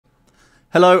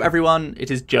Hello everyone, it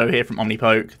is Joe here from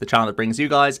OmniPoke, the channel that brings you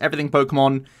guys everything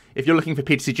Pokemon. If you're looking for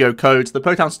PTCGO codes, the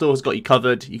Poketown store has got you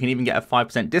covered. You can even get a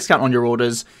 5% discount on your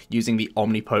orders using the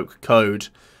OmniPoke code.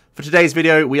 For today's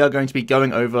video, we are going to be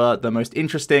going over the most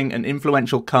interesting and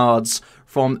influential cards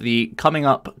from the coming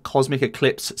up Cosmic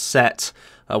Eclipse set.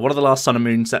 One of the last Sun and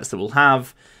Moon sets that we'll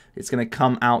have. It's going to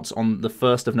come out on the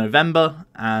 1st of November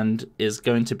and is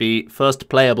going to be first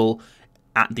playable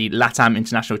at the LATAM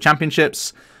International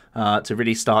Championships. To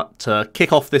really start to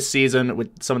kick off this season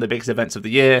with some of the biggest events of the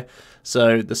year.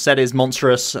 So the set is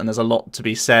monstrous and there's a lot to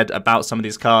be said about some of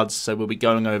these cards, so we'll be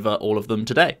going over all of them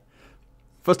today.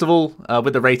 First of all,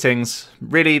 with the ratings,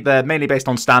 really they're mainly based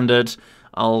on standard.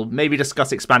 I'll maybe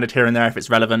discuss expanded here and there if it's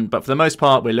relevant, but for the most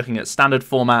part we're looking at standard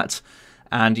format,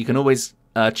 and you can always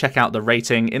check out the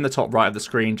rating in the top right of the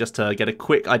screen just to get a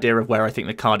quick idea of where I think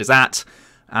the card is at.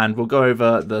 And we'll go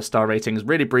over the star ratings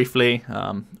really briefly.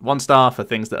 1 star for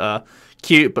things that are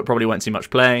cute but probably won't see much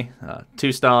play.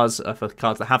 2 stars for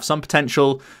cards that have some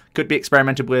potential, could be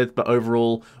experimented with, but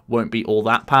overall won't be all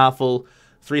that powerful.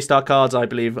 3-star cards, I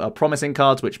believe, are promising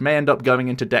cards, which may end up going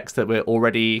into decks that we're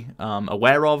already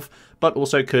aware of, but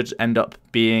also could end up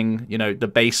being, you know, the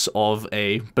base of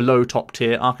a below top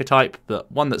tier archetype, but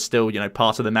one that's still, you know,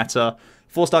 part of the meta.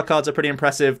 4-star cards are pretty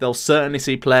impressive. They'll certainly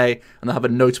see play, and they'll have a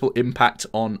notable impact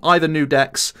on either new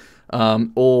decks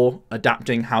or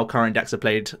adapting how current decks are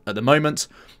played at the moment.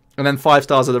 And then 5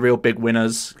 stars are the real big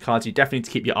winners, cards you definitely need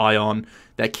to keep your eye on.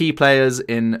 They're key players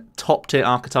in top-tier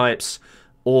archetypes,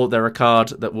 or they're a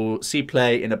card that will see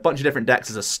play in a bunch of different decks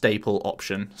as a staple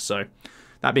option. So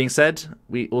that being said,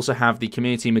 we also have the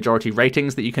community majority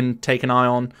ratings that you can take an eye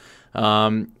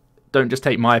on. Don't just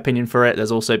take my opinion for it.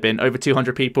 There's also been over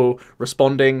 200 people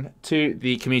responding to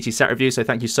the community set review, so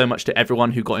thank you so much to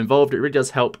everyone who got involved. It really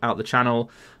does help out the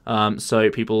channel, so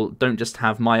people don't just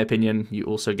have my opinion, you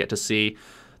also get to see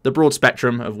the broad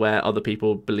spectrum of where other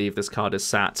people believe this card is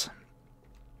sat.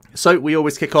 So we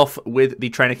always kick off with the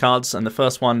trainer cards, and the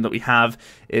first one that we have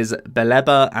is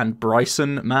Beleba and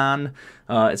Bryson Man.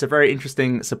 It's a very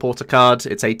interesting supporter card.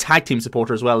 It's a tag team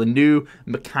supporter as well, a new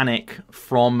mechanic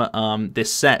from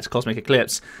this set, Cosmic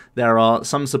Eclipse. There are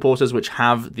some supporters which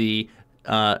have the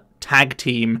tag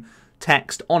team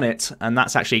text on it, and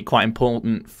that's actually quite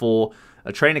important for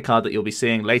a trainer card that you'll be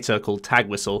seeing later called Tag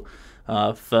Whistle.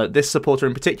 For this supporter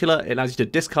in particular, it allows you to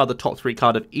discard the top 3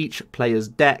 card of each player's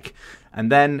deck, and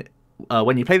then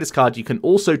when you play this card, you can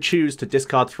also choose to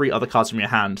discard 3 other cards from your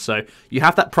hand. So you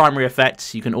have that primary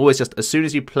effect. You can always just, as soon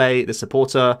as you play the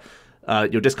supporter,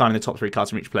 you're discarding the top 3 cards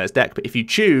from each player's deck. But if you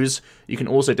choose, you can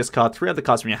also discard 3 other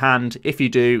cards from your hand. If you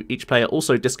do, each player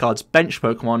also discards bench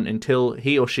Pokemon until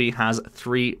he or she has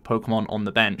 3 Pokemon on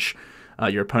the bench.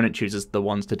 Your opponent chooses the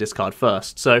ones to discard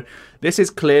first. So this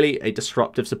is clearly a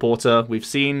disruptive supporter. We've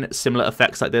seen similar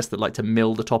effects like this that like to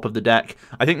mill the top of the deck.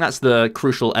 I think that's the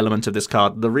crucial element of this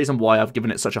card. The reason why I've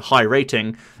given it such a high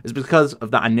rating is because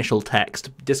of that initial text.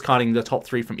 Discarding the top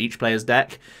 3 from each player's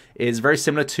deck is very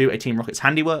similar to a Team Rocket's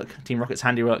Handiwork. Team Rocket's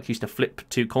Handiwork used to flip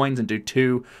 2 coins and do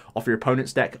 2 off your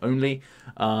opponent's deck only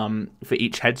for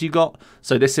each heads you got.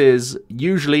 So this is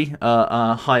usually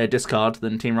a higher discard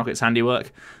than Team Rocket's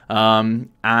Handiwork.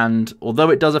 And although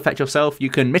it does affect yourself, you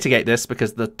can mitigate this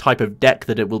because the type of deck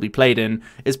that it will be played in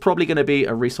is probably going to be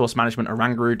a Resource Management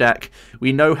Oranguru deck.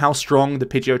 We know how strong the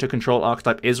Pidgeotto Control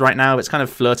archetype is right now. It's kind of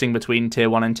flirting between Tier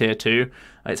 1 and Tier 2.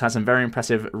 It's had some very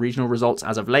impressive regional results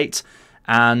as of late.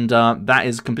 And that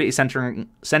is completely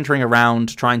centering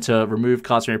around trying to remove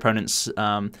cards from your opponent's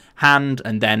hand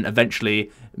and then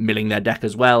eventually milling their deck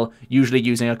as well, usually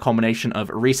using a combination of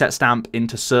Reset Stamp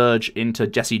into Surge, into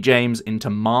Jesse James,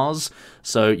 into Mars.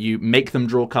 So you make them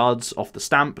draw cards off the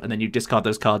stamp and then you discard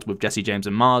those cards with Jesse James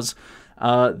and Mars.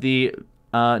 The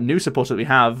new supporter that we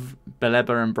have,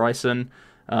 Beleba and Bryson,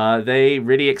 they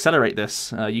really accelerate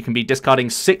this. You can be discarding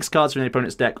 6 cards from your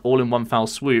opponent's deck all in one foul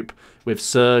swoop with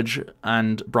Surge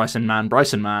and Bryson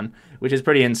Man, which is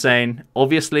pretty insane.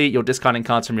 Obviously, you're discarding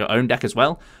cards from your own deck as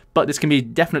well, but this can be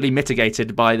definitely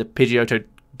mitigated by the Pidgeotto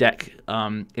deck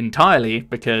entirely,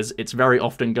 because it's very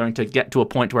often going to get to a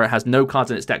point where it has no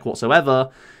cards in its deck whatsoever.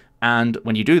 And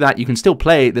when you do that, you can still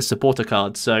play this supporter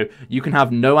card. So you can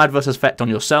have no adverse effect on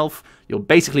yourself. You're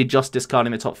basically just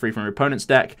discarding the top 3 from your opponent's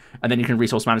deck. And then you can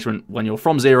resource management when you're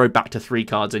from 0 back to 3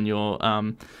 cards in your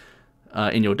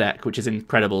deck, which is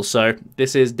incredible. So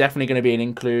this is definitely going to be an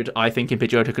include, I think, in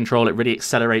Pidgeotto Control. It really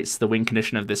accelerates the win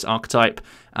condition of this archetype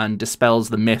and dispels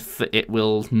the myth that it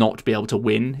will not be able to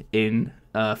win in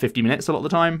 50 minutes a lot of the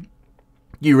time.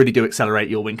 you really do accelerate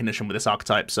your win condition with this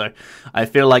archetype. So I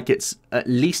feel like it's at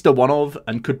least a 1-of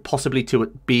and could possibly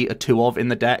be a 2-of in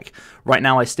the deck. Right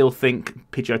now, I still think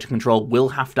Pidgeotto Control will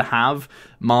have to have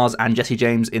Mars and Jesse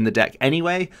James in the deck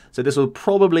anyway. So this will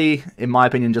probably, in my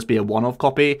opinion, just be a 1-of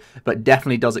copy, but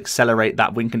definitely does accelerate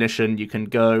that win condition. You can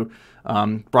go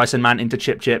Bryson Man into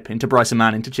Chip Chip, into Bryson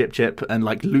Man into Chip Chip, and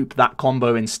like loop that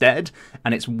combo instead.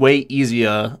 And it's way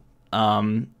easier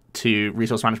to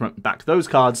resource management back to those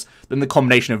cards than the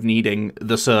combination of needing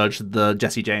the Surge, the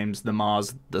Jesse James, the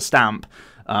Mars, the Stamp.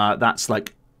 That's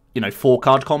like,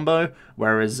 4-card combo,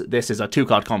 whereas this is a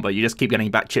 2-card combo. You just keep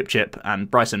getting back Chip Chip and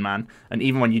Bryson Man, and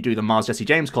even when you do the Mars Jesse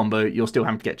James combo, you'll still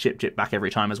have to get Chip Chip back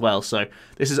every time as well. So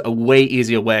this is a way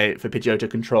easier way for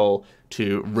Pidgeotto Control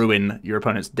to ruin your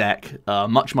opponent's deck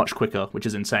much, much quicker, which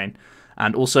is insane.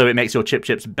 And also it makes your Chip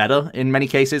Chips better in many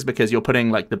cases because you're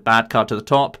putting like the bad card to the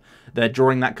top, they're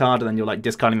drawing that card, and then you're like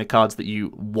discarding the cards that you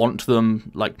want them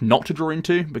like not to draw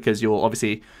into because you're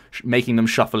obviously making them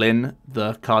shuffle in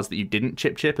the cards that you didn't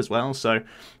Chip Chip as well. So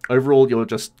overall, you're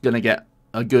just going to get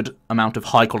a good amount of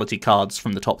high quality cards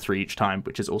from the top 3 each time,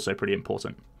 which is also pretty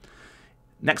important.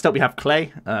 Next up, we have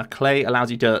Clay. Clay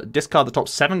allows you to discard the top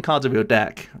 7 cards of your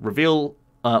deck, reveal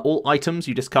all items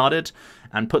you discarded,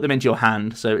 and put them into your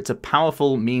hand. So it's a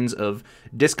powerful means of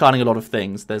discarding a lot of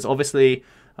things. There's obviously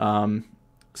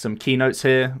some keynotes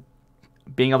here.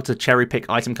 Being able to cherry pick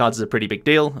item cards is a pretty big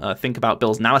deal. Think about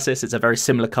Bill's Analysis. It's a very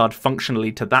similar card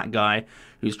functionally to that guy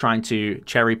who's trying to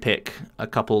cherry pick a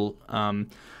couple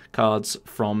cards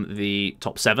from the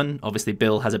top 7. Obviously,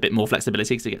 Bill has a bit more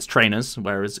flexibility because he gets trainers,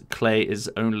 whereas Clay is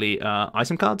only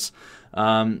item cards.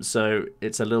 So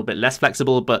it's a little bit less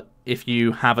flexible, but if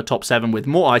you have a top 7 with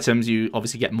more items, you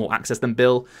obviously get more access than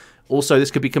Bill. Also, this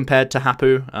could be compared to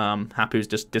Hapu. Hapu's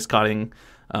just discarding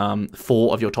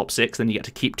 4 of your top 6, then you get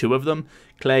to keep 2 of them.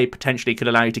 Clay potentially could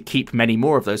allow you to keep many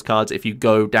more of those cards if you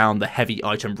go down the heavy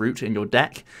item route in your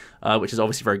deck, which is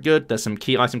obviously very good. There's some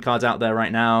key item cards out there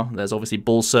right now. There's obviously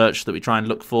Ball Search that we try and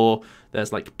look for.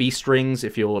 There's like Beast Rings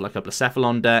if you're like a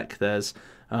Blacephalon deck. There's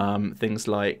things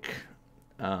like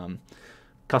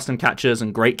custom catchers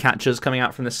and great catchers coming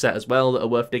out from this set as well that are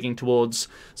worth digging towards.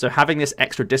 So having this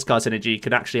extra discard synergy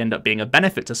could actually end up being a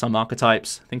benefit to some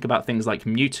archetypes. Think about things like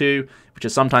Mewtwo, which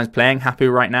is sometimes playing Hapu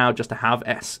right now just to have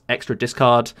extra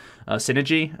discard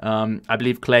synergy. I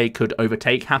believe Clay could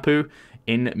overtake Hapu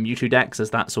in Mewtwo decks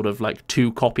as that sort of like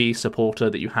 2-copy supporter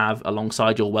that you have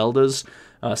alongside your welders.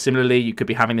 Similarly, you could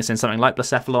be having this in something like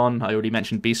Blacephalon. I already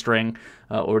mentioned Beast Ring,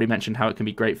 already mentioned how it can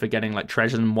be great for getting like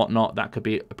treasures and whatnot. That could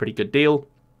be a pretty good deal.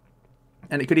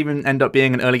 And it could even end up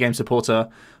being an early game supporter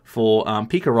for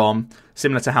Pika ROM,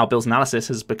 similar to how Bill's Analysis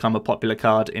has become a popular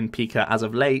card in Pika as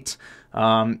of late.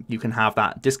 You can have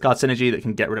that discard synergy that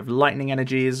can get rid of lightning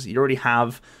energies. You already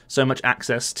have so much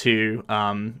access to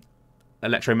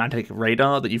electromagnetic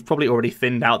radar that you've probably already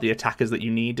thinned out the attackers that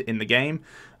you need in the game.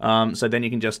 So then you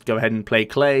can just go ahead and play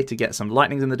Clay to get some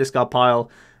lightnings in the discard pile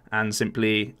and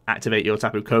simply activate your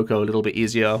Tapu Koko a little bit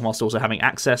easier whilst also having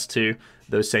access to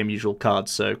those same usual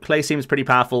cards. So Clay seems pretty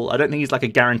powerful. I don't think he's like a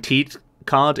guaranteed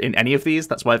card in any of these.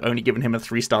 That's why I've only given him a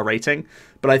 3-star rating.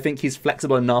 But I think he's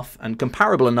flexible enough and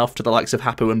comparable enough to the likes of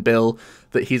Hapu and Bill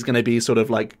that he's going to be sort of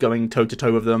like going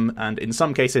toe-to-toe with them. And in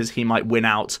some cases, he might win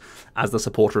out as the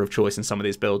supporter of choice in some of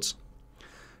these builds.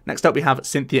 Next up, we have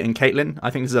Cynthia and Caitlyn. I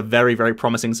think this is a very, very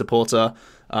promising supporter,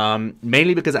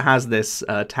 mainly because it has this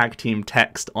tag team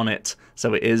text on it.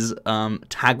 So it is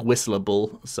tag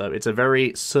whistleable. So it's a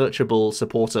very searchable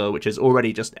supporter, which is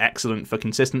already just excellent for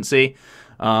consistency.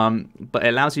 But it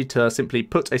allows you to simply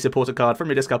put a supporter card from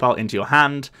your discard pile into your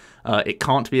hand. It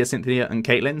can't be a Cynthia and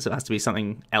Caitlyn, so it has to be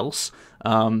something else.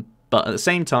 But at the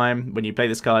same time, when you play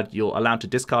this card, you're allowed to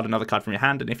discard another card from your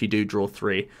hand, and if you do, draw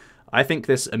 3. I think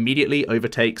this immediately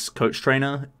overtakes Coach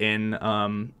Trainer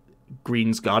in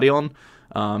Green's Guardian,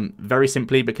 very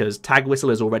simply because Tag Whistle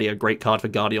is already a great card for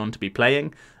Guardian to be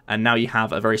playing, and now you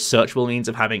have a very searchable means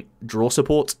of having draw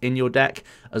support in your deck,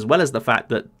 as well as the fact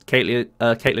that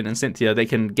Caitlyn and Cynthia, they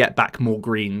can get back more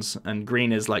greens, and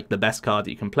green is like the best card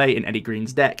that you can play in any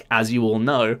greens deck, as you all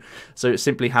know, so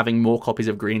simply having more copies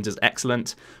of greens is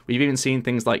excellent. We've even seen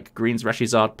things like Green's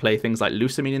Reshizard play things like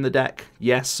Lusamine in the deck.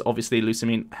 Yes, obviously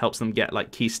Lusamine helps them get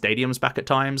like key stadiums back at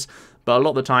times, but a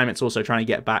lot of the time it's also trying to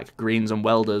get back greens and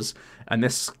welders, and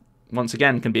this once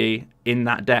again can be in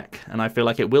that deck, and I feel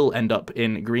like it will end up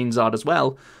in Green Zard as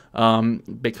well.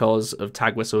 because of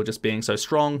Tag Whistle just being so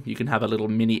strong. You can have a little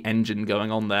mini engine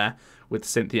going on there with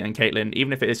Cynthia and Caitlyn.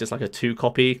 Even if it is just like a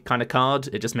 2-copy kind of card,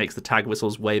 it just makes the Tag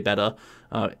Whistles way better.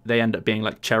 They end up being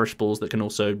like cherishables that can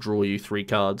also draw you 3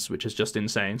 cards, which is just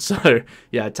insane. So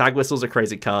yeah, Tag Whistle's a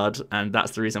crazy card, and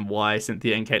that's the reason why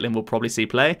Cynthia and Caitlyn will probably see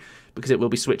play, because it will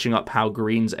be switching up how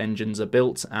Green's engines are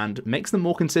built and makes them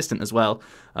more consistent as well,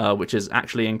 which is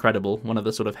actually incredible. One of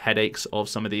the sort of headaches of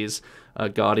some of these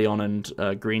Guardian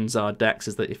and Green Zard decks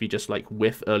is that if you just like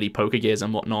whiff early poker gears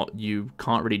and whatnot, you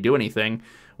can't really do anything.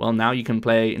 Well, now you can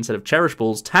play, instead of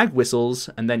cherishables, Tag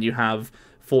Whistles, and then you have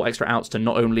 4 extra outs to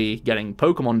not only getting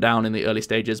Pokemon down in the early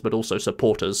stages, but also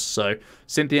supporters. So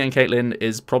Cynthia and Caitlyn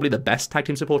is probably the best tag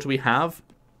team supporter we have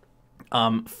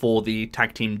for the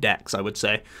tag team decks, I would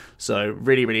say. So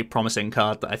really, really promising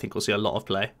card that I think will see a lot of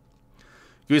play.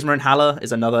 Guzma and Hala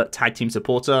is another tag team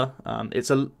supporter. It's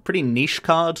a pretty niche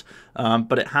card,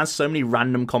 but it has so many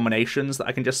random combinations that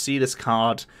I can just see this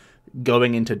card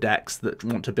going into decks that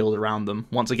want to build around them.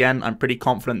 Once again, I'm pretty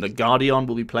confident that Guardian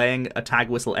will be playing a Tag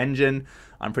Whistle engine.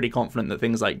 I'm pretty confident that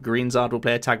things like Greenzard will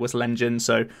play a Tag Whistle engine,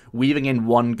 so weaving in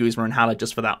one Guzma and Hala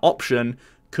just for that option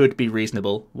could be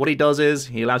reasonable. What he does is,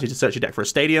 he allows you to search your deck for a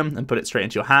stadium and put it straight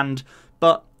into your hand,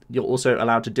 but you're also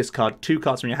allowed to discard 2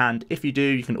 cards from your hand. If you do,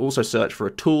 you can also search for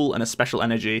a tool and a special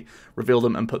energy, reveal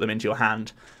them, and put them into your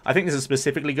hand. I think this is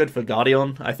specifically good for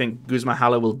Guardian. I think Guzma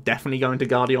Hala will definitely go into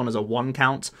Guardian as a 1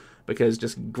 count, because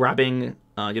just grabbing,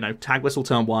 Tag Whistle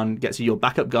turn 1 gets you your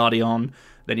backup Guardian.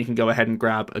 Then you can go ahead and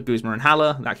grab a Guzma and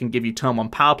Hala. That can give you turn 1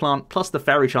 Power Plant, plus the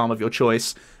Fairy Charm of your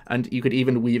choice. And you could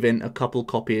even weave in a couple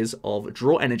copies of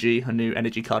Draw Energy, a new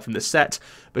energy card from this set,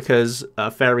 because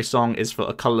Fairy Song is for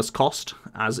a colorless cost,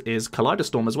 as is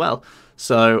Kaleidostorm as well.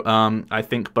 So I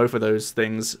think both of those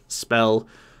things spell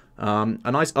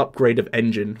a nice upgrade of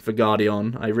engine for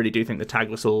Guardian. I really do think the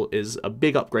Tag Whistle is a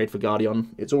big upgrade for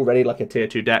Guardian. It's already like a tier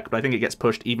 2 deck, but I think it gets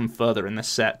pushed even further in this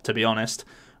set, to be honest.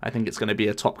 I think it's going to be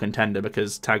a top contender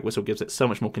because Tag Whistle gives it so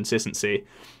much more consistency.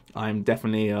 I'm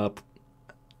definitely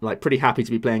pretty happy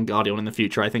to be playing Guardian in the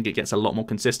future. I think it gets a lot more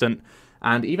consistent,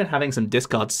 and even having some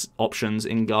discards options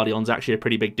in Guardian is actually a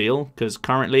pretty big deal, because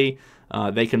currently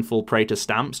they can fall prey to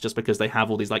stamps just because they have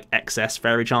all these like excess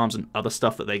Fairy Charms and other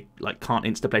stuff that they like can't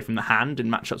insta-play from the hand in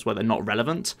matchups where they're not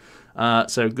relevant.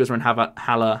 So Guzma and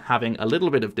Hala having a little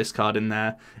bit of discard in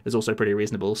there is also pretty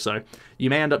reasonable. So you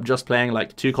may end up just playing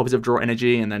like 2 copies of Draw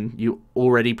Energy, and then you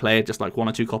already play just like 1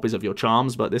 or 2 copies of your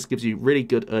Charms, but this gives you really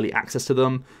good early access to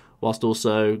them, whilst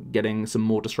also getting some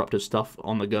more disruptive stuff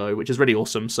on the go, which is really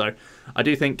awesome. So I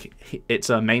do think it's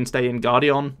a mainstay in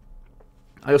Guardian.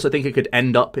 I also think it could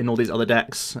end up in all these other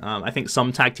decks. I think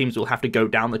some tag teams will have to go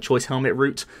down the Choice Helmet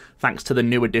route, thanks to the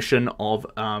new addition of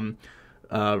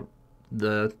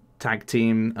the tag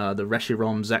team, the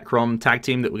Reshiram Zekrom tag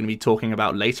team that we're going to be talking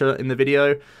about later in the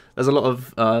video. There's a lot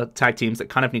of tag teams that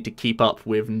kind of need to keep up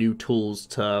with new tools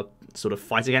to sort of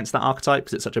fight against that archetype,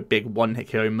 because it's such a big one-hit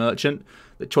KO merchant.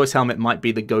 The Choice Helmet might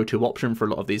be the go-to option for a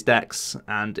lot of these decks,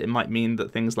 and it might mean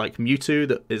that things like Mewtwo,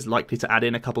 that is likely to add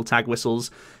in a couple Tag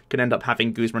Whistles, can end up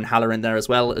having Guzma and Hala in there as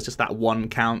well as just that 1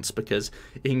 count, because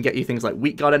it can get you things like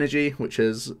Weak Guard Energy, which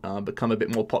has become a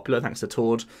bit more popular thanks to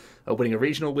Tord winning a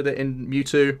regional with it in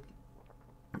Mewtwo.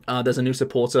 There's a new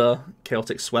supporter,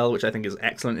 Chaotic Swell, which I think is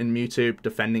excellent in Mewtwo.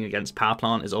 Defending against Power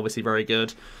Plant is obviously very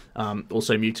good.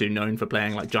 Also Mewtwo known for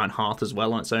playing like Giant Hearth as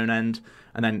well on its own end.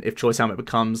 And then if Choice Helmet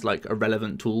becomes like a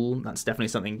relevant tool, that's definitely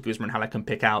something Guzma and Hala can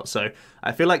pick out. So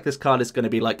I feel like this card is going to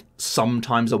be like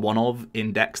sometimes a one-of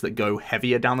in decks that go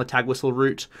heavier down the Tag Whistle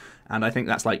route. And I think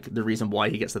that's like the reason why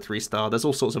he gets the 3-star. There's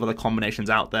all sorts of other combinations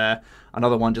out there.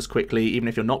 Another one, just quickly, even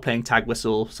if you're not playing Tag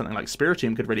Whistle, something like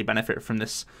Spiritomb could really benefit from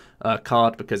this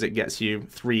card, because it gets you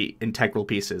 3 integral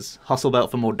pieces. Hustle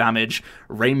Belt for more damage,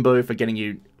 Rainbow for getting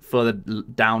you further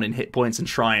down in hit points, and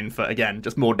Shrine for, again,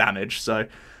 just more damage. So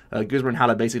Guzma and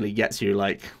Hala basically gets you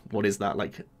like, what is that,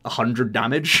 like 100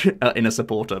 damage in a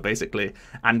supporter, basically,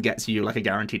 and gets you like a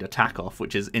guaranteed attack off,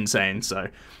 which is insane. So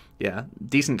yeah,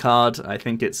 decent card. I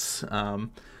think it's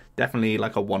definitely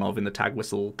like a one-of in the Tag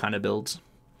Whistle kind of builds.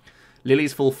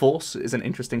 Lily's Full Force is an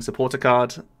interesting supporter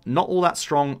card. Not all that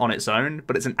strong on its own,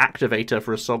 but it's an activator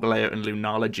for a Solgaleo and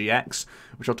Lunala GX,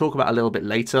 which I'll talk about a little bit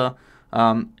later.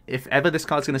 If ever this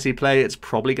card's going to see play, it's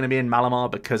probably going to be in Malamar,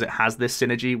 because it has this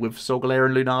synergy with Solgaleo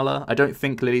and Lunala. I don't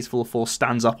think Lily's Full Force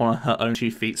stands up on her own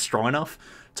 2 feet strong enough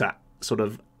to sort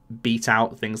of beat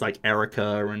out things like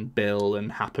Erica and Bill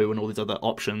and Hapu and all these other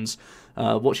options.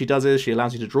 What she does is she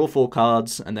allows you to draw 4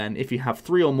 cards, and then if you have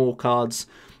 3 or more cards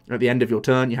at the end of your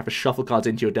turn, you have to shuffle cards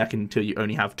into your deck until you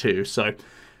only have 2. So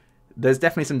There's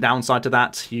definitely some downside to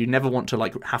that. You never want to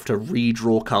like have to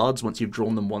redraw cards once you've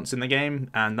drawn them once in the game,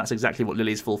 and that's exactly what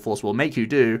Lily's Full Force will make you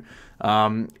do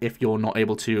if you're not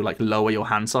able to like lower your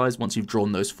hand size once you've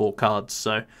drawn those 4 cards.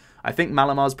 So I think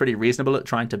Malamar's pretty reasonable at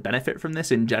trying to benefit from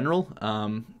this in general,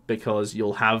 because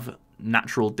you'll have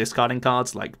natural discarding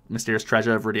cards like Mysterious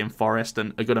Treasure, Viridian Forest,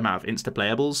 and a good amount of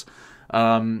insta-playables.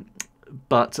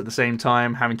 But at the same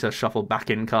time, having to shuffle back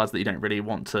in cards that you don't really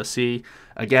want to see,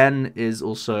 again, is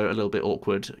also a little bit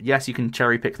awkward. Yes, you can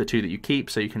cherry pick the 2 that you keep,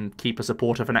 so you can keep a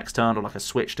supporter for next turn, or like a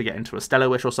switch to get into a Stellar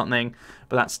Wish or something,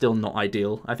 but that's still not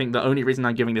ideal. I think the only reason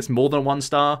I'm giving this more than 1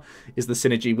 star is the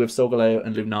synergy with Solgaleo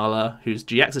and Lunala, whose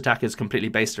GX attack is completely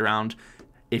based around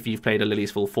if you've played a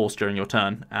Lily's Full Force during your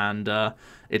turn, and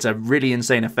it's a really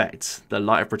insane effect, the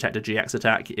Light of Protector GX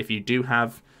attack. If you do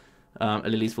have a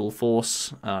Lily's Full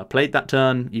Force played that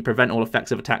turn, you prevent all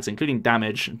effects of attacks, including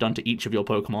damage, done to each of your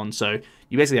Pokemon, so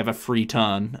you basically have a free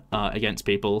turn against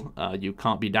people. You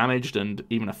can't be damaged, and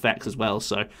even effects as well,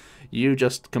 so you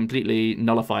just completely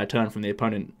nullify a turn from the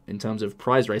opponent in terms of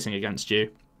prize racing against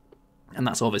you, and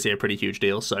that's obviously a pretty huge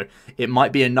deal, so it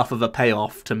might be enough of a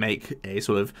payoff to make a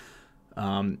sort of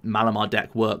Malamar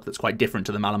deck work that's quite different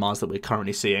to the Malamars that we're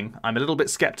currently seeing. I'm a little bit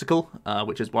skeptical,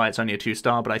 which is why it's only a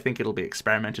 2-star, but I think it'll be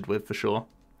experimented with for sure.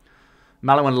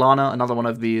 Mallow and Lana, another one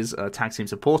of these tag team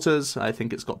supporters. I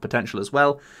think it's got potential as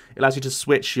well. It allows you to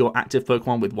switch your active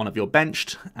Pokemon with one of your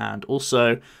benched, and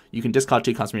also you can discard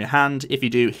 2 cards from your hand. If you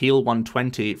do, heal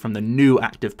 120 from the new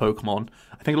active Pokemon.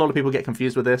 I think a lot of people get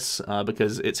confused with this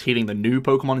because it's healing the new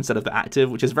Pokemon instead of the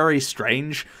active, which is very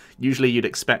strange. Usually you'd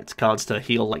expect cards to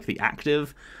heal like the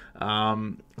active,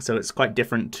 so it's quite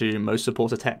different to most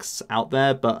supporter texts out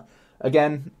there, but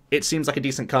again, it seems like a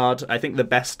decent card. I think the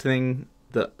best thing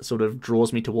that sort of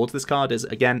draws me towards this card is,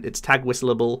 again, it's tag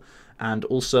whistleable, and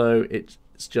also it's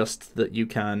just that you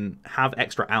can have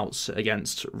extra outs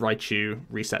against Raichu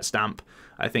Reset Stamp.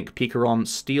 I think Pikarom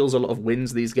steals a lot of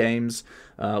wins these games,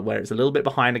 where it's a little bit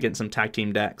behind against some tag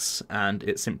team decks, and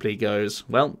it simply goes,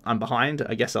 well, I'm behind,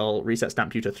 I guess I'll Reset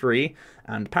Stamp you to 3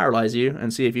 and paralyze you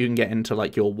and see if you can get into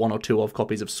like your 1 or 2 of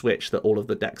copies of Switch that all of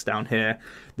the decks down here,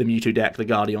 the Mewtwo deck, the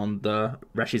Guardian, the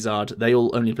Reshizard, they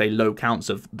all only play low counts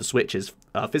of the Switches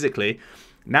physically.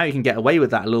 Now you can get away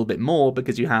with that a little bit more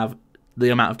because you have the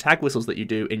amount of tag whistles that you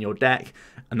do in your deck,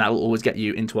 and that will always get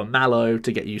you into a Mallow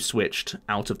to get you switched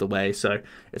out of the way. So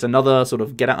it's another sort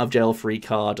of get out of jail free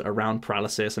card around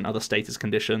paralysis and other status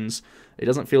conditions. It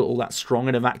doesn't feel all that strong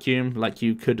in a vacuum. Like,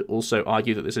 you could also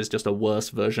argue that this is just a worse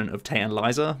version of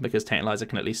Tantalizer, because Tantalizer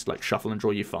can at least like shuffle and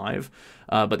draw you 5.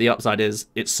 But the upside is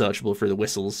it's searchable through the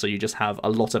whistles, so you just have a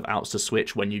lot of outs to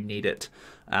switch when you need it.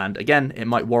 And again, it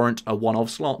might warrant a one-of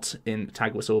slot in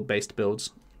tag whistle based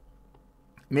builds.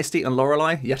 Misty and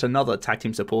Lorelei, yet another tag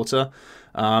team supporter.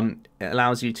 It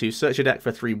allows you to search your deck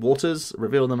for 3 waters,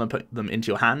 reveal them and put them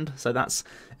into your hand. So that's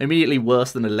immediately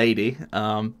worse than a lady.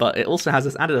 But it also has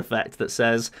this added effect that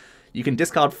says you can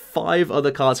discard 5 other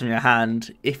cards from your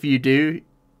hand. If you do,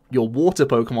 your water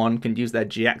Pokemon can use their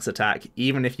GX attack,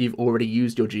 even if you've already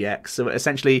used your GX. So it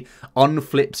essentially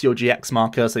unflips your GX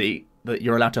marker so that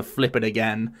you're allowed to flip it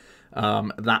again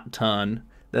that turn.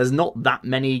 There's not that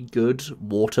many good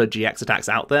water GX attacks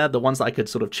out there. The ones that I could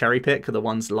sort of cherry pick are the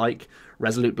ones like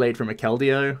Resolute Blade from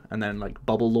Keldeo, and then like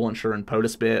Bubble Launcher and Polar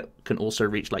Spear can also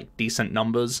reach like decent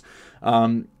numbers.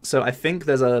 So I think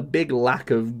there's a big lack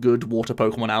of good water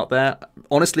Pokemon out there.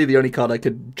 Honestly, the only card I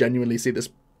could genuinely see this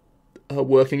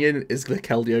working in is the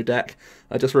Keldeo deck,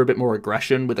 just for a bit more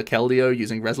aggression with the Keldeo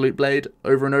using Resolute Blade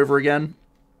over and over again.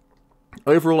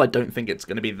 Overall, I don't think it's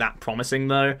going to be that promising,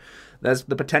 though. There's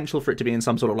the potential for it to be in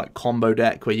some sort of like combo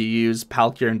deck where you use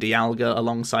Palkia and Dialga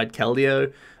alongside Keldeo,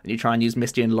 and you try and use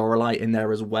Misty and Lorelei in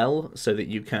there as well, so that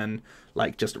you can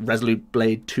like just Resolute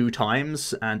Blade 2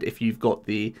 times, and if you've got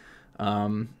the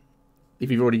if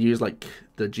you've already used like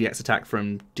the GX attack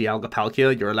from Dialga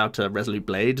Palkia, you're allowed to Resolute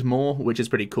Blade more, which is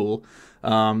pretty cool.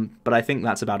 But I think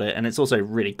that's about it, and it's also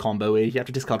really combo-y. You have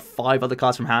to discard 5 other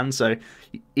cards from hand, so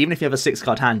even if you have a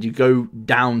 6-card hand, you go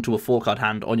down to a 4-card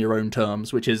hand on your own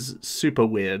terms, which is super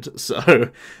weird.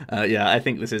 So yeah, I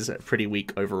think this is pretty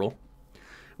weak overall.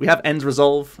 We have End's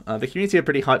Resolve. The community are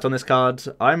pretty hyped on this card.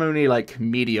 I'm only like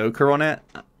mediocre on it.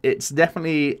 It's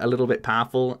definitely a little bit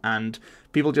powerful, and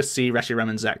people just see Reshiram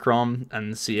and Zekrom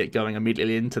and see it going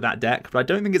immediately into that deck, but I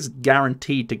don't think it's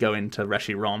guaranteed to go into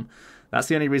Reshiram. That's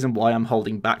the only reason why I'm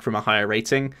holding back from a higher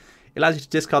rating. It allows you to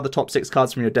discard the top 6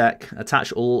 cards from your deck,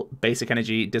 attach all basic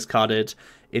energy discarded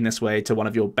in this way to one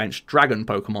of your benched Dragon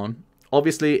Pokemon.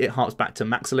 Obviously, it harks back to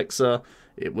Max Elixir.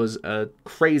 It was a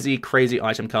crazy, crazy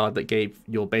item card that gave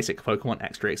your basic Pokemon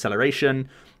extra acceleration.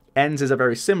 Ends is a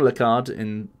very similar card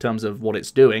in terms of what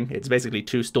it's doing. It's basically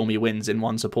 2 Stormy Winds in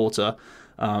 1 supporter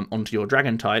onto your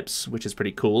dragon types, which is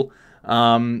pretty cool.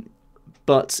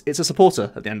 But it's a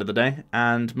supporter at the end of the day,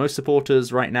 and most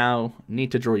supporters right now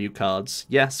need to draw you cards.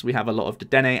 Yes, we have a lot of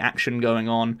Dedenne action going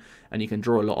on, and you can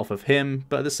draw a lot off of him,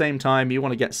 but at the same time, you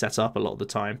want to get set up a lot of the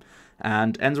time.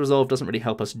 And End's Resolve doesn't really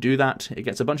help us do that. It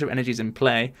gets a bunch of energies in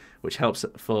play, which helps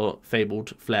for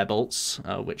Fabled Flare Bolts,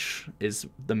 which is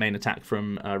the main attack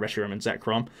from Reshiram and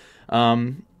Zekrom.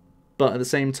 But at the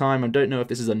same time, I don't know if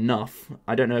this is enough.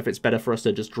 I don't know if it's better for us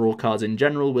to just draw cards in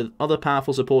general with other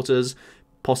powerful supporters,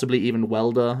 possibly even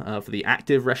Welder for the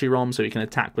active Reshiram, so you can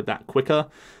attack with that quicker.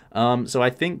 So I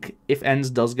think if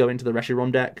Ends does go into the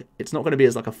Reshiram deck, it's not going to be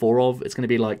as like a 4 of, it's going to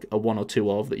be like a 1 or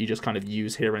 2 of that you just kind of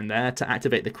use here and there to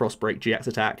activate the Crossbreak GX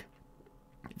attack.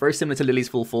 Very similar to Lily's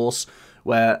Full Force,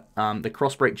 where the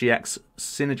Crossbreak GX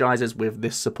synergizes with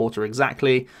this supporter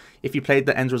exactly. If you played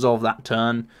the Ends Resolve that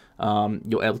turn,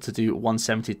 you're able to do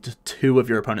 170 to 2 of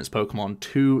your opponent's Pokemon.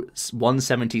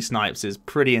 170 snipes is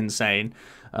pretty insane.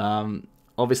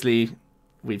 Obviously,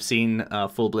 we've seen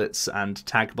Full Blitz and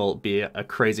Tag Bolt be a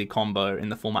crazy combo in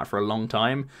the format for a long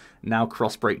time. Now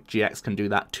Crossbreak GX can do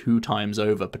that 2 times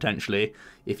over, potentially,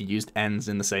 if you used Ends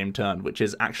in the same turn, which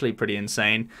is actually pretty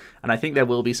insane. And I think there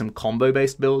will be some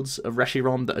combo-based builds of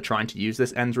Reshiram that are trying to use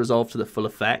this Ends Resolve to the full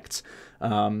effect.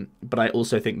 But I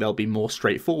also think there'll be more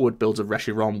straightforward builds of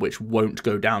Reshiram which won't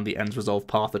go down the Ends Resolve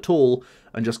path at all,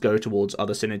 and just go towards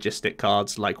other synergistic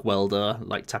cards like Welder,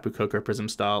 like Tapu Koko Prism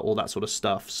Star, all that sort of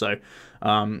stuff. So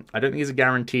I don't think he's a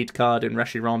guaranteed card in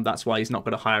Reshiram, that's why he's not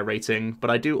got a higher rating. But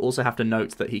I do also have to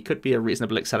note that he could be a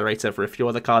reasonable accelerator for a few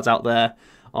other cards out there.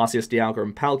 Arceus, Dialga,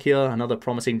 and Palkia, another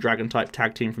promising Dragon-type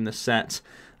tag team from this set.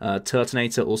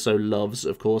 Turtonator also loves,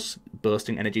 of course,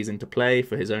 bursting energies into play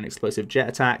for his own explosive jet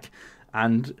attack.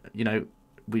 And, you know,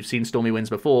 we've seen Stormy Winds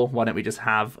before. Why don't we just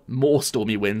have more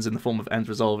Stormy Winds in the form of Ends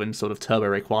Resolve in sort of Turbo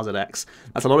Rayquaza decks?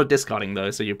 That's a lot of discarding,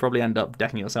 though, so you probably end up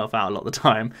decking yourself out a lot of the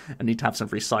time and need to have some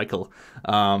recycle.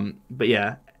 But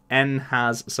yeah, N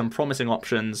has some promising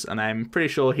options, and I'm pretty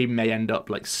sure he may end up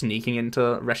like sneaking into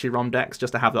Reshiram decks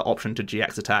just to have the option to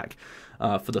GX attack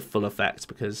for the full effect,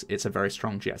 because it's a very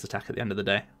strong GX attack at the end of the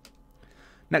day.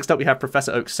 Next up we have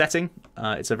Professor Oak's Setting.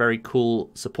 It's a very cool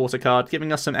supporter card,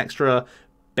 giving us some extra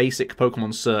basic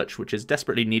Pokemon search, which is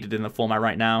desperately needed in the format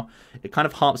right now. It kind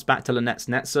of harps back to Lynette's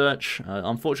Net Search.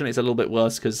 Unfortunately, it's a little bit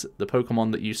worse because the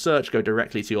Pokemon that you search go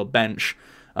directly to your bench.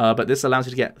 But this allows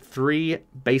you to get 3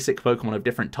 basic Pokemon of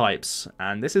different types,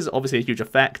 and this is obviously a huge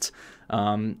effect.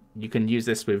 You can use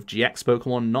this with GX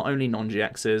Pokemon, not only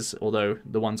non-GXs, although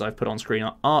the ones I've put on screen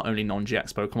are only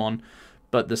non-GX Pokemon,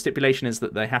 but the stipulation is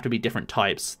that they have to be different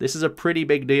types. This is a pretty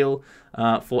big deal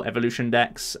for evolution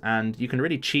decks, and you can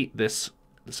really cheat this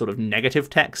sort of negative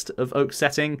text of Oak's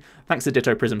Setting thanks to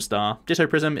Ditto Prism Star. Ditto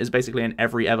Prism is basically in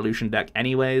every evolution deck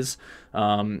anyways,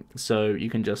 so you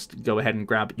can just go ahead and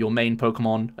grab your main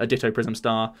Pokemon, a Ditto Prism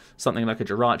Star, something like a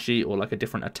Jirachi or like a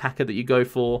different attacker that you go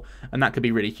for, and that could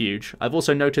be really huge. I've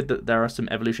also noted that there are some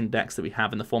evolution decks that we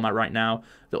have in the format right now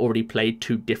that already play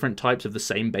 2 different types of the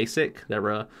same basic.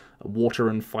 There are water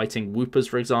and fighting Whoopers,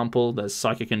 for example. There's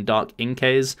Psychic and Dark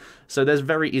Inkays. So there's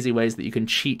very easy ways that you can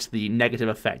cheat the negative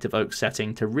effect of Oak's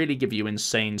Setting to really give you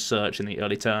insane search in the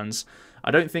early turns. I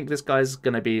don't think this guy's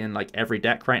going to be in like every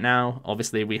deck right now.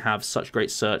 Obviously, we have such great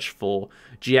search for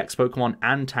GX Pokemon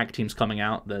and tag teams coming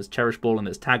out. There's Cherish Ball and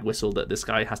there's Tag Whistle that this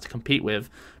guy has to compete with.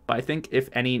 But I think if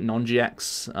any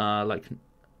non-GX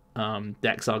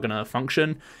decks are going to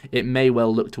function, it may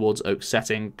well look towards Oak's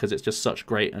Setting because it's just such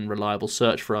great and reliable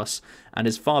search for us, and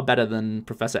is far better than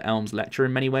Professor Elm's Lecture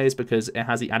in many ways because it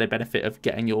has the added benefit of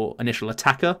getting your initial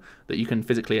attacker that you can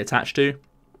physically attach to.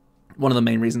 One of the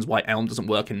main reasons why Elm doesn't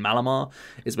work in Malamar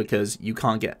is because you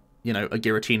can't get, you know, a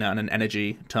Giratina and an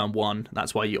Energy turn 1.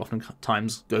 That's why you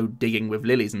oftentimes go digging with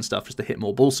Lilies and stuff just to hit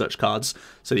more Ball Search cards,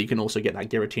 so that you can also get that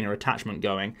Giratina attachment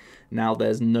going. Now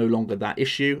there's no longer that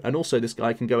issue, and also this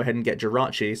guy can go ahead and get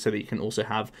Jirachi so that you can also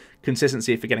have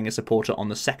consistency for getting a supporter on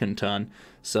the second turn.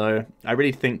 So I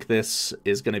really think this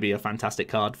is going to be a fantastic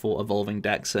card for evolving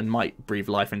decks and might breathe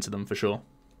life into them for sure.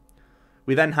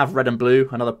 We then have Red and Blue,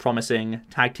 another promising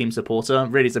tag team supporter.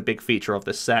 Really is a big feature of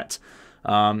this set.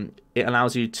 It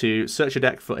allows you to search your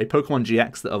deck for a Pokemon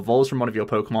GX that evolves from one of your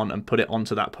Pokemon and put it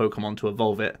onto that Pokemon to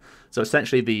evolve it. So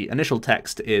essentially the initial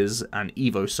text is an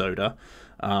Evo Soda,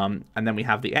 and then we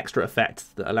have the extra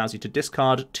effect that allows you to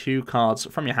discard 2 cards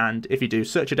from your hand. If you do,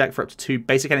 search your deck for up to 2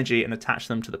 basic energy and attach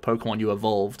them to the Pokemon you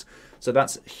evolved. So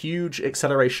that's huge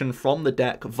acceleration from the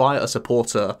deck via a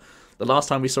supporter. The last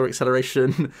time we saw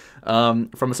acceleration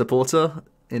from a supporter,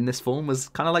 in this form was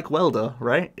kind of like Welder,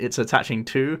 right? It's attaching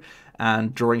 2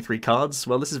 and drawing 3 cards.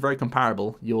 Well, this is very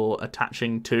comparable. You're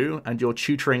attaching 2 and you're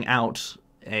tutoring out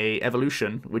a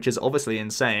evolution, which is obviously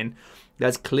insane.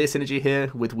 There's clear synergy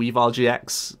here with Weavile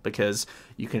GX because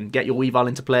you can get your Weavile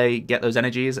into play, get those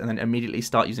energies, and then immediately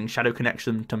start using Shadow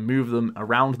Connection to move them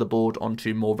around the board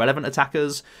onto more relevant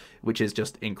attackers, which is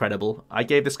just incredible. I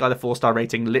gave this guy the 4-star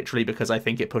rating literally because I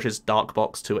think it pushes Dark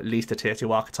Box to at least a tier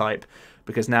 2 archetype,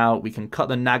 because now we can cut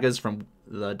the Nagas from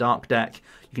the Dark deck.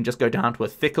 You can just go down to a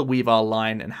thicker Weavile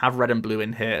line and have red and blue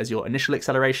in here as your initial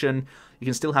acceleration. You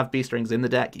can still have B-Strings in the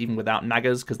deck even without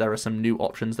Nagas, because there are some new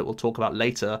options that we'll talk about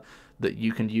later that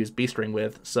you can use B-String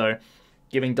with. So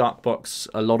giving Dark Box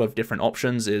a lot of different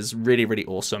options is really, really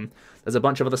awesome. There's a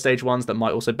bunch of other stage 1s that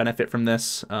might also benefit from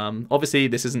this. Obviously,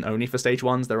 this isn't only for stage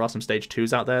 1s. There are some stage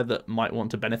 2s out there that might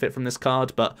want to benefit from this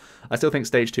card, but I still think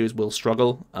stage 2s will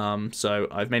struggle. So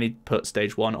I've mainly put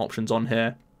stage 1 options on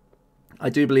here. I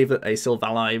do believe that a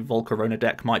Sylvali Volcarona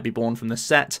deck might be born from this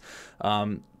set,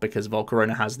 because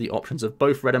Volcarona has the options of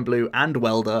both red and blue and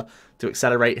Welder to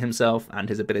accelerate himself, and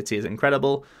his ability is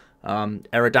incredible.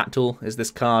 Aerodactyl is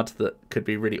this card that could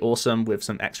be really awesome with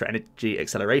some extra energy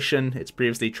acceleration. It's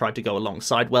previously tried to go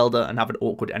alongside Welder and have an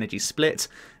awkward energy split.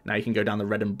 Now you can go down the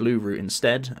red and blue route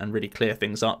instead and really clear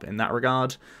things up in that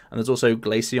regard. And there's also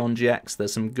Glaceon GX.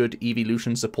 There's some good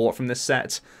evolution support from this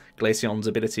set. Glaceon's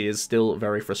ability is still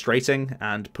very frustrating,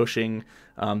 and pushing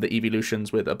the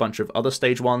evolutions with a bunch of other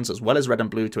stage 1s as well as red and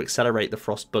blue to accelerate the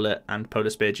Frost Bullet and Polar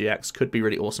Spear GX could be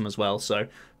really awesome as well. So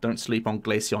don't sleep on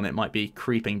Glaceon. It might be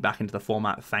creeping back into the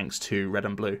format thanks to red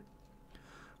and blue.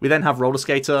 We then have Roller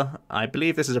Skater. I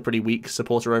believe this is a pretty weak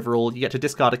supporter overall. You get to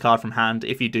discard a card from hand.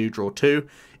 If you do, draw 2.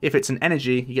 If it's an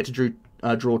energy, you get to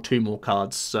draw 2 more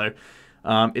cards. So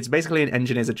it's basically an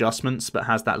Engineer's Adjustments, but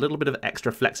has that little bit of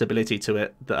extra flexibility to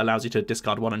it that allows you to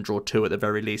discard 1 and draw 2 at the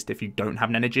very least if you don't have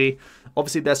an energy.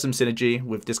 Obviously, there's some synergy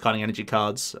with discarding energy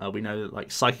cards. We know that,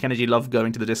 like, Psychic Energy love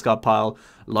going to the discard pile,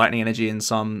 Lightning Energy in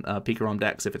some Pikarom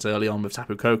decks if it's early on with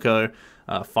Tapu Koko.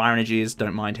 Fire Energies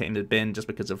don't mind hitting the bin just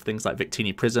because of things like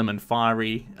Victini Prism and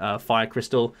Fire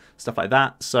Crystal, stuff like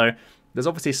that. So there's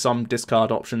obviously some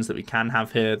discard options that we can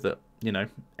have here that, you know,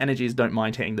 energies don't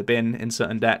mind hitting the bin in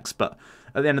certain decks, but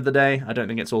at the end of the day, I don't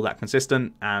think it's all that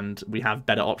consistent, and we have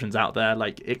better options out there.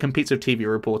 Like, it competes with TV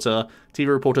Reporter. TV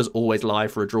Reporter's always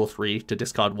live for a draw 3 to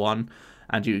discard 1,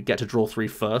 and you get to draw 3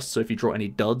 first, so if you draw any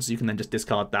duds, you can then just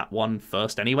discard that 1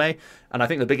 first anyway. And I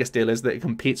think the biggest deal is that it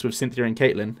competes with Cynthia and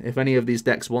Caitlyn. If any of these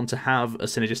decks want to have a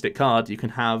synergistic card, you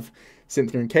can have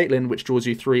Cynthia and Caitlyn, which draws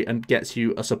you 3 and gets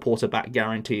you a supporter back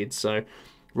guaranteed. So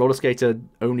Roller Skater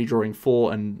only drawing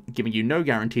 4 and giving you no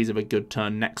guarantees of a good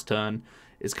turn next turn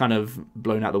is kind of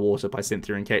blown out the water by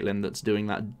Cynthia and Caitlyn, that's doing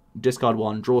that discard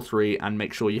 1, draw 3, and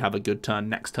make sure you have a good turn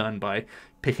next turn by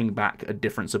picking back a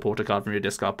different supporter card from your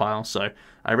discard pile. So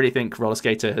I really think Roller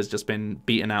Skater has just been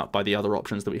beaten out by the other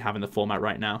options that we have in the format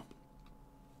right now.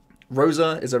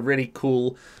 Rosa is a really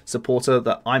cool supporter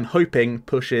that I'm hoping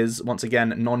pushes, once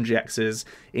again, non-GXs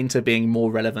into being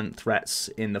more relevant threats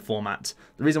in the format.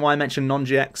 The reason why I mention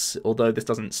non-GX, although this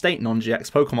doesn't state non-GX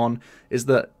Pokemon, is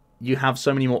that you have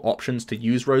so many more options to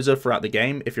use Rosa throughout the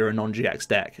game if you're a non-GX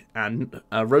deck. And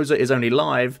Rosa is only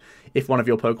live if one of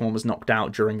your Pokemon was knocked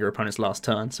out during your opponent's last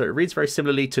turn. So it reads very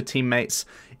similarly to Teammates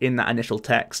in that initial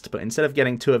text, but instead of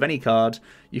getting 2 of any card,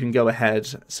 you can go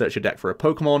ahead, search your deck for a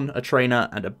Pokemon, a trainer,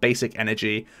 and a basic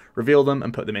energy, reveal them,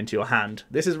 and put them into your hand.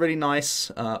 This is really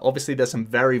nice. Obviously, there's some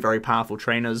very, very powerful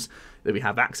trainers that we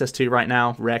have access to right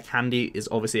now. Rare Candy is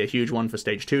obviously a huge one for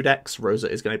Stage 2 decks. Rosa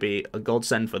is going to be a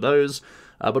godsend for those.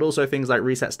 But also things like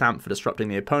Reset Stamp for disrupting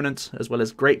the opponent, as well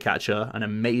as Great Catcher, an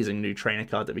amazing new trainer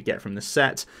card that we get from this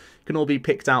set, can all be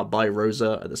picked out by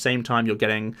Rosa. At the same time, you're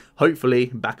getting,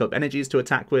 hopefully, backup energies to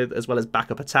attack with, as well as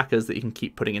backup attackers that you can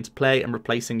keep putting into play and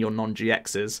replacing your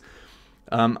non-GXs.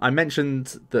 I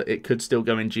mentioned that it could still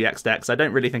go in GX decks. I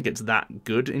don't really think it's that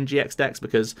good in GX decks,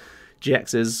 because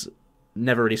GXs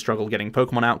never really struggle getting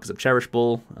Pokemon out because of Cherish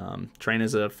Ball.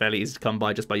 Trainers are fairly easy to come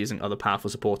by just by using other powerful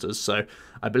supporters. So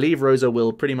I believe Rosa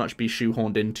will pretty much be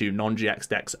shoehorned into non-GX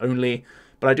decks only.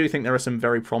 But I do think there are some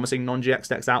very promising non-GX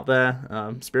decks out there.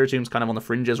 Spiritomb's kind of on the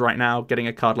fringes right now. Getting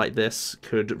a card like this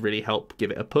could really help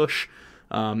give it a push.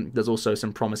 There's also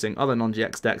some promising other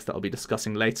non-GX decks that I'll be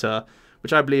discussing later,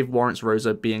 which I believe warrants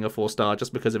Rosa being a 4-star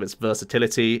just because of its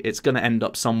versatility. It's going to end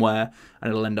up somewhere,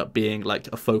 and it'll end up being like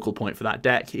a focal point for that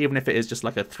deck. Even if it is just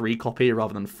like a 3 copy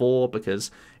rather than 4,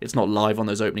 because it's not live on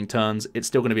those opening turns, it's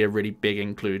still going to be a really big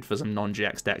include for some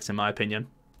non-GX decks, in my opinion.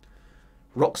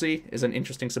 Roxy is an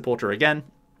interesting supporter again.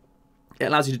 It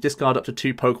allows you to discard up to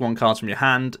 2 Pokemon cards from your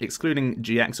hand, excluding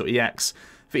GX or EX.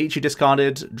 For each you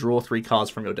discarded, draw 3 cards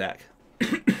from your deck.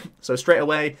 So straight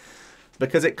away,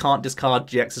 because it can't discard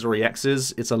GXs or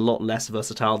EXs, it's a lot less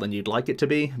versatile than you'd like it to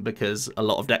be, because a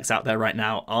lot of decks out there right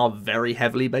now are very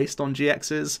heavily based on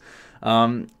GXs.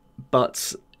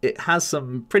 But it has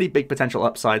some pretty big potential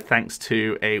upside thanks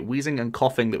to a Wheezing and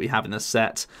Coughing that we have in this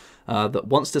set. That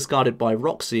once discarded by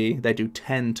Roxy, they do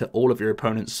 10 to all of your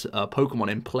opponent's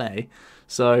Pokemon in play.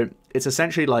 So it's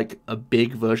essentially like a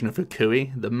big version of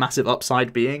Fukui. The massive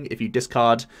upside being, if you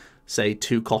discard, say,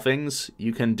 2 Coughings,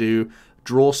 you can do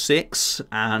draw 6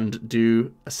 and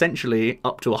do essentially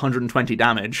up to 120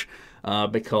 damage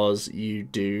because you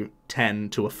do 10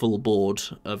 to a full board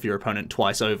of your opponent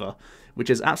twice over, which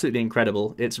is absolutely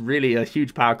incredible. It's really a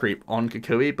huge power creep on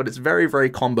Kukui, but it's very, very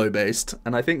combo based,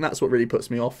 and I think that's what really puts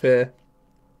me off here.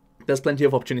 There's plenty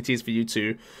of opportunities for you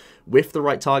to whiff the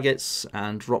right targets,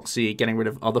 and Roxy getting rid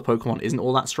of other Pokemon isn't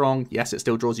all that strong. Yes, it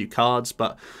still draws you cards,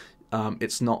 but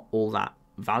it's not all that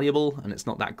valuable, and it's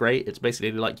not that great. It's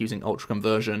basically like using Ultra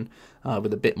Conversion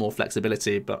with a bit more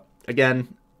flexibility, but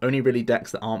again, only really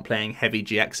decks that aren't playing heavy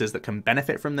GXs that can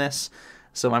benefit from this.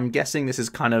 So I'm guessing this is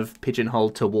kind of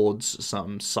pigeonholed towards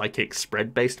some Psychic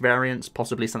spread-based variants.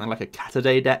 Possibly something like a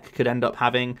Cataday deck could end up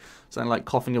having something like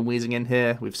Coughing and Wheezing in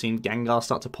here. We've seen Gengar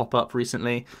start to pop up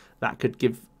recently. That could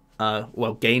give,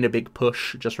 well, gain a big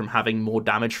push just from having more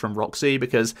damage from Roxy,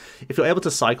 because if you're able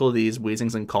to cycle these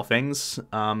Wheezings and Coughings,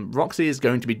 Roxy is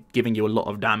going to be giving you a lot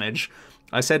of damage.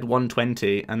 I said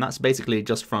 120, and that's basically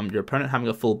just from your opponent having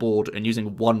a full board and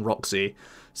using 1 Roxy.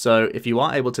 So if you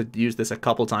are able to use this a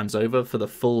couple times over for the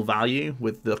full value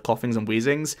with the Coughings and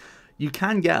Wheezings, you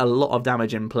can get a lot of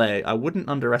damage in play. I wouldn't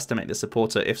underestimate the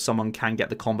supporter if someone can get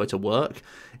the combo to work.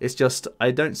 It's just,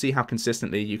 I don't see how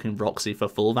consistently you can Roxy for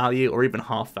full value or even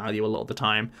half value a lot of the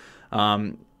time.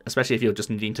 Especially if you're just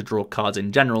needing to draw cards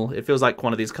in general. It feels like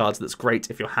one of these cards that's great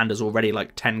if your hand is already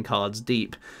like 10 cards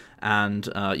deep and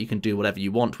you can do whatever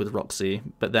you want with Roxy,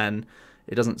 but then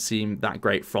it doesn't seem that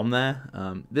great from there.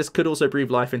 This could also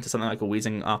breathe life into something like a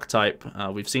Wheezing archetype.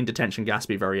 We've seen Detention Gas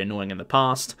be very annoying in the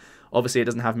past. Obviously, it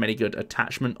doesn't have many good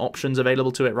attachment options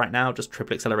available to it right now, just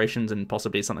triple accelerations and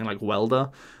possibly something like Welder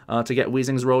to get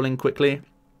Wheezings rolling quickly.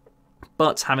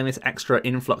 But having this extra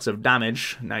influx of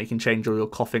damage, now you can change all your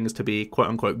Coughings to be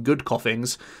quote-unquote good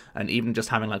Coughings, and even just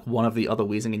having like one of the other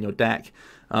Wheezing in your deck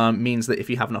means that if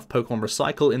you have enough Pokemon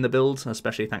Recycle in the build,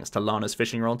 especially thanks to Lana's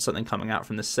Fishing Rod, something coming out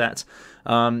from this set,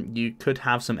 you could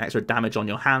have some extra damage on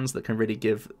your hands that can really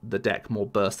give the deck more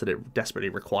burst that it desperately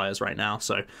requires right now.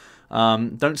 So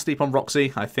don't sleep on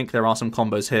Roxy. I think there are some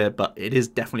combos here, but it is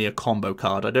definitely a combo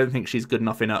card. I don't think she's good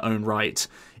enough in her own right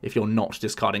if you're not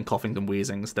discarding Coughings and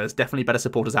Wheezings. There's definitely better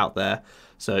supporters out there,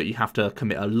 so you have to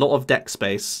commit a lot of deck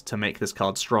space to make this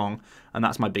card strong, and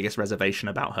that's my biggest reservation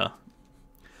about her.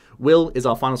 Will is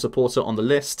our final supporter on the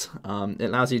list. It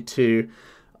allows you to,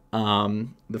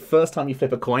 the first time you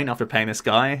flip a coin after playing this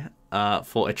guy,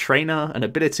 for a trainer, an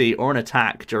ability, or an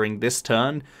attack during this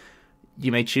turn,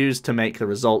 you may choose to make the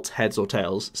result heads or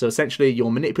tails. So essentially,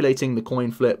 you're manipulating the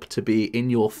coin flip to be in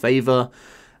your favor,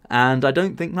 and I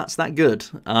don't think that's that good.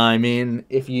 I mean,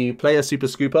 if you play a Super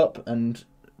Scoop Up and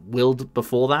willed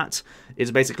before that,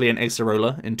 it's basically an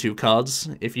Acerola in 2 cards.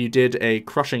 If you did a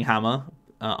Crushing Hammer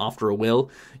after a will,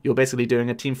 you're basically doing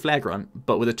a Team Flare Grunt,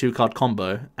 but with a 2-card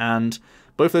combo, and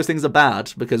both those things are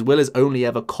bad, because Will is only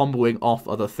ever comboing off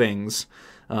other things.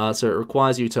 So it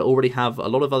requires you to already have a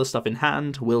lot of other stuff in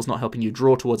hand. Will's not helping you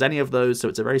draw towards any of those, so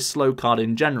it's a very slow card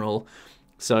in general.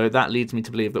 So that leads me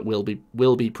to believe that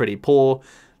Will be pretty poor.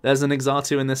 There's an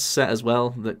Exatu in this set as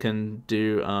well that can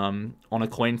do, on a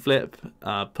coin flip,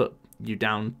 put you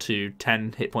down to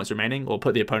 10 hit points remaining, or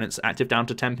put the opponent's active down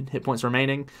to 10 hit points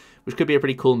remaining, which could be a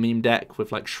pretty cool meme deck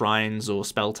with like shrines or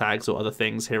spell tags or other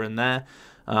things here and there.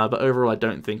 But overall, I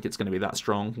don't think it's going to be that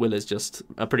strong. Will is just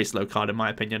a pretty slow card in my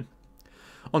opinion.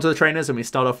 Onto the trainers, and we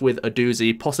start off with a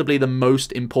doozy, possibly the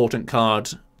most important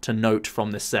card to note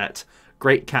from this set.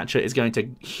 Great Catcher is going to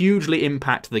hugely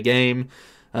impact the game.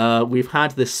 We've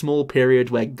had this small period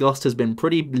where Gust has been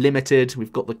pretty limited.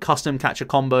 We've got the custom catcher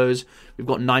combos. We've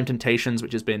got 9 Temptations,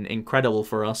 which has been incredible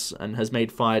for us and has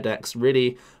made Fire decks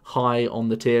really high on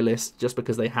the tier list just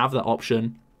because they have that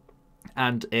option.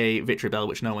 And a Victory Bell,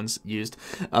 which no one's used.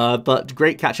 But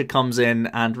Great Catcher comes in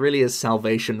and really is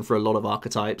salvation for a lot of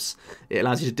archetypes. It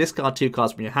allows you to discard 2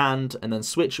 cards from your hand and then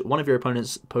switch one of your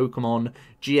opponent's Pokemon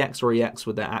GX or EX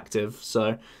with their active.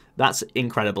 So that's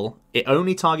incredible. It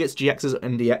only targets GXs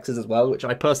and DXs as well, which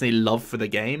I personally love for the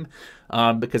game,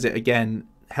 because it, again,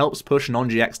 helps push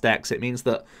non-GX decks. It means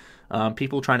that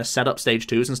People trying to set up stage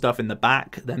 2s and stuff in the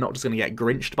back, they're not just going to get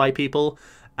grinched by people,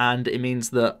 and it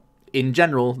means that in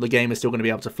general, the game is still going to be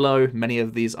able to flow. Many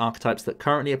of these archetypes that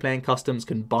currently are playing customs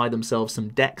can buy themselves some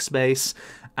deck space,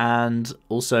 and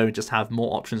also just have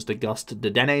more options to gust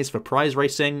Dedenes for prize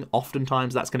racing.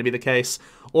 Oftentimes that's going to be the case,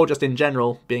 or just in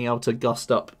general, being able to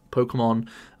gust up Pokemon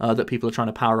that people are trying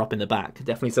to power up in the back.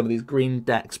 Definitely some of these green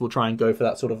decks will try and go for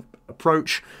that sort of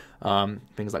approach.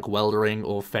 Things like Weldering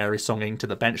or Fairy Songing to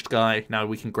the benched guy. Now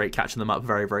we can great catch them up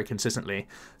very, very consistently.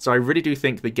 So I really do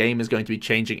think the game is going to be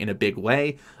changing in a big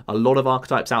way. A lot of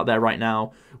archetypes out there right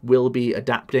now will be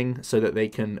adapting so that they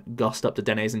can gust up to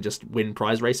Denes and just win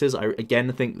prize races. I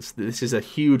again think this is a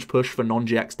huge push for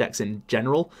non-GX decks in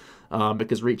general,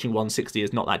 because reaching 160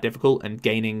 is not that difficult, and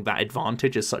gaining that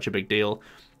advantage is such a big deal.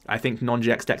 I think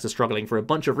non-GX decks are struggling for a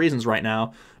bunch of reasons right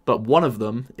now, but one of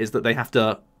them is that they have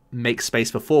to make space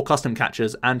for 4 custom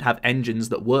catchers and have engines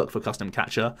that work for custom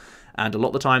catcher, and a lot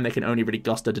of the time they can only really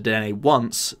gust a Dedenne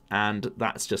once, and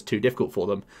that's just too difficult for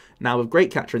them. Now with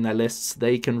Great Catcher in their lists,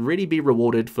 they can really be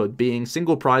rewarded for being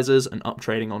single prizes and up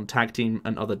trading on tag team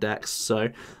and other decks. So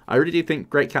I really do think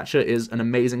Great Catcher is an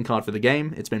amazing card for the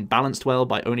game. It's been balanced well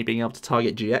by only being able to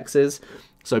target GXs,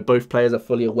 so both players are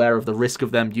fully aware of the risk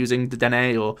of them using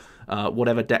Dedenne or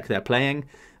whatever deck they're playing.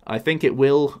 I think it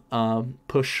will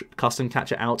push Custom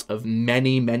Catcher out of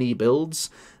many, many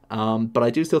builds, but I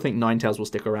do still think Ninetales will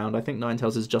stick around. I think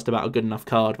Ninetales is just about a good enough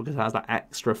card because it has that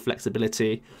extra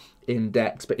flexibility in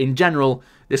decks. But in general,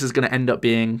 this is going to end up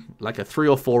being like a 3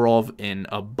 or 4 of in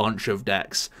a bunch of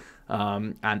decks.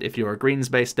 And if you're a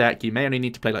greens-based deck, you may only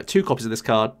need to play like 2 copies of this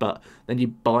card, but then you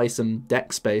buy some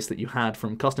deck space that you had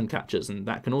from custom catchers, and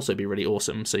that can also be really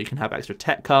awesome. So you can have extra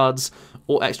tech cards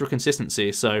or extra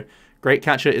consistency. So Great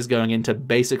Catcher is going into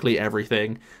basically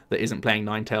everything that isn't playing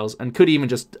Ninetales, and could even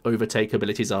just overtake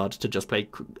Ability-Zard to just play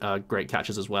Great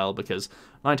Catchers as well, because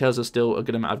Ninetales are still a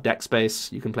good amount of deck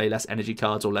space. You can play less energy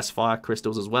cards or less fire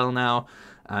crystals as well now,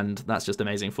 and that's just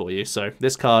amazing for you. So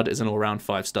this card is an all-round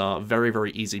 5-star, very,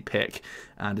 very easy pick,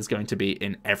 and is going to be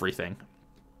in everything.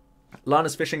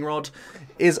 Lana's Fishing Rod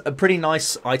is a pretty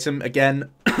nice item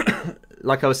again.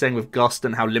 Like I was saying with Gust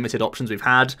and how limited options we've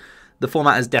had, the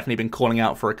format has definitely been calling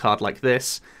out for a card like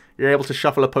this. You're able to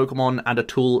shuffle a Pokemon and a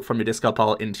tool from your discard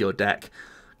pile into your deck.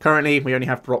 Currently, we only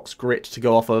have Brock's Grit to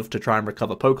go off of to try and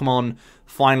recover Pokemon.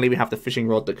 Finally, we have the Fishing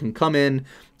Rod that can come in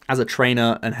as a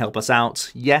trainer and help us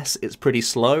out. Yes, it's pretty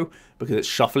slow because it's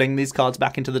shuffling these cards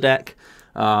back into the deck,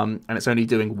 and it's only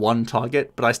doing 1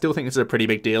 target, but I still think this is a pretty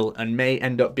big deal and may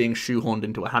end up being shoehorned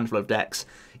into a handful of decks.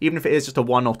 Even if it is just a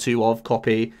 1 or 2 of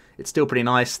copy, it's still pretty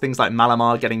nice. Things like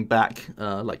Malamar getting back,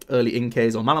 like early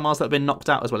Inkays or Malamars that have been knocked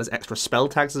out, as well as extra spell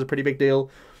tags, is a pretty big deal.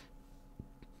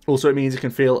 Also, it means you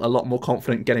can feel a lot more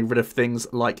confident getting rid of things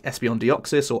like Espeon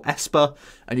Deoxys or Esper,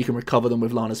 and you can recover them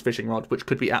with Lana's Fishing Rod, which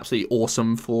could be absolutely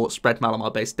awesome for spread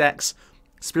Malamar-based decks.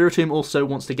 Spiritomb also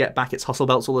wants to get back its Hustle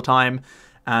Belts all the time,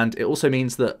 and it also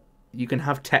means that you can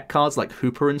have tech cards like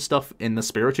Hooper and stuff in the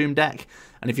Spiritomb deck,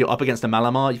 and if you're up against a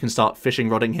Malamar, you can start Fishing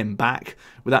Rodding him back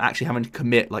without actually having to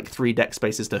commit like 3 deck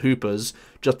spaces to Hoopers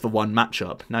just for 1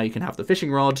 matchup. Now you can have the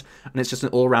Fishing Rod, and it's just an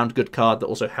all-round good card that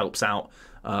also helps out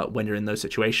when you're in those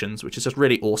situations, which is just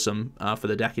really awesome for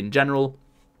the deck in general.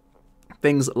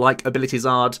 Things like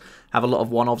Ability-Zard have a lot of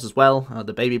one-offs as well.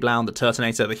 The Baby Blound, the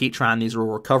Turtonator, the Heatran, these are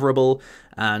all recoverable,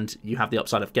 and you have the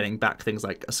upside of getting back things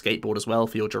like a Skateboard as well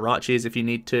for your Jirachis if you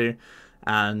need to.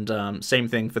 And same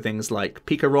thing for things like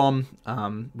Pikarom.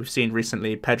 We've seen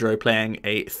recently Pedro playing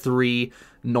a 3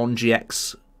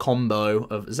 non-GX combo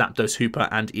of Zapdos, Hooper,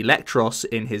 and Electros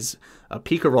in his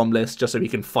Pikarom list just so he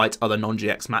can fight other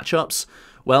non-GX matchups.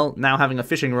 Well, now having a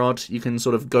Fishing Rod, you can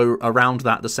sort of go around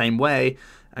that the same way,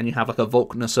 and you have like a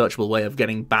Volkner searchable way of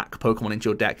getting back Pokemon into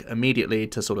your deck immediately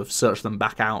to sort of search them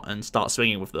back out and start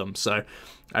swinging with them. So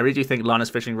I really do think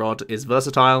Lana's Fishing Rod is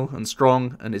versatile and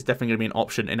strong, and it's definitely going to be an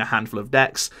option in a handful of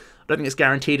decks. I don't think it's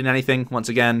guaranteed in anything, once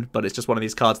again, but it's just one of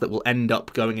these cards that will end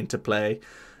up going into play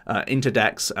into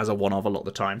decks as a one-of a lot of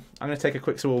the time. I'm going to take a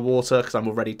quick sip of water because I'm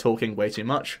already talking way too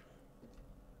much.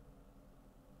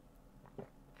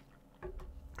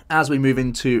 As we move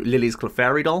into Lily's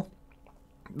Clefairy Doll,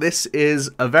 this is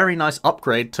a very nice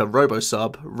upgrade to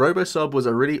Robosub. Robosub was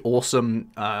a really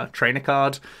awesome trainer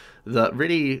card that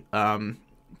really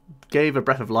gave a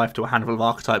breath of life to a handful of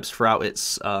archetypes throughout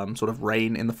its sort of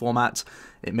reign in the format.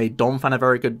 It made Donphan a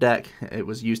very good deck. It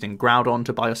was used in Groudon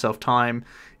to buy yourself time.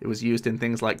 It was used in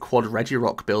things like Quad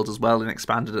Regirock builds as well, and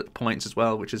expanded at points as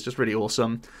well, which is just really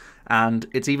awesome. And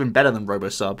it's even better than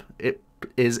Robosub. It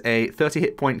is a 30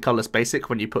 hit point colorless basic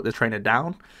when you put the trainer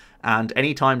down, and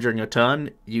any time during your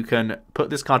turn you can put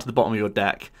this card to the bottom of your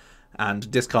deck,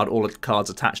 and discard all the cards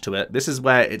attached to it. This is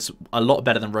where it's a lot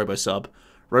better than Robosub.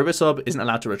 Robosub isn't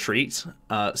allowed to retreat.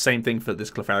 Same thing for this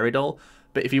Clefairy Doll.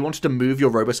 But if you wanted to move your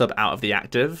Robosub out of the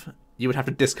active, you would have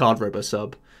to discard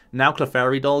Robosub. Now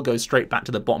Clefairy Doll goes straight back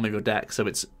to the bottom of your deck, so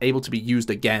it's able to be used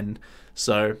again.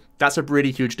 So that's a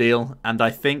really huge deal, and I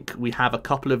think we have a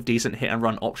couple of decent hit and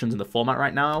run options in the format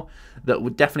right now that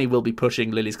would definitely will be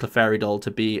pushing Lily's Clefairy Doll to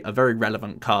be a very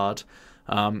relevant card.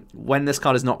 When this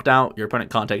card is knocked out, your opponent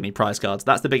can't take any prize cards.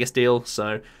 That's the biggest deal,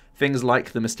 so things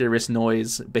like the Mysterious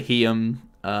Noise, Behemoth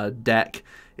deck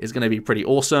is going to be pretty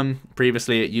awesome.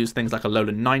 Previously, it used things like a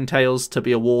Alolan Ninetales to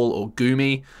be a wall, or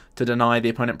Goomy to deny the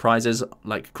opponent prizes,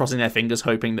 like crossing their fingers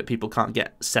hoping that people can't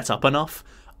get set up enough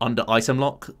under item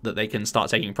lock that they can start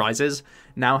taking prizes.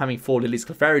 Now having 4 Lily's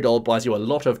Clefairy Doll buys you a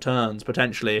lot of turns,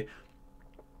 potentially,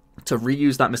 to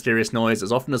reuse that Mysterious Noise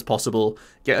as often as possible,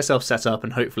 get yourself set up,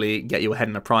 and hopefully get you ahead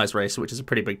in a prize race, which is a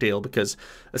pretty big deal, because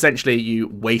essentially you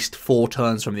waste 4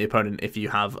 turns from the opponent if you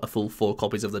have a full 4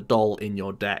 copies of the doll in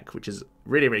your deck, which is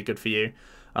really, really good for you.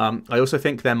 I also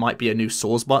think there might be a new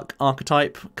Sawsbuck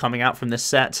archetype coming out from this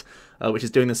set, which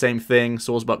is doing the same thing.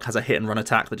 Sawsbuck has a hit and run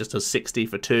attack that just does 60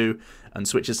 for 2 and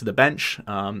switches to the bench.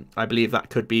 I believe that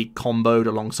could be comboed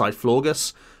alongside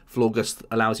Florgus. Florgus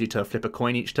allows you to flip a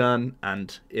coin each turn,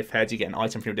 and if heads, you get an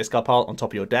item from your discard pile on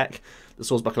top of your deck. The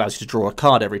Sawsbuck allows you to draw a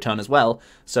card every turn as well,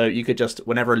 so you could just,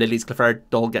 whenever a Lily's Clefairy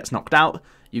Doll gets knocked out,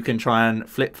 you can try and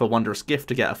flip for Wondrous Gift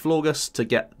to get a Florgus to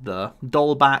get the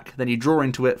doll back, then you draw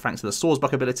into it thanks to the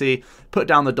Sawsbuck ability, put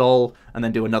down the doll, and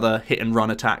then do another hit and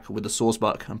run attack with the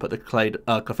Sawsbuck and put the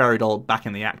Clefairy Doll back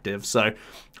in the active. So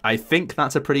I think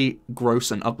that's a pretty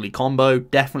gross and ugly combo.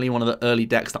 Definitely one of the early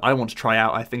decks that I want to try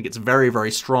out. I think it's very,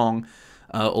 very strong.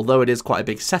 Although it is quite a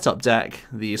big setup deck,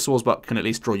 the Sawsbuck can at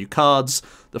least draw you cards.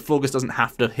 The Florgus doesn't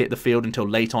have to hit the field until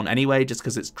late on anyway, just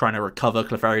because it's trying to recover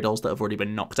Clefairy Dolls that have already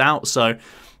been knocked out. So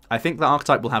I think the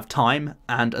archetype will have time,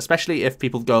 and especially if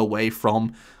people go away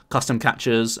from custom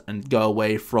catchers and go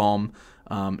away from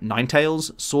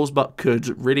Ninetales, Sawsbuck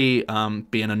could really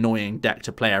be an annoying deck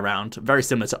to play around, very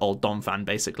similar to old Donphan,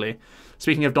 basically.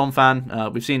 Speaking of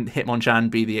Donphan, we've seen Hitmonchan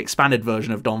be the expanded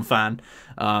version of Donphan,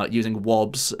 using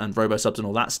Wobs and Robosubs and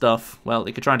all that stuff. Well,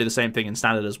 they could try and do the same thing in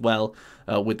Standard as well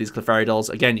with these Clefairy Dolls.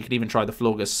 Again, you could even try the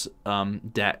Florgus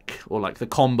deck, or like the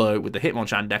combo with the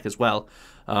Hitmonchan deck as well.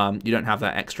 You don't have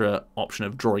that extra option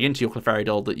of drawing into your Clefairy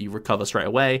Doll that you recover straight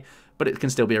away, but it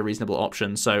can still be a reasonable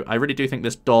option. So I really do think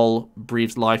this doll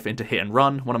breathes life into hit and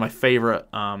run. One of my favorite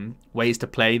ways to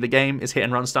play the game is hit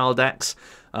and run style decks.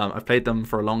 I've played them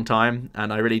for a long time,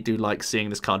 and I really do like seeing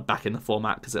this card back in the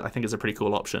format because I think it's a pretty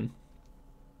cool option.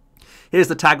 Here's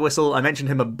the Tag Whistle. I mentioned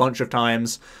him a bunch of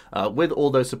times with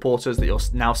all those supporters that you're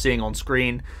now seeing on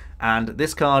screen. And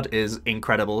this card is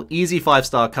incredible. Easy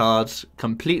 5-star card,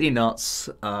 completely nuts.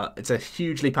 It's a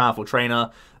hugely powerful trainer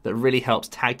that really helps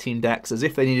tag team decks as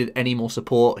if they needed any more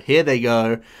support. Here they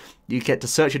go. You get to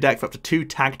search your deck for up to 2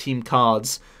 tag team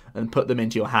cards and put them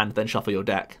into your hand, then shuffle your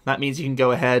deck. That means you can go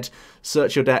ahead,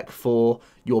 search your deck for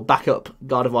your backup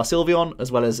Gardevoir Sylveon,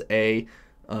 as well as a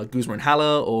Guzma and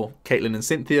Hala, or Caitlyn and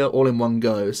Cynthia, all in one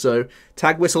go. So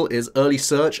Tag Whistle is early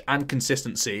search and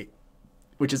consistency,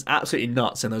 which is absolutely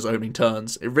nuts in those opening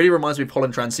turns. It really reminds me of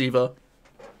Holland Transceiver.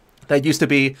 There used to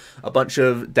be a bunch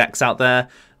of decks out there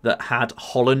that had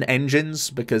Holland engines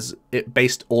because it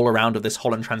based all around of this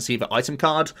Holland Transceiver item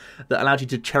card that allowed you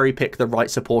to cherry pick the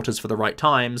right supporters for the right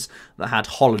times that had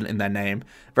Holland in their name.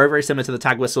 Very, very similar to the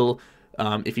Tag Whistle.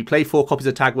 If you play 4 copies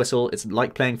of Tag Whistle, it's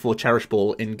like playing 4 Cherish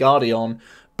Ball in Guardian,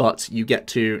 but you get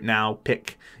to now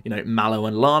pick, you know, Mallow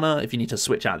and Lana if you need to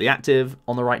switch out the active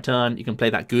on the right turn. You can play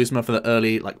that Guzma for the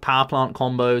early like power plant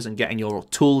combos and getting your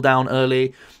tool down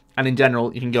early. And in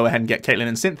general, you can go ahead and get Caitlyn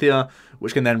and Cynthia,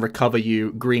 which can then recover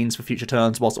you greens for future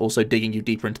turns whilst also digging you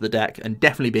deeper into the deck and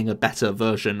definitely being a better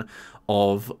version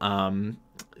of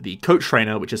the Coach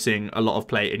Trainer, which is seeing a lot of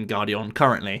play in Guardian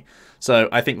currently. So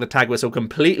I think the Tag Whistle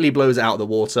completely blows it out of the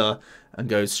water and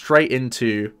goes straight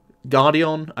into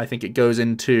Guardian. I think it goes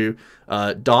into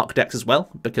Dark decks as well,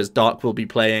 because Dark will be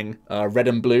playing red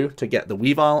and blue to get the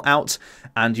Weavile out,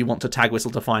 and you want to Tag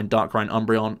Whistle to find Darkrai and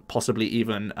Umbreon, possibly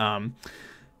even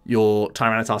your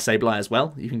Tyranitar Sableye as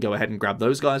well. You can go ahead and grab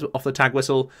those guys off the Tag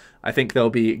Whistle. I think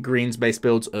there'll be greens-based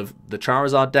builds of the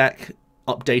Charizard deck,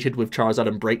 updated with Charizard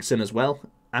and Braixen as well.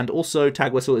 And also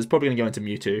Tag Whistle is probably going to go into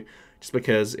Mewtwo, just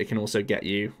because it can also get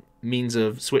you means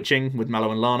of switching with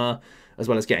Mallow and Lana, as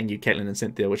well as getting you Caitlyn and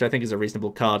Cynthia, which I think is a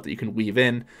reasonable card that you can weave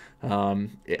in.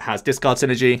 It has discard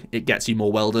synergy, it gets you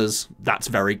more welders, that's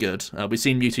very good. We've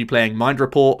seen Mewtwo playing Mind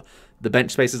Report the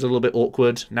bench space is a little bit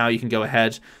awkward. Now you can go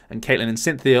ahead and Caitlyn and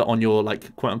Cynthia on your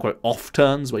like quote-unquote off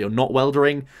turns where you're not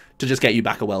weldering to just get you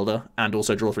back a welder and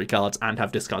also draw 3 cards and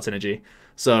have discard synergy.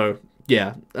 So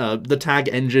yeah, the tag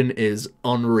engine is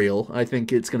unreal. I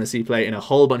think it's going to see play in a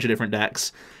whole bunch of different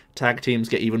decks. Tag teams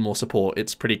get even more support.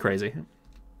 It's pretty crazy.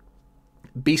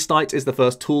 Beastite is the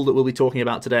first tool that we'll be talking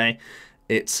about today.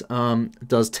 It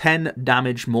does 10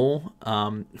 damage more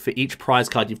for each prize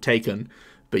card you've taken,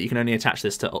 but you can only attach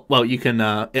this to, well, you can,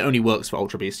 it only works for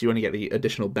Ultra Beast. You only get the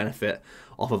additional benefit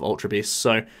off of Ultra Beast.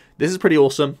 So this is pretty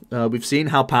awesome. We've seen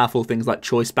how powerful things like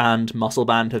Choice Band, Muscle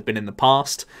Band have been in the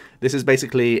past. This is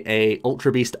basically a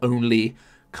Ultra Beast only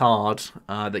card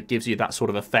that gives you that sort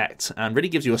of effect and really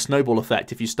gives you a snowball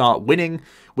effect. If you start winning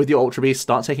with your Ultra Beast,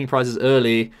 start taking prizes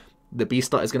early, the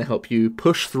Beastite is going to help you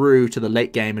push through to the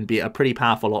late game and be a pretty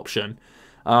powerful option.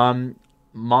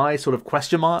 My sort of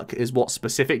question mark is what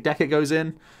specific deck it goes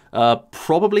in.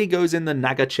 Probably goes in the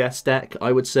Naga Chess deck,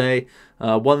 I would say.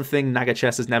 One thing Naga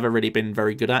Chess has never really been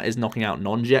very good at is knocking out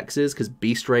non-GXs, because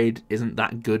Beast Raid isn't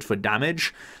that good for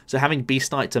damage. So having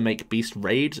Beastite to make Beast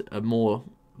Raid a more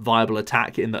viable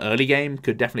attack in the early game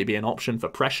could definitely be an option for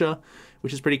pressure,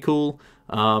 which is pretty cool.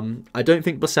 I don't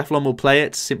think Blacephalon will play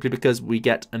it, simply because we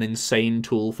get an insane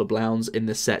tool for Blounds in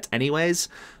this set anyways,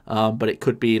 but it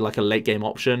could be like a late game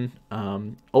option.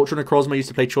 Ultra Necrozma used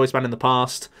to play Choice Band in the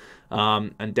past,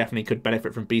 and definitely could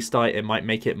benefit from Beastite. It might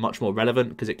make it much more relevant,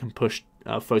 because it can push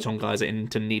Photon Geyser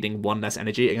into needing 1 less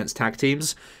energy against tag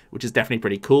teams, which is definitely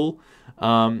pretty cool.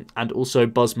 And also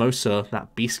Buzzmosa,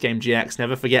 that Beast Game GX,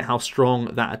 never forget how strong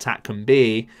that attack can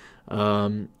be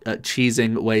at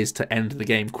cheesing ways to end the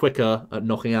game quicker, at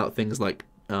knocking out things like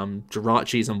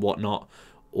Jirachis and whatnot,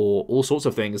 or all sorts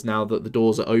of things. Now that the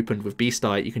doors are opened with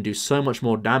Beastite, you can do so much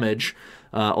more damage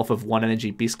off of 1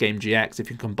 energy Beast Game GX. If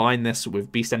you combine this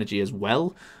with Beast Energy as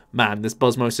well, man, this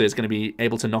Buzzmosa is going to be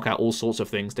able to knock out all sorts of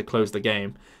things to close the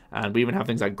game. And we even have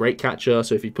things like Great Catcher,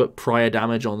 so if you put prior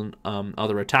damage on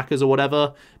other attackers or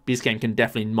whatever, Beast Game can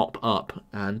definitely mop up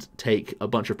and take a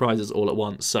bunch of prizes all at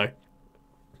once. So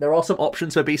there are some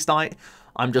options for Beastite.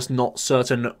 I'm just not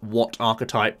certain what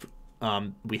archetype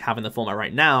we have in the format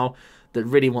right now that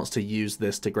really wants to use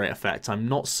this to great effect. I'm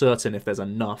not certain if there's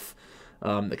enough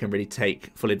that can really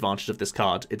take full advantage of this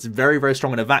card. It's very, very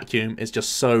strong in a vacuum. It's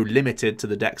just so limited to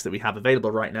the decks that we have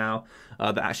available right now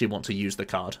that actually want to use the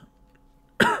card.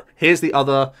 Here's the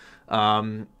other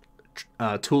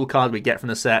tool card we get from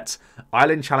the set.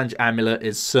 Island Challenge Amulet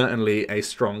is certainly a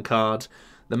strong card.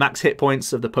 The max hit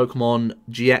points of the Pokemon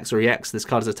GX or EX this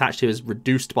card is attached to is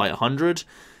reduced by 100.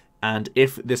 And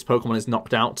if this Pokemon is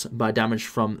knocked out by damage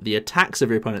from the attacks of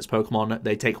your opponent's Pokemon,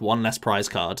 they take 1 less prize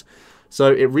card.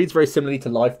 So it reads very similarly to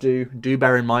Life Do. Do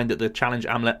bear in mind that the Challenge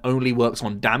Amulet only works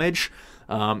on damage.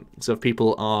 So if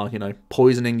people are, you know,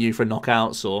 poisoning you for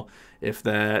knockouts, or if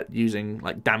they're using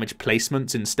like damage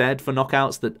placements instead for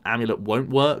knockouts, the amulet won't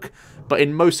work. But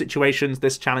in most situations,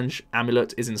 this Challenge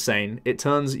Amulet is insane. It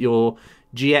turns your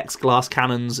GX glass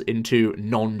cannons into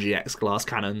non-GX glass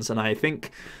cannons, and I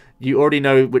think you already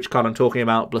know which card I'm talking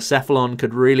about. Blacephalon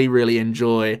could really, really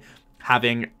enjoy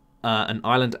having an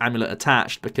Island Amulet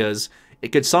attached, because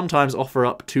it could sometimes offer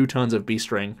up 2 turns of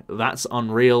B-String. That's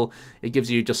unreal. It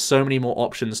gives you just so many more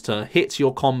options to hit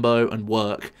your combo and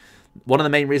work. One of the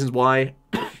main reasons why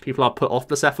people are put off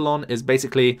Blacephalon is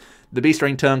basically the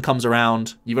B-String turn comes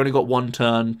around, you've only got 1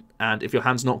 turn, and if your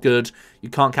hand's not good, you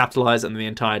can't capitalize, and the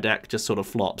entire deck just sort of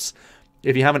flops.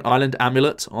 If you have an Island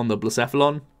Amulet on the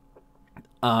Blacephalon,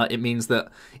 it means that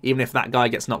even if that guy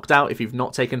gets knocked out, if you've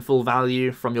not taken full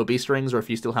value from your B-Strings, or if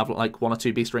you still have like 1 or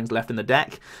 2 B-Strings left in the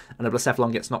deck, and a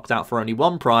Blacephalon gets knocked out for only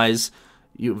 1 prize,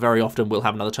 you very often will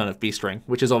have another turn of B-String,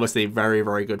 which is obviously very,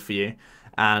 very good for you.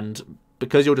 And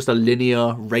because you're just a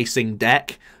linear racing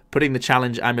deck, putting the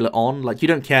Challenge Amulet on, like, you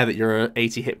don't care that you're an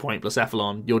 80 hit point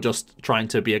Blacephalon, you're just trying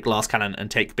to be a glass cannon and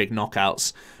take big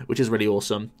knockouts, which is really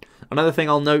awesome. Another thing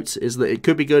I'll note is that it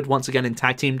could be good once again in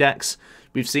tag team decks.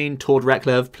 We've seen Tord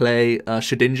Reklev play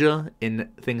Shedinja in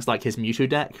things like his Mewtwo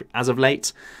deck as of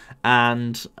late,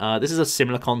 and this is a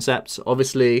similar concept.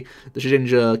 Obviously, the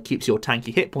Shedinja keeps your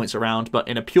tanky hit points around, but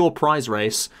in a pure prize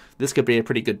race, this could be a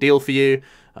pretty good deal for you,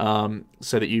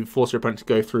 so that you force your opponent to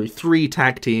go through 3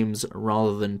 tag teams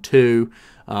rather than 2,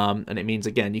 and it means,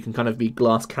 again, you can kind of be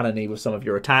glass cannon-y with some of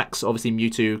your attacks. Obviously,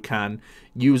 Mewtwo can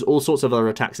use all sorts of other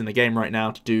attacks in the game right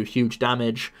now to do huge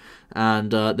damage,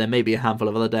 and there may be a handful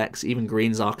of other decks. Even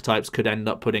Green's archetypes could end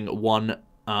up putting 1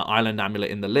 Island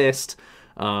Amulet in the list,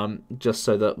 just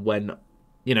so that when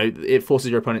you know, it forces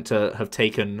your opponent to have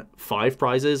taken 5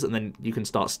 prizes, and then you can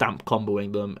start stamp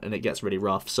comboing them, and it gets really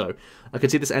rough. So I could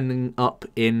see this ending up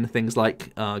in things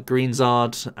like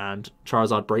Greenzard and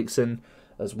Charizard Breaks In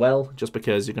as well, just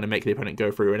because you're going to make the opponent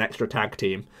go through an extra tag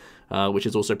team, which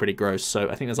is also pretty gross. So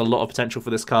I think there's a lot of potential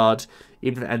for this card,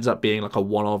 even if it ends up being like a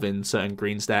 1-of in certain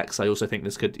greens decks. I also think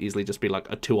this could easily just be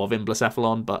like a 2-of in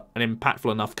Blacephalon, but an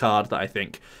impactful enough card that I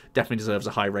think definitely deserves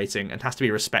a high rating and has to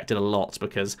be respected a lot,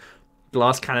 because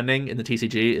glass cannoning in the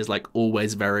TCG is like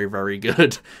always very, very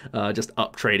good. Just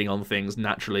up trading on things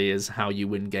naturally is how you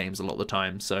win games a lot of the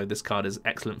time. So this card is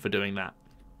excellent for doing that.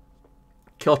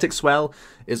 Chaotic Swell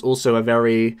is also a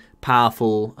very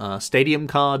powerful stadium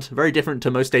card, very different to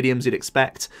most stadiums you'd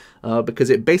expect, because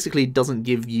it basically doesn't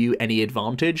give you any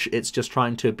advantage. It's just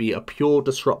trying to be a pure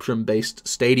disruption-based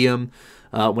stadium.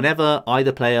 Whenever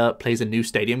either player plays a new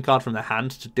stadium card from their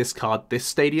hand to discard this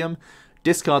stadium,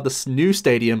 discard this new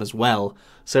stadium as well.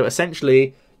 So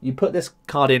essentially, you put this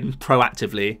card in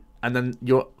proactively, and then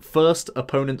your first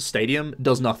opponent's stadium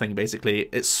does nothing, basically.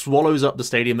 It swallows up the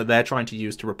stadium that they're trying to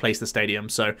use to replace the stadium,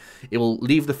 so it will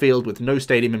leave the field with no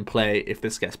stadium in play if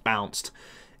this gets bounced.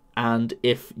 And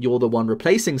if you're the one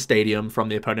replacing stadium from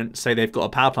the opponent, say they've got a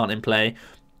power plant in play,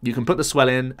 you can put the Swell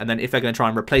in, and then if they're going to try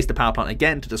and replace the power plant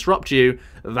again to disrupt you,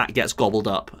 that gets gobbled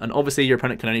up. And obviously your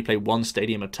opponent can only play 1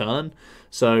 stadium a turn,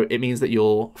 so it means that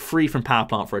you're free from power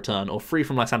plant for a turn, or free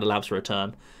from Lysander Labs for a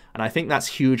turn. And I think that's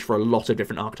huge for a lot of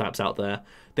different archetypes out there.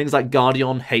 Things like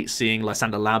Guardian hate seeing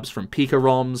Lysander Labs from Pika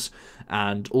ROMs,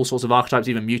 and all sorts of archetypes,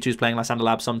 even Mewtwo's playing Lysander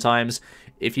Labs sometimes.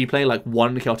 If you play like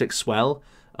 1 Chaotic Swell,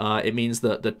 it means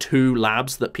that the 2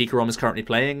 labs that Pika ROM is currently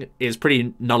playing is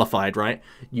pretty nullified, right?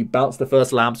 You bounce the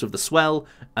first labs with the Swell,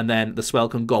 and then the Swell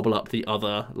can gobble up the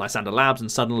other Lysander Labs,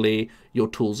 and suddenly your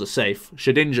tools are safe.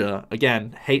 Shedinja,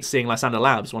 again, hates seeing Lysander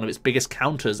Labs, one of its biggest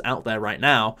counters out there right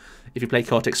now. If you play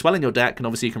Chaotic Swell in your deck, and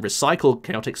obviously you can recycle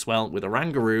Chaotic Swell with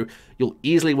Oranguru, you'll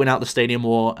easily win out the Stadium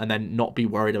War and then not be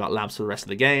worried about labs for the rest of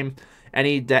the game.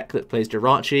 Any deck that plays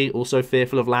Jirachi, also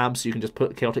fearful of labs, you can just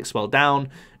put Chaotic Swell down,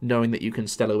 knowing that you can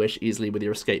Stellar Wish easily with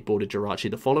your escape boarded Jirachi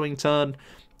the following turn.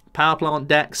 Power Plant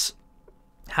decks,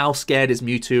 how scared is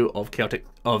Mewtwo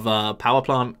of Power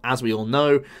Plant? As we all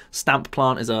know, Stamp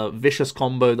Plant is a vicious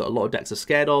combo that a lot of decks are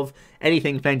scared of.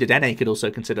 Anything playing Dedenne could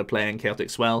also consider playing Chaotic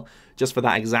Swell, just for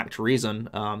that exact reason.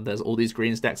 There's all these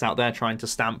greens decks out there trying to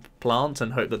Stamp Plant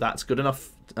and hope that that's good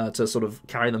enough to sort of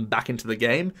carry them back into the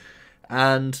game.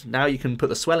 And now you can put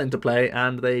the Swell into play,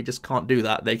 and they just can't do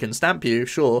that. They can stamp you,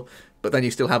 sure, but then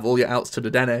you still have all your outs to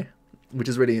Dedenne, which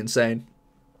is really insane.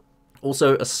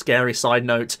 Also, a scary side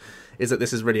note is that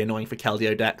this is really annoying for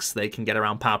Keldeo decks. They can get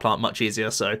around Power Plant much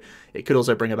easier, so it could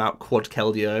also bring about Quad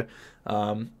Keldeo.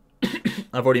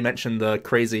 I've already mentioned the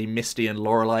crazy Misty and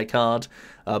Lorelei card,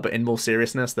 but in more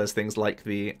seriousness, there's things like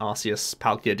the Arceus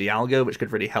Palkia Dialga, which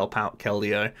could really help out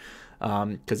Keldeo,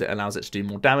 because it allows it to do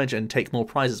more damage and take more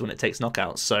prizes when it takes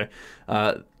knockouts. So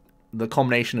the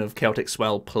combination of Chaotic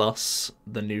Swell plus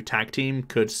the new tag team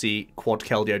could see Quad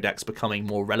Keldeo decks becoming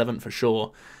more relevant for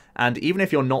sure. And even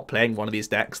if you're not playing one of these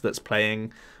decks that's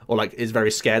playing, or like is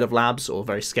very scared of labs or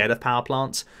very scared of power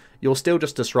plants, you're still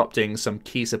just disrupting some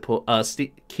key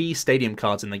stadium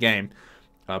cards in the game.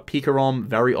 Pika ROM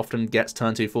very often gets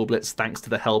turn 2 Full Blitz thanks to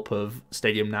the help of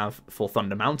Stadium Nav for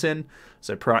Thunder Mountain,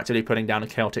 so proactively putting down a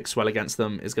Chaotic Swell against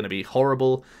them is going to be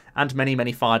horrible, and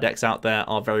many fire decks out there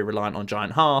are very reliant on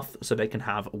Giant Hearth, so they can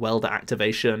have Welder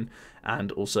activation,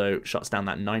 and also shuts down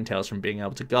that Ninetales from being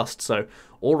able to Gust. So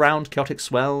all round, Chaotic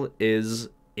Swell is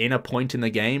in a point in the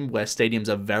game where stadiums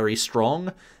are very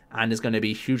strong, and is going to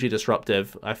be hugely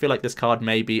disruptive. I feel like this card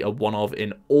may be a 1-of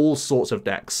in all sorts of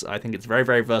decks. I think it's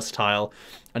very versatile,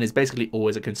 and is basically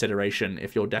always a consideration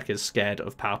if your deck is scared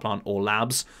of Power Plant or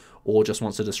Labs, or just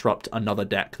wants to disrupt another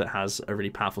deck that has a really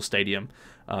powerful stadium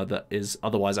that is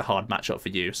otherwise a hard matchup for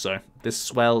you. So this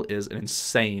Swell is an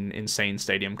insane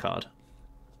stadium card.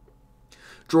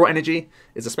 Draw Energy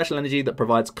is a special energy that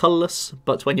provides colorless,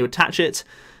 but when you attach it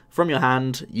from your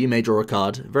hand, you may draw a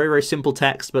card. Very simple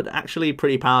text, but actually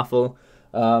pretty powerful.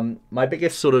 My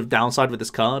biggest sort of downside with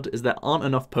this card is there aren't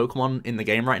enough Pokemon in the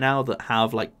game right now that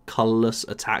have like colorless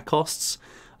attack costs.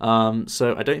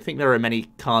 So I don't think there are many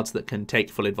cards that can take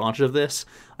full advantage of this.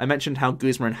 I mentioned how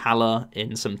Guzma and Hala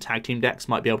in some tag team decks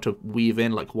might be able to weave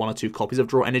in like 1 or 2 copies of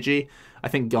Draw Energy. I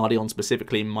think Guardian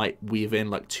specifically might weave in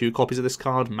like 2 copies of this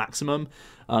card maximum,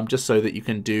 just so that you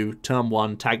can do turn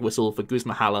 1 Tag Whistle for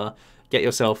Guzma Hala, get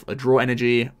yourself a Draw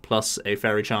Energy plus a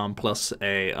Fairy Charm plus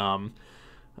a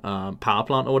Power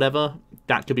Plant or whatever.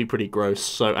 That could be pretty gross.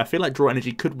 So I feel like Draw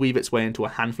Energy could weave its way into a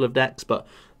handful of decks, but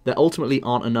there ultimately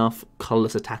aren't enough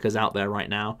colorless attackers out there right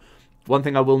now. One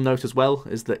thing I will note as well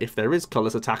is that if there is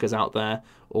colorless attackers out there,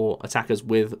 or attackers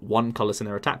with one colorless in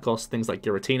their attack cost, things like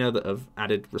Giratina that have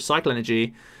added recycle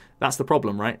energy, that's the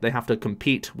problem, right? They have to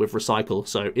compete with recycle.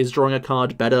 So is drawing a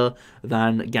card better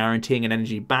than guaranteeing an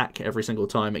energy back every single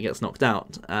time it gets knocked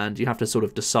out? And you have to sort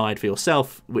of decide for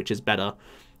yourself which is better.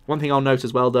 One thing I'll note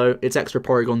as well, though, it's extra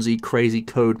Porygon Z crazy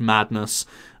code madness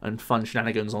and fun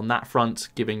shenanigans on that front,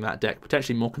 giving that deck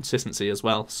potentially more consistency as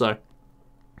well. So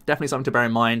definitely something to bear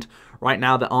in mind. Right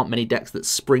now, there aren't many decks that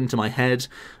spring to my head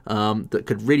that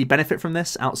could really benefit from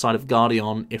this outside of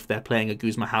Guardian if they're playing a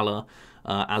Guzma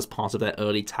as part of their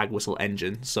early tag whistle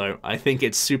engine. So I think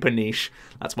it's super niche.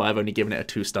 That's why I've only given it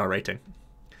a 2-star rating.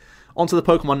 Onto the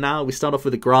Pokemon now. We start off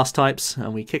with the grass types,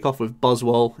 and we kick off with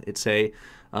Buzzwole. It's a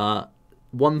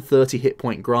 130 hit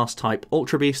point grass type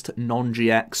Ultra Beast,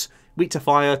 non-GX, weak to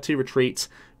fire, 2 retreat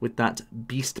with that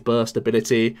Beast Burst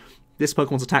ability. This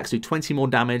Pokemon's attacks do 20 more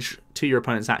damage to your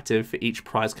opponent's active for each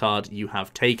prize card you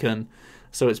have taken.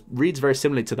 So it reads very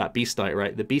similarly to that Beastite,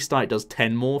 right? The Beastite does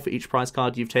 10 more for each prize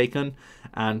card you've taken,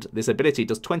 and this ability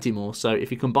does 20 more. So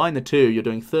if you combine the two, you're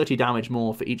doing 30 damage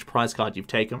more for each prize card you've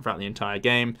taken throughout the entire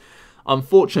game.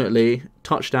 Unfortunately,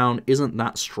 Touchdown isn't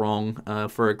that strong.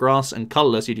 For a grass and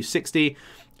colorless, you do 60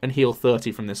 and heal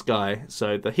 30 from this guy.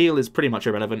 So the heal is pretty much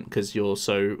irrelevant because you're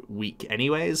so weak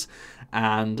anyways.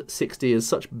 And 60 is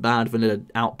such bad vanilla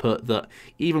output that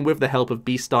even with the help of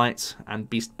Beastite and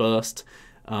Beast Burst,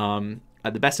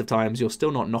 at the best of times, you're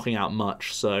still not knocking out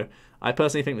much. So I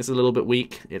personally think this is a little bit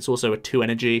weak. It's also a 2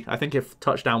 energy. I think if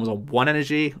Touchdown was on 1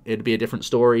 energy, it'd be a different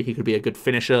story. He could be a good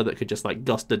finisher that could just like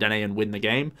gust the Dene and win the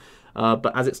game.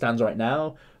 But as it stands right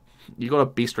now, you got a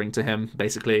B-string to him,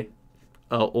 basically.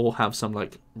 Or have some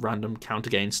like random counter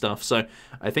gain stuff. So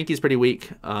I think he's pretty weak.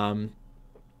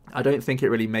 I don't think it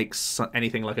really makes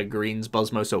anything like a Green's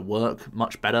Buzzmosa work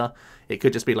much better. It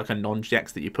could just be like a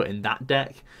non-GX that you put in that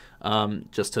deck,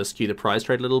 just to skew the prize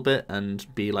trade a little bit and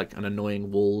be like an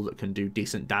annoying wall that can do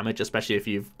decent damage, especially if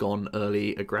you've gone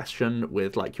early aggression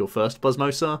with like your first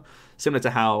Buzzmosa. Similar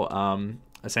to how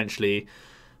essentially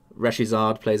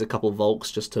Reshizard plays a couple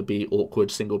Volks just to be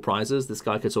awkward single prizes. This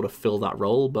guy could sort of fill that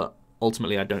role, but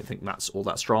ultimately, I don't think that's all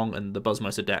that strong, and the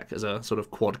Buzzmosa deck as a sort of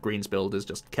quad greens build is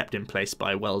just kept in place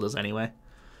by welders anyway.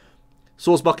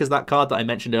 Sawsbuck is that card that I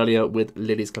mentioned earlier with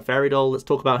Lily's Clefairy. Let's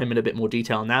talk about him in a bit more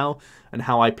detail now and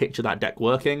how I picture that deck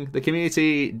working. The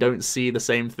community don't see the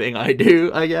same thing I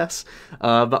do, I guess,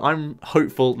 but I'm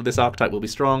hopeful that this archetype will be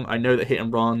strong. I know that Hit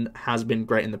and Run has been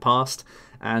great in the past,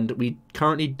 and we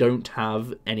currently don't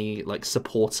have any like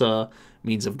supporter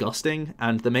means of gusting,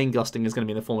 and the main gusting is going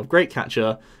to be in the form of Great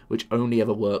Catcher, which only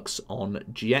ever works on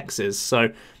GXs.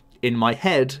 So in my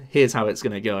head, here's how it's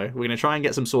going to go. We're going to try and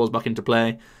get some Sawsbuck into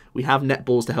play. We have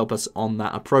Netballs to help us on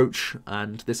that approach,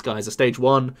 and this guy is a stage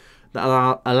 1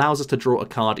 that allows us to draw a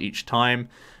card each time.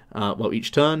 Well,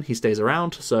 each turn he stays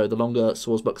around, so the longer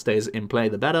Sawsbuck stays in play,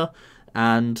 the better.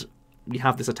 And we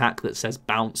have this attack that says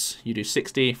bounce. You do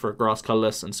 60 for a grass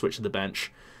colorless and switch to the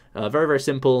bench. Very, very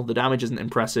simple. The damage isn't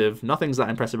impressive. Nothing's that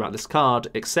impressive about this card,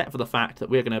 except for the fact that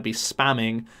we're going to be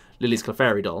spamming Lily's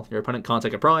Clefairy. Your opponent can't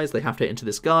take a prize. They have to hit into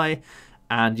this guy,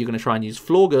 and you're going to try and use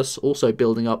Florgus, also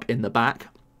building up in the back.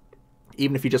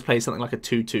 Even if you just play something like a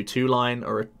 2-2-2 line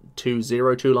or a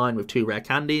 2-0-2 line with 2 rare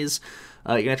candies,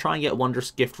 you're going to try and get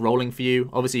Wondrous Gift rolling for you.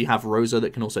 Obviously, you have Rosa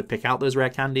that can also pick out those rare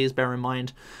candies, bear in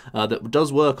mind. That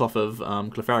does work off of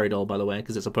Clefairy, by the way,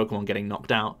 because it's a Pokemon getting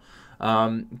knocked out.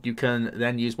 You can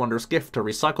then use Wondrous Gift to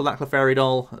recycle that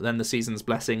Clefairy, then the Season's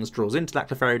Blessings draws into that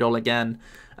Clefairy again,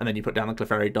 and then you put down the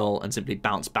Clefairy and simply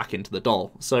bounce back into the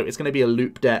doll. So it's going to be a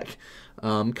loop deck,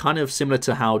 kind of similar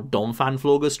to how Donphan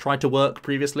Florgus tried to work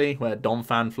previously, where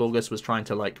Donphan Florgus was trying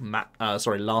to like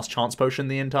Last Chance Potion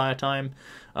the entire time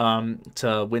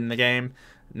to win the game.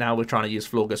 Now we're trying to use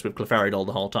Florgus with Clefairy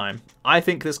the whole time. I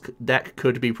think this deck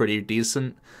could be pretty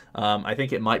decent. I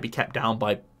think it might be kept down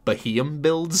by Bohemian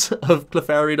builds of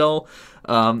Clefairy,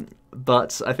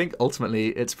 but I think ultimately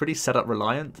it's pretty setup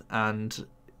reliant, and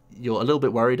you're a little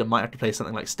bit worried I might have to play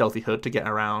something like Stealthy Hood to get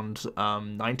around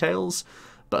Ninetales.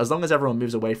 But as long as everyone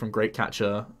moves away from Great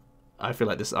Catcher, I feel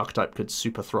like this archetype could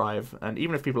super thrive. And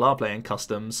even if people are playing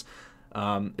customs,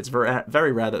 it's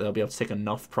very rare that they'll be able to take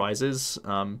enough prizes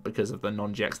because of the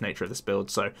non-GX nature of this build.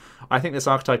 So I think this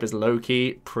archetype is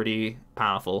low-key pretty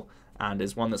powerful, and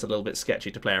is one that's a little bit sketchy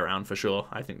to play around for sure.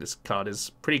 I think this card is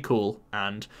pretty cool,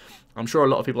 and I'm sure a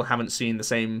lot of people haven't seen the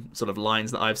same sort of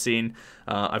lines that I've seen.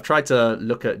 I've tried to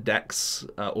look at decks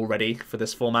already for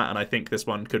this format, and I think this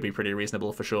one could be pretty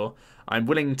reasonable for sure. I'm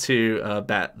willing to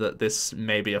bet that this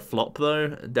may be a flop, though.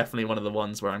 Definitely one of the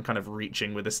ones where I'm kind of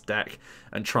reaching with this deck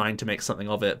and trying to make something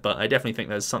of it, but I definitely think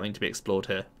there's something to be explored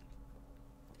here.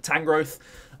 Tangrowth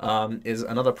is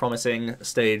another promising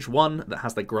stage 1 that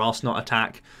has the Grass Knot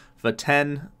attack. For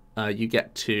 10, you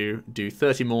get to do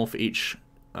 30 more for each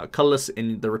colorless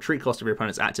in the retreat cost of your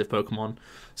opponent's active Pokemon.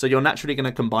 So you're naturally going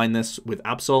to combine this with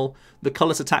Absol. The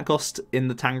colorless attack cost in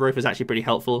the Tangrowth is actually pretty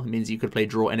helpful. It means you could play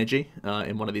Draw Energy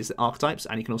in one of these archetypes,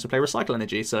 and you can also play Recycle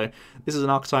Energy. So this is an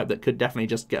archetype that could definitely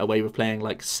just get away with playing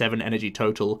like 7 energy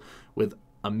total with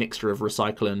a mixture of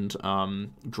Recycle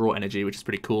and Draw Energy, which is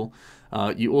pretty cool.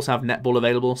 You also have Netball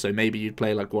available, so maybe you'd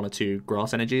play like 1 or 2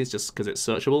 Grass Energies just because it's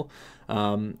searchable.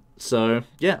 So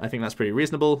yeah, I think that's pretty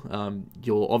reasonable.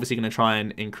 You're obviously going to try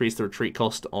and increase the retreat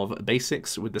cost of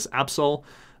basics with this Absol.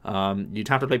 You'd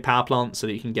have to play Power Plant so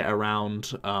that you can get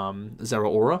around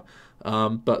Zeraora.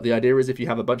 But the idea is if you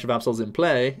have a bunch of Absols in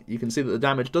play, you can see that the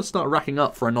damage does start racking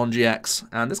up for a non-GX.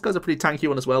 And this guy's a pretty tanky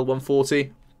one as well,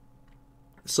 140.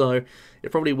 So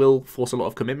it probably will force a lot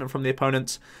of commitment from the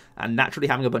opponent, and naturally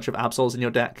having a bunch of Absols in your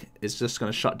deck is just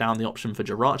going to shut down the option for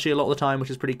Jirachi a lot of the time,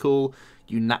 which is pretty cool.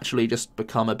 You naturally just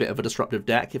become a bit of a disruptive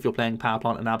deck if you're playing Power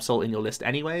Plant and Absol in your list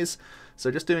anyways,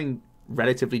 so just doing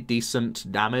relatively decent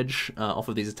damage off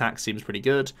of these attacks seems pretty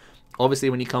good. Obviously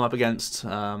when you come up against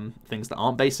things that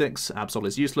aren't basics, Absol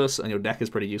is useless and your deck is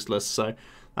pretty useless, so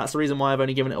that's the reason why I've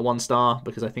only given it a 1 star,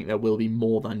 because I think there will be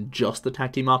more than just the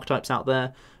tag team archetypes out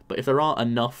there. But if there are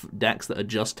enough decks that are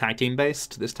just tag team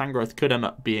based, this Tangrowth could end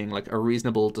up being like a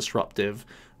reasonable, disruptive,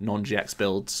 non-GX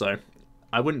build. So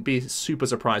I wouldn't be super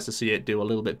surprised to see it do a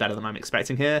little bit better than I'm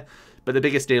expecting here. But the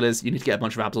biggest deal is you need to get a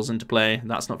bunch of Absols into play.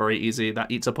 That's not very easy. That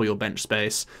eats up all your bench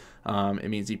space. It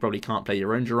means you probably can't play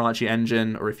your own Jirachi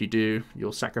engine, or if you do,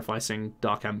 you're sacrificing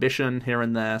Dark Ambition here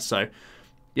and there. So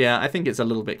yeah, I think it's a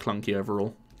little bit clunky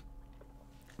overall.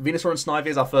 Venusaur and Snivy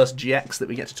is our first GX that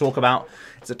we get to talk about.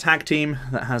 It's a tag team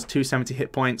that has 270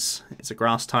 hit points. It's a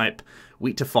grass type,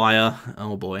 weak to fire,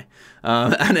 oh boy,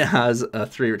 and it has a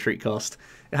 3 retreat cost.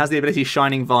 It has the ability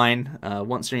Shining Vine.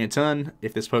 Once during your turn,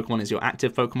 if this Pokemon is your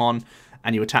active Pokemon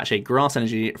and you attach a grass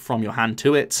energy from your hand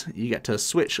to it, you get to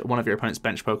switch one of your opponent's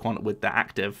bench Pokemon with the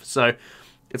active. So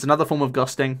it's another form of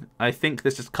gusting. I think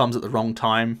this just comes at the wrong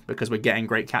time because we're getting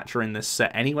Great Catcher in this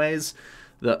set anyways.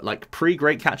 That like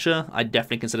pre-Great Catcher, I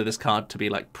definitely consider this card to be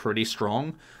like pretty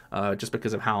strong, just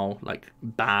because of how like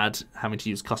bad having to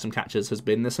use custom catchers has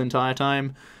been this entire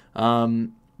time.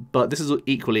 But this is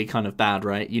equally kind of bad,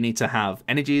 right? You need to have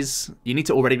energies. You need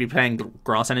to already be playing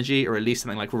Grass Energy or at least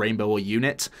something like Rainbow or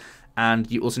Unit.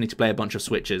 And you also need to play a bunch of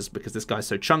switches because this guy's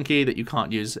so chunky that you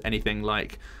can't use anything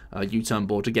like a U-turn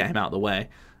board to get him out of the way.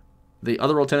 The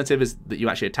other alternative is that you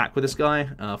actually attack with this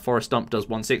guy. Forest Dump does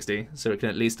 160, so it can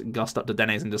at least gust up to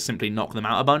Denes and just simply knock them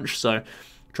out a bunch. So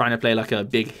trying to play like a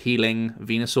big healing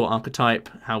Venusaur archetype,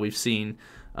 how we've seen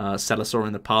Celisaur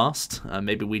in the past.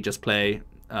 Maybe we just play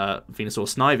Venusaur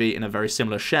Snivy in a very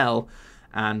similar shell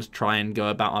and try and go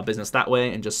about our business that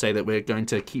way and just say that we're going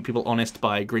to keep people honest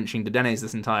by Grinching the Denes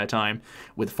this entire time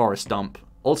with Forest Dump.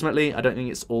 Ultimately, I don't think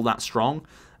it's all that strong,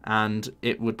 and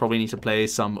it would probably need to play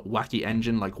some wacky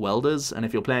engine like Welders, and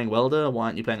if you're playing Welder, why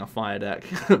aren't you playing a fire deck?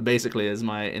 Basically is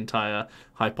my entire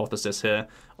hypothesis here.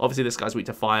 Obviously this guy's weak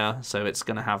to fire, so it's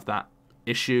going to have that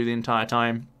issue the entire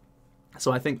time.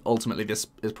 So I think ultimately this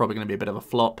is probably going to be a bit of a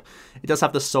flop. It does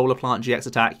have the Solar Plant GX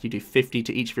attack. You do 50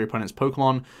 to each of your opponent's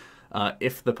Pokemon.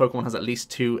 If the Pokemon has at least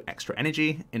 2 extra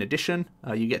energy, in addition,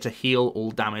 you get to heal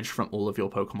all damage from all of your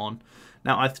Pokemon.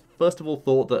 Now, I first of all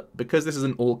thought that because this is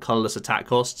an all-colorless attack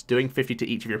cost, doing 50 to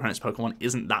each of your opponent's Pokemon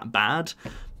isn't that bad.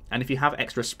 And if you have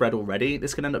extra spread already,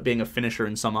 this can end up being a finisher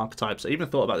in some archetypes. I even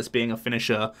thought about this being a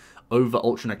finisher over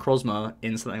Ultra Necrozma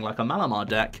in something like a Malamar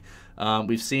deck.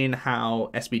 We've seen how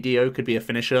SBDO could be a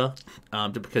finisher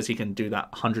because he can do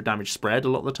that 100 damage spread a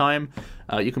lot of the time.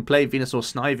 You can play Venusaur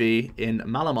Snivy in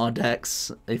Malamar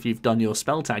decks if you've done your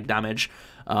spell tag damage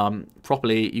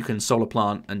properly. You can Solar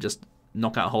Plant and just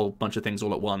knock out a whole bunch of things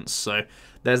all at once. So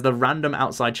there's the random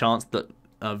outside chance that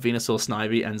Venusaur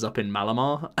Snivy ends up in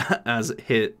Malamar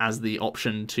as the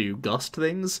option to gust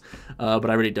things, but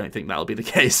I really don't think that'll be the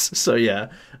case. So yeah,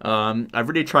 I've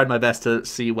really tried my best to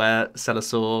see where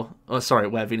Venusaur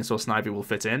Snivy will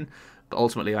fit in, but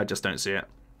ultimately I just don't see it.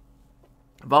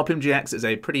 Valplume GX is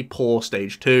a pretty poor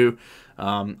stage 2.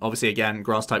 Obviously again,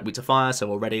 grass type, weak to fire, so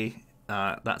already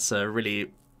that's a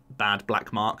really bad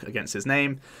black mark against his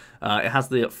name. It has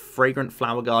the Fragrant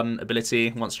Flower Garden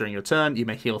ability. Once during your turn, you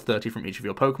may heal 30 from each of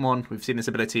your Pokemon. We've seen this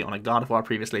ability on a Gardevoir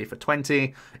previously for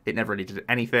 20. It never really did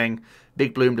anything.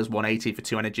 Big Bloom does 180 for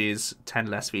 2 energies, 10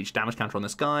 less for each damage counter on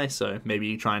this guy, so maybe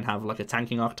you try and have like a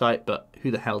tanking archetype, but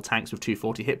who the hell tanks with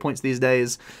 240 hit points these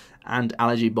days? And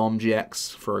Allergy Bomb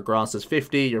GX for a grass is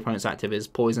 50. Your opponent's active is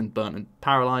poisoned, burnt, and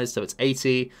paralyzed, so it's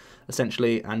 80.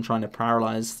 essentially, and trying to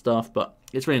paralyze stuff, but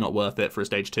it's really not worth it for a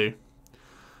stage 2.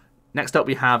 Next up,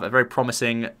 we have a very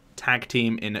promising tag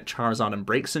team in Charizard and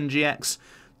Braixen GX.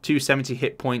 270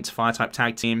 hit points fire-type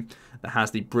tag team that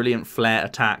has the Brilliant Flare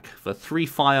attack. For 3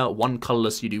 fire, 1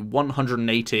 colorless, you do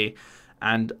 180.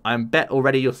 And I'm bet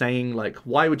already you're saying, like,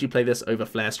 why would you play this over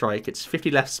Flare Strike? It's 50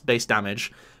 less base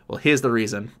damage. Well, here's the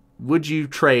reason. Would you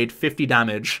trade 50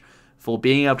 damage for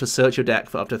being able to search your deck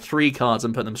for up to 3 cards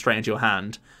and put them straight into your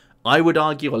hand? I would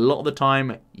argue a lot of the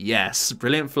time, yes.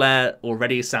 Brilliant Flare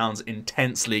already sounds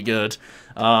intensely good.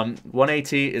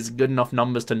 180 is good enough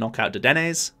numbers to knock out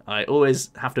Dedennes. I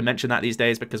always have to mention that these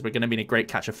days because we're going to be in a great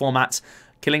catcher format.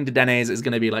 Killing Dedennes is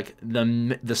going to be like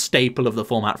the staple of the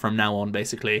format from now on,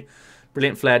 basically.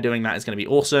 Brilliant Flare doing that is going to be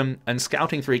awesome. And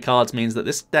scouting 3 cards means that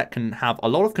this deck can have a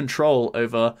lot of control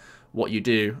over what you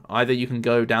do. Either you can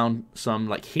go down some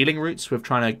like healing routes with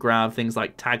trying to grab things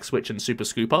like Tag Switch and Super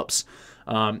Scoop Ups.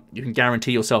 You can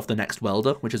guarantee yourself the next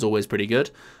Welder, which is always pretty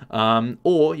good.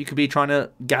 Or you could be trying to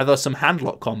gather some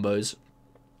handlock combos.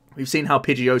 We've seen how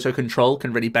Pidgeotto Control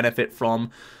can really benefit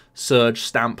from Surge,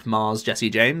 Stamp, Mars, Jesse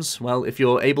James. Well, if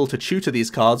you're able to tutor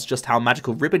these cards just how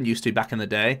Magical Ribbon used to back in the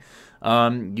day,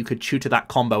 you could tutor that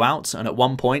combo out, and at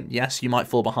one point, yes, you might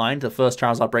fall behind. The first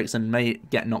Charizard breaks and may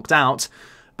get knocked out,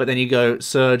 but then you go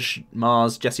Surge,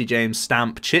 Mars, Jesse James,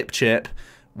 Stamp, Chip,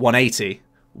 180,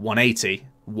 180,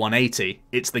 180.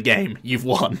 It's the game. You've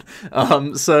won.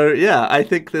 So yeah, I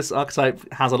think this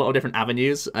archetype has a lot of different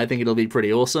avenues. I think it'll be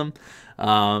pretty awesome.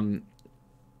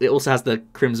 It also has the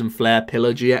Crimson Flare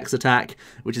Pillar GX attack,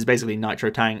 which is basically Nitro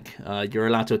Tank. You're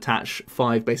allowed to attach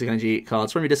 5 basic energy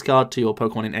cards from your discard to your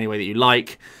Pokemon in any way that you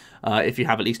like. If you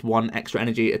have at least 1 extra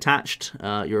energy attached,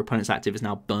 your opponent's active is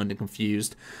now burned and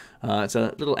confused. It's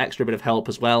a little extra bit of help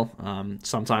as well.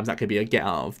 Sometimes that could be a get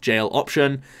out of jail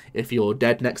option. If you're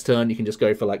dead next turn, you can just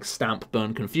go for like Stamp,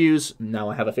 Burn, Confuse.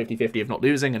 Now I have a 50-50 of not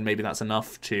losing, and maybe that's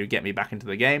enough to get me back into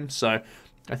the game. So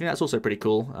I think that's also pretty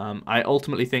cool. I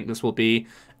ultimately think this will be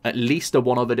at least a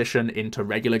one-of edition into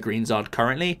regular Green Zard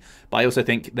currently, but I also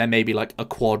think there may be like a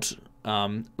quad,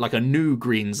 like a new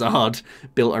Green Zard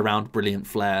built around Brilliant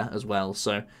Flare as well.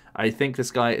 So I think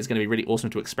this guy is going to be really awesome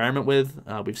to experiment with.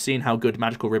 We've seen how good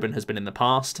Magical Ribbon has been in the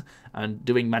past, and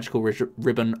doing Magical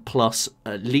Ribbon plus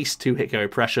at least 2 hit KO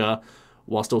pressure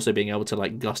whilst also being able to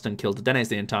like gust and kill Dedennes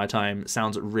the entire time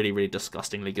sounds really, really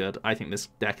disgustingly good. I think this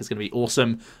deck is going to be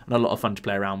awesome and a lot of fun to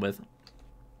play around with.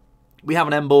 We have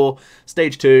an Emboar,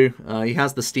 Stage 2. He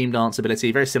has the Steam Dance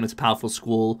ability, very similar to Powerful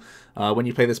Squall. When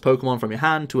you play this Pokemon from your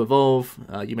hand to evolve,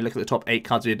 you may look at the top 8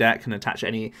 cards of your deck and attach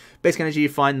any basic energy you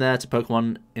find there to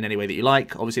Pokemon in any way that you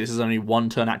like. Obviously, this is only 1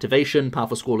 turn activation.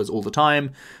 Powerful Squall is all the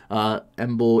time.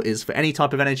 Emboar is for any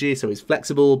type of energy, so he's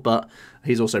flexible, but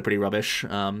he's also pretty rubbish.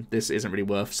 This isn't really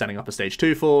worth setting up a Stage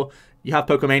 2 for. You have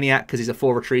Pokemaniac because he's a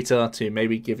 4 retreater to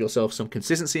maybe give yourself some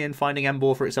consistency in finding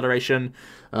Emboar for acceleration,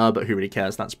 but who really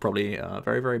cares? That's probably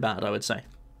very, very bad, I would say.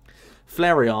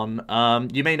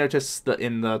 Flareon, you may notice that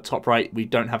in the top right we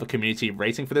don't have a community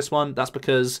rating for this one. That's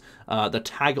because the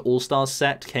Tag All-Stars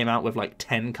set came out with like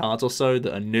 10 cards or so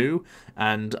that are new,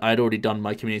 and I'd already done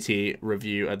my community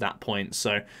review at that point,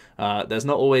 so there's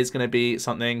not always going to be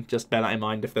something. Just bear that in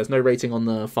mind. If there's no rating on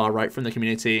the far right from the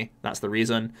community, that's the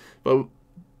reason.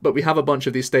 But we have a bunch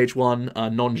of these Stage 1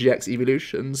 non-GX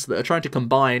evolutions that are trying to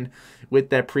combine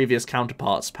with their previous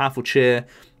counterparts. Powerful Cheer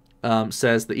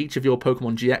says that each of your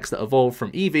Pokemon GX that evolve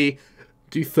from Eevee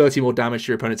do 30 more damage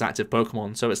to your opponent's active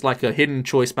Pokemon. So it's like a hidden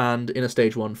choice band in a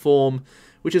Stage 1 form,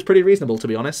 which is pretty reasonable, to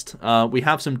be honest. We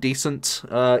have some decent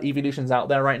evolutions out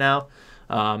there right now.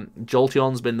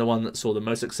 Jolteon's been the one that saw the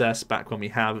most success back when we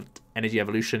have Energy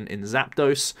Evolution in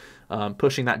Zapdos.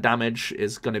 Pushing that damage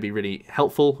is going to be really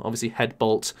helpful. Obviously, Head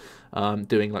Bolt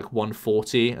doing like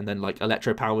 140 and then like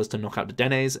Electro Powers to knock out the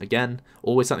Dedennes. Again,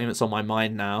 always something that's on my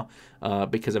mind now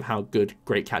because of how good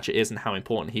Great Catcher is and how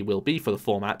important he will be for the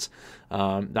format.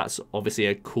 That's obviously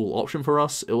a cool option for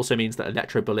us. It also means that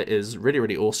Electro Bullet is really,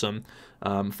 really awesome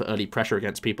for early pressure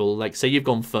against people. Like, say you've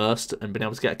gone first and been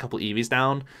able to get a couple Eevees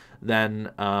down,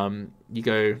 then you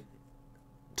go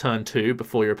turn 2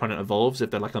 before your opponent evolves. If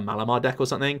they're like a Malamar deck or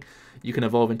something, you can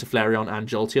evolve into Flareon and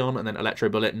Jolteon and then Electro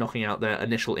Bullet, knocking out their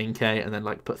initial Inkay, and then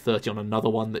like put 30 on another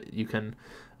one that you can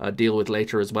deal with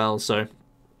later as well. So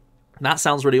that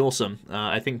sounds really awesome.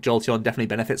 I think Jolteon definitely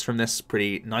benefits from this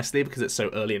pretty nicely because it's so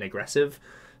early and aggressive.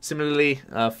 Similarly,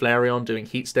 Flareon doing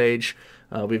Heat Stage.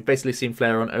 We've basically seen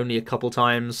Flareon only a couple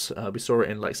times. We saw it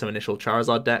in like some initial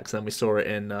Charizard decks, and we saw it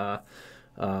in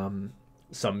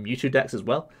some Mewtwo decks as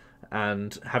well.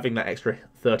 and having that extra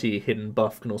 30 hidden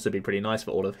buff can also be pretty nice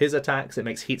for all of his attacks. It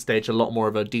makes Heat Stage a lot more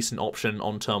of a decent option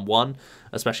on turn 1,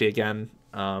 especially again,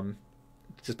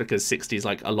 just because 60 is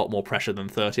like a lot more pressure than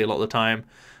 30 a lot of the time.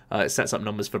 It sets up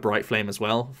numbers for Bright Flame as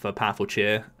well, for Powerful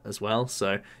Cheer as well.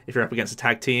 So if you're up against a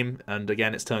tag team, and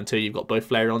again it's turn 2, you've got both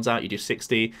Flareons out, you do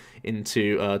 60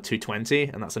 into 220,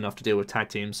 and that's enough to deal with tag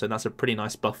teams. So that's a pretty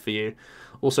nice buff for you.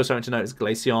 Also something to note is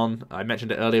Glaceon. I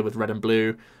mentioned it earlier with red and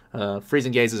blue.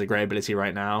 Freezing Gaze is a great ability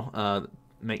right now.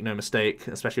 Make no mistake,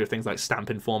 especially with things like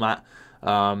Stampin' format.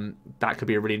 That could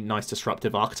be a really nice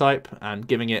disruptive archetype, and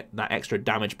giving it that extra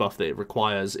damage buff that it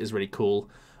requires is really cool.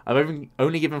 I've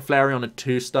only given Flareon a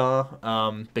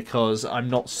 2-star because I'm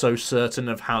not so certain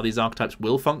of how these archetypes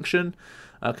will function,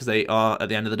 because they are, at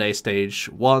the end of the day, stage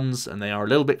 1s, and they are a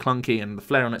little bit clunky, and the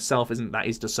Flareon itself isn't that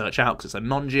easy to search out because it's a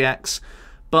non-GX,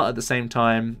 but at the same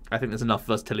time, I think there's enough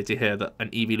versatility here that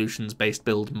an Evolutions-based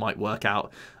build might work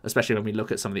out, especially when we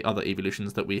look at some of the other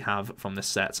Evolutions that we have from this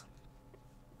set.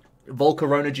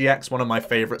 Volcarona GX, one of my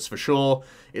favourites for sure.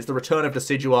 It's the return of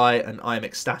Decidueye, and I am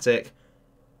ecstatic.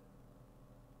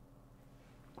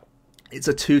 It's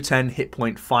a 210 hit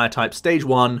point fire type stage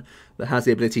 1 that has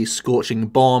the ability Scorching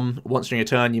Bomb. Once during a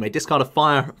turn, you may discard a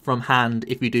fire from hand.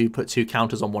 If you do, put 2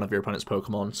 counters on one of your opponent's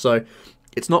Pokemon. So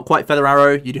it's not quite Feather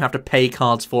Arrow. You do have to pay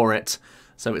cards for it.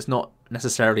 So it's not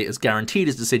necessarily as guaranteed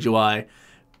as Decidueye.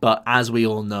 But as we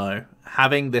all know,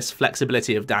 having this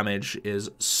flexibility of damage is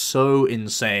so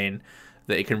insane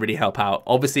that it can really help out.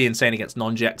 Obviously insane against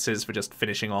non-GXs for just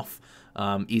finishing off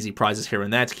easy prizes here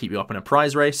and there to keep you up in a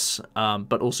prize race,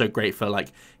 but also great for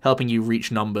like helping you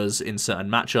reach numbers in certain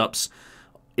matchups.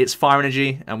 It's Fire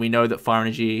Energy, and we know that Fire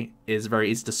Energy is very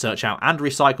easy to search out and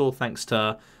recycle thanks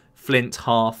to Flint,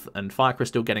 Hearth, and Fire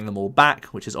Crystal getting them all back,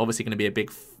 which is obviously going to be a big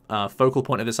focal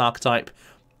point of this archetype.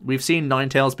 We've seen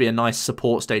Ninetales be a nice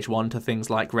support stage 1 to things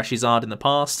like Reshizard in the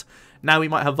past. Now we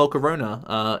might have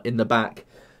Volcarona in the back,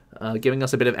 giving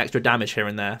us a bit of extra damage here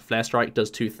and there. Flare Strike does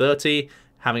 230.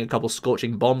 Having a couple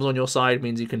Scorching Bombs on your side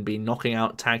means you can be knocking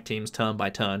out tag teams turn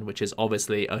by turn, which is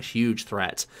obviously a huge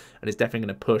threat, and is definitely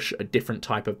going to push a different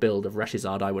type of build of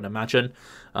Reshizard, I would imagine.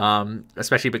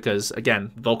 Especially because,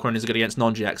 again, Volcarona is good against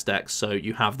non-GX decks, so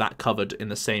you have that covered in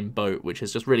the same boat, which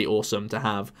is just really awesome to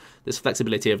have. This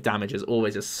flexibility of damage is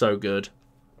always just so good.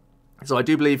 So I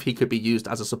do believe he could be used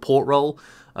as a support role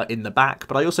in the back,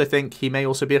 but I also think he may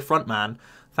also be a front man.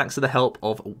 Thanks to the help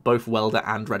of both Welder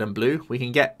and Red and Blue, we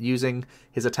can get using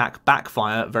his attack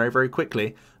Backfire very, very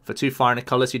quickly. For 2 fire and a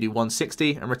colorless, you do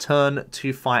 160 and return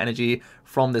 2 fire energy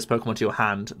from this Pokemon to your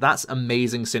hand. That's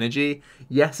amazing synergy.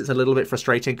 Yes, it's a little bit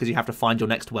frustrating because you have to find your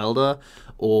next Welder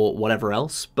or whatever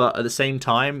else, but at the same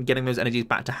time, getting those energies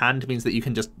back to hand means that you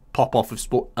can just pop off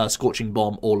of Scorching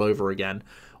Bomb all over again.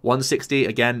 160,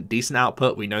 again, decent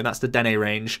output. We know that's the Dene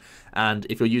range, and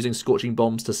if you're using Scorching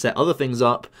Bombs to set other things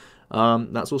up,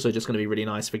 that's also just going to be really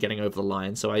nice for getting over the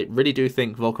line. So I really do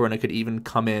think Volcarona could even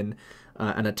come in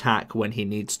and attack when he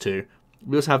needs to.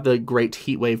 We also have the great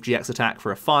Heatwave GX attack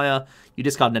for a fire. You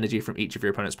discard an energy from each of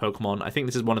your opponent's Pokemon. I think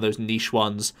this is one of those niche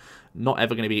ones, not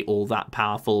ever going to be all that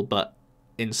powerful, but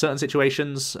in certain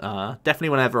situations, definitely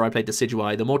whenever I played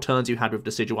Decidueye, the more turns you had with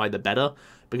Decidueye, the better,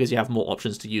 because you have more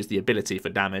options to use the ability for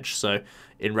damage. So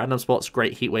in random spots,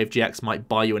 great Heatwave GX might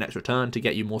buy you an extra turn to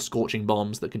get you more Scorching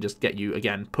Bombs that can just get you,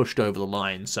 again, pushed over the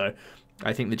line. So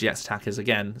I think the GX attack is,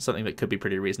 again, something that could be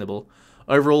pretty reasonable.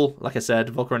 Overall, like I said,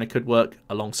 Volcarona could work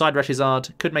alongside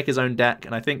Reshizard, could make his own deck,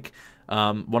 and I think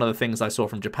one of the things I saw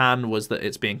from Japan was that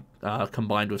it's being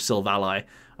combined with Silvally,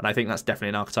 and I think that's definitely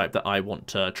an archetype that I want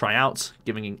to try out,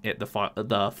 giving it the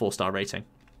 4-star rating.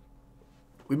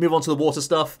 We move on to the water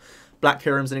stuff. Black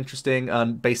Kyurem's an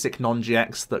interesting basic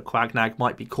non-GX that Quagnag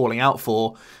might be calling out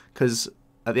for, because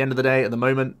at the end of the day, at the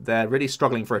moment, they're really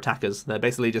struggling for attackers. They're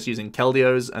basically just using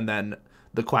Keldeos and then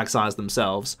the Quagsires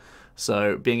themselves.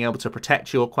 So being able to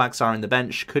protect your Quagsire in the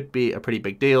bench could be a pretty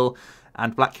big deal.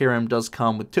 And Black Kyurem does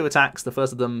come with 2 attacks. The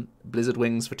first of them, Blizzard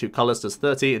Wings for 2 colors, does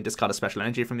 30 and discard a special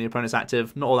energy from the opponent's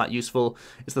active. Not all that useful.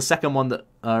 It's the second one that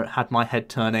had my head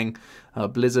turning.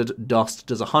 Blizzard Dust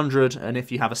does 100, and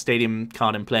if you have a Stadium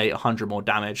card in play, 100 more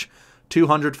damage.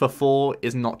 200 for 4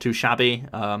 is not too shabby.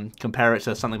 Compare it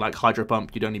to something like Hydro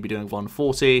Pump, you'd only be doing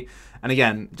 140. And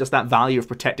again, just that value of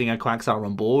protecting a Quagsire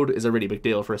on board is a really big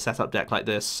deal for a setup deck like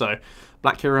this. So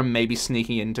Black Kyurem may be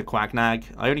sneaking into Quagnag.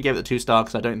 I only gave it the 2-star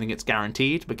because I don't think it's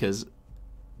guaranteed, because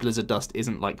Blizzard Dust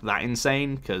isn't like that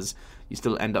insane, because you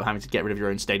still end up having to get rid of your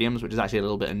own stadiums, which is actually a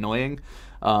little bit annoying.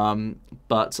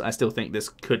 But I still think this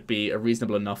could be a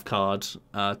reasonable enough card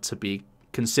to be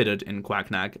considered in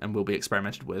Quagnag and will be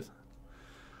experimented with.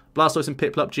 Blastoise and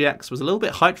Piplup GX was a little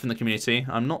bit hyped from the community.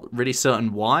 I'm not really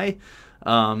certain why,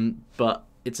 but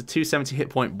it's a 270 hit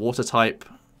point water type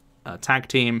tag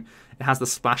team. It has the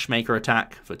Splash Maker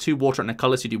attack. For 2 water and a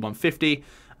colorless, you do 150,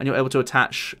 and you're able to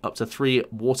attach up to 3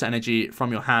 water energy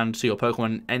from your hand to your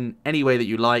Pokemon in any way that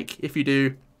you like. If you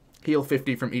do, heal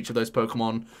 50 from each of those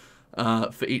Pokemon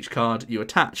for each card you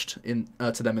attached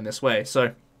to them in this way.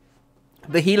 So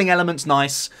the healing element's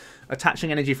nice.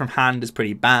 Attaching energy from hand is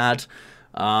pretty bad.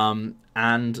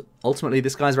 And ultimately,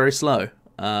 this guy's very slow.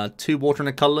 2 water and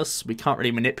a colorless, we can't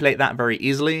really manipulate that very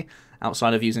easily,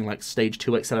 outside of using like stage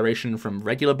 2 acceleration from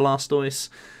regular Blastoise.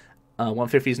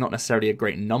 150 is not necessarily a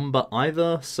great number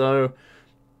either, so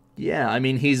yeah, I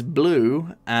mean, he's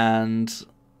blue, and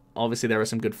obviously there are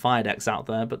some good fire decks out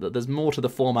there, but there's more to the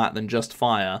format than just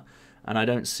fire, and I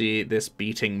don't see this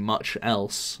beating much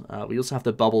else. We also have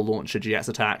the Bubble Launcher GX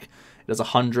attack. It does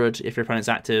 100 if your opponent's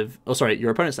active. Oh, sorry,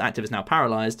 your opponent's active is now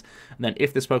paralyzed. And then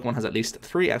if this Pokemon has at least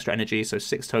 3 extra energy, so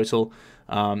 6 total,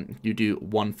 you do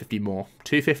 150 more.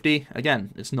 250,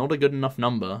 again, it's not a good enough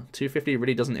number. 250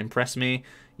 really doesn't impress me.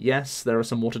 Yes, there are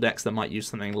some water decks that might use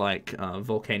something like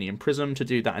Volcanion Prism to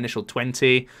do that initial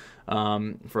 20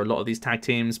 for a lot of these tag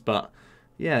teams, but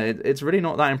yeah, it's really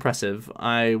not that impressive.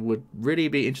 I would really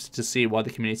be interested to see why the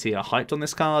community are hyped on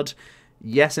this card.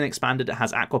 Yes, in Expanded it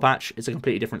has Aqua Patch. It's a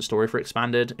completely different story for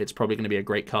Expanded. It's probably going to be a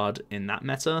great card in that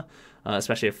meta,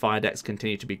 especially if Fire decks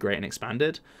continue to be great in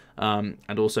Expanded. And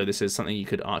also this is something you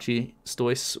could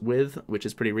Archie-Stoice with, which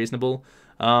is pretty reasonable.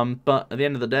 But at the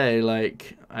end of the day,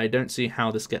 like, I don't see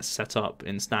how this gets set up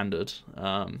in Standard.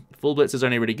 Full Blitz is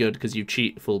only really good because you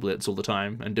cheat Full Blitz all the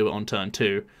time and do it on turn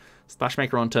 2. Splash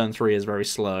Maker on turn 3 is very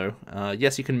slow.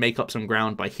 Yes, you can make up some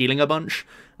ground by healing a bunch,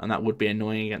 and that would be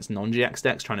annoying against non-GX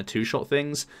decks trying to two-shot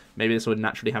things. Maybe this would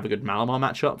naturally have a good Malamar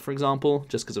matchup, for example,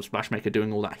 just because of Splash Maker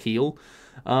doing all that heal.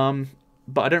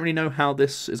 But I don't really know how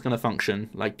this is going to function.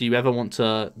 Like, do you ever want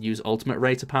to use Ultimate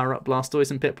Ray to power up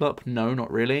Blastoise and Piplup? No, not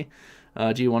really.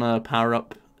 Do you want to power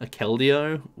up a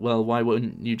Keldeo? Well, why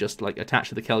wouldn't you just like attach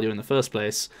to the Keldeo in the first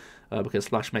place? Because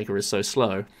Splash Maker is so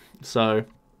slow. So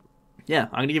yeah,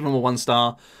 I'm going to give him a 1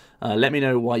 star. Let me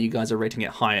know why you guys are rating it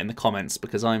higher in the comments,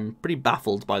 because I'm pretty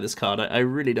baffled by this card. I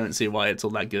really don't see why it's all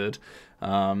that good.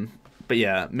 But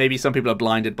yeah, maybe some people are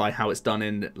blinded by how it's done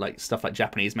in like stuff like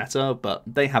Japanese meta, but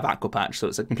they have Aqua Patch, so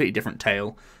it's a completely different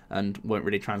tale and won't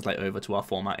really translate over to our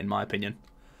format, in my opinion.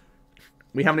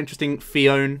 We have an interesting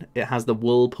Fione. It has the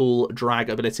Whirlpool Drag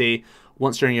ability.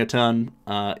 Once during your turn,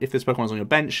 if this Pokemon is on your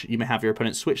bench, you may have your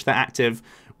opponent switch their active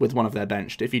with one of their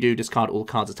benched. If you do, discard all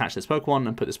cards attached to this Pokemon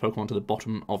and put this Pokemon to the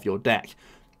bottom of your deck.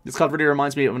 This card really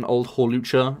reminds me of an old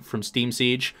Hawlucha from Steam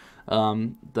Siege.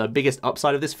 The biggest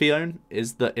upside of this Fione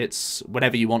is that it's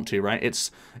whenever you want to, right?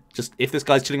 It's just, if this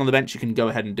guy's chilling on the bench, you can go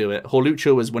ahead and do it.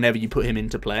 Hawlucha was whenever you put him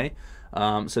into play.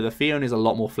 So the Fione is a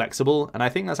lot more flexible, and I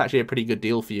think that's actually a pretty good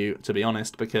deal for you, to be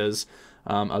honest, because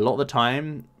a lot of the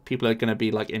time people are going to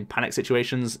be like in panic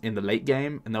situations in the late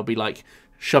game, and they'll be like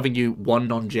shoving you one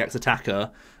non-GX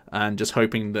attacker and just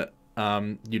hoping that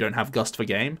you don't have Gust for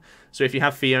game. So if you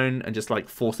have Fione and just like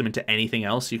force them into anything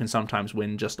else, you can sometimes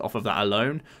win just off of that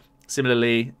alone.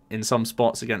 Similarly, in some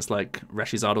spots against like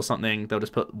Reshizard or something, they'll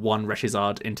just put one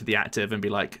Reshizard into the active and be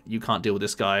like, you can't deal with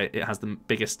this guy, it has the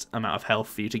biggest amount of health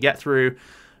for you to get through.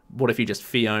 What if you just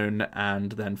Fione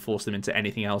and then force them into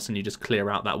anything else and you just clear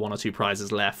out that 1 or 2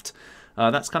 prizes left?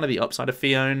 That's kind of the upside of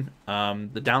Fione.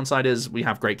 The downside is we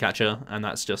have Great Catcher, and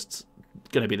that's just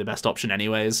going to be the best option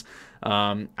anyways.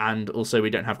 And also we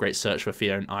don't have great search for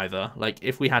Fione either. Like,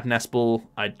 if we had Nestball,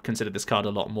 I'd consider this card a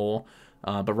lot more.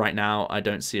 But right now, I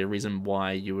don't see a reason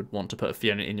why you would want to put a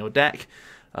Fione in your deck.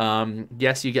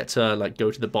 Yes, you get to like go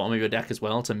to the bottom of your deck as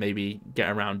well to maybe get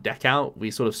around deck out.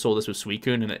 We sort of saw this with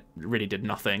Suicune and it really did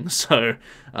nothing, so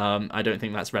I don't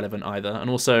think that's relevant either. And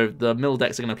also, the mill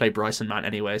decks are going to play Bryson Man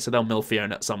anyway, so they'll mill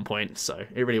Fione at some point, so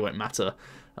it really won't matter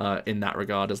in that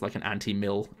regard as like an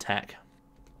anti-mill tech.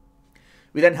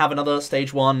 We then have another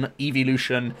Stage 1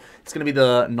 Evolution. It's going to be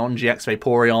the non-GX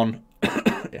Vaporeon.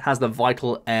 It has the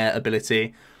Vital Air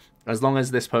ability. As long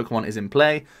as this Pokemon is in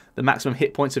play, the maximum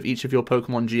hit points of each of your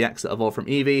Pokemon GX that evolve from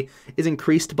Eevee is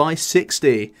increased by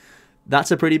 60.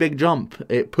 That's a pretty big jump.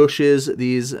 It pushes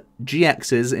these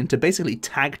GXs into basically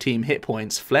tag team hit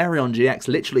points. Flareon GX,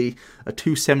 literally a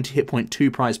 270 hit point 2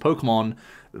 prize Pokemon.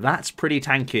 That's pretty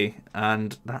tanky,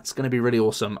 and that's going to be really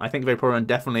awesome. I think Vaporeon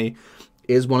definitely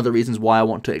is one of the reasons why I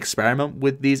want to experiment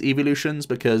with these evolutions,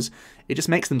 because it just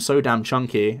makes them so damn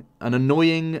chunky. An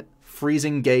annoying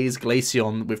Freezing Gaze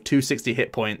Glaceon with 260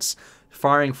 hit points,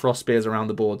 firing Frost Spears around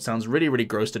the board sounds really, really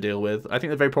gross to deal with. I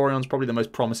think the Vaporeon's probably the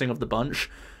most promising of the bunch,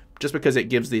 just because it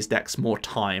gives these decks more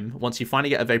time. Once you finally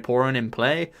get a Vaporeon in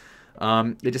play,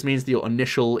 it just means that your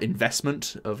initial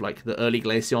investment of like the early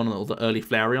Glaceon or the early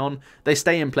Flareon, they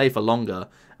stay in play for longer,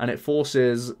 and it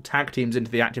forces tag teams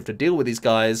into the active to deal with these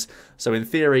guys. So in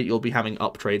theory, you'll be having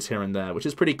up trades here and there, which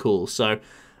is pretty cool. So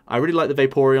I really like the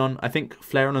Vaporeon. I think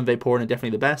Flareon and Vaporeon are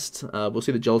definitely the best. We'll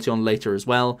see the Jolteon later as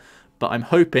well, but I'm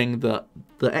hoping that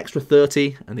the extra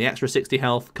 30 and the extra 60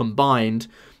 health combined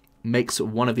makes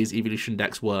one of these evolution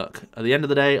decks work. At the end of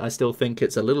the day, I still think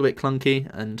it's a little bit clunky,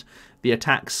 and the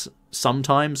attacks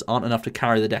sometimes aren't enough to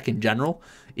carry the deck in general,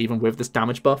 even with this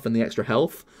damage buff and the extra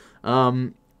health.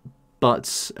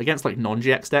 But against like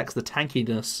non-GX decks, the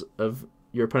tankiness of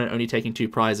your opponent only taking 2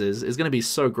 prizes is going to be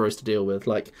so gross to deal with.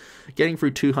 Like, getting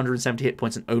through 270 hit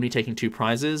points and only taking 2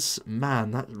 prizes,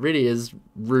 man, that really is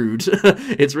rude.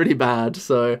 It's really bad.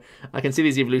 So I can see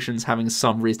these evolutions having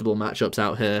some reasonable matchups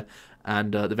out here,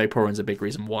 and the Vaporeon's a big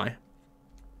reason why.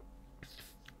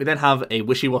 We then have a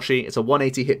Wishy-Washy. It's a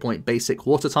 180 hit point basic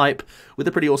water type with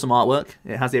a pretty awesome artwork.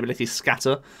 It has the ability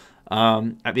Scatter.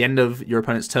 At the end of your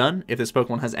opponent's turn, if this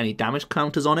Pokemon has any damage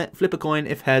counters on it, flip a coin.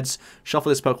 If heads, shuffle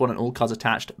this Pokemon and all cards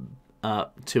attached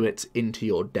to it into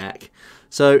your deck.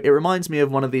 So it reminds me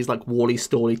of one of these like Wally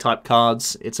Storly type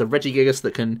cards. It's a Regigigas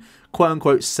that can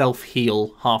quote-unquote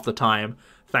self-heal half the time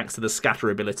thanks to the Scatter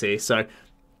ability. So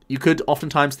you could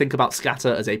oftentimes think about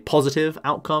Scatter as a positive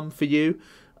outcome for you,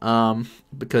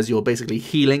 because you're basically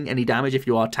healing any damage if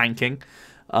you are tanking.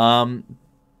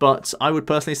 But I would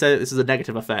personally say that this is a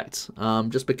negative effect,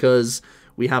 just because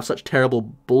we have such terrible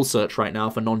bull search right now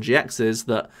for non-GXs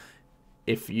that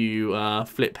if you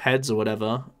flip heads or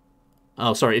whatever,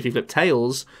 if you flip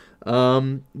tails,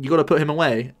 you got to put him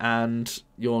away, and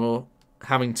you're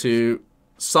having to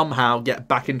somehow get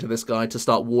back into this guy to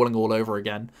start walling all over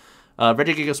again.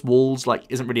 Regigigas walls like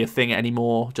isn't really a thing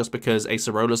anymore, just because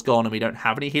Acerola's gone and we don't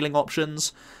have any healing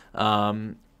options.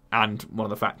 And one of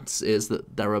the facts is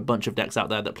that there are a bunch of decks out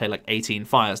there that play like 18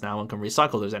 fires now and can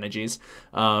recycle those energies.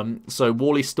 So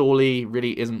Wally Storly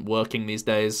really isn't working these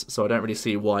days, so I don't really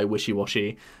see why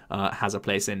Wishy-Washy has a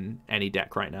place in any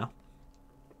deck right now.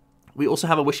 We also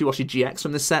have a Wishy-Washy GX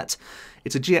from this set.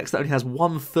 It's a GX that only has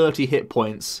 130 hit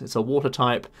points. It's a water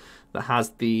type that has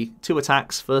the 2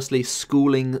 attacks. Firstly,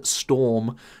 Schooling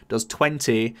Storm does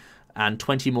 20, and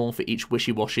 20 more for each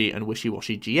Wishy-Washy and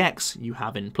Wishy-Washy GX you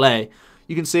have in play.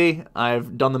 You can see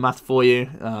I've done the math for you.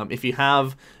 If you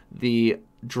have the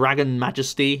Dragon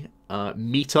Majesty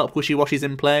meet-up Wishy-Washys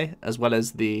in play, as well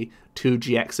as the 2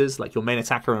 GXs, like your main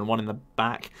attacker and one in the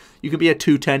back, you can be a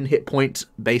 210 hit point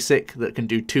basic that can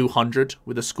do 200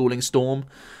 with a Schooling Storm.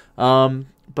 But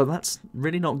that's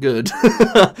really not good.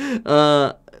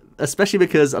 Especially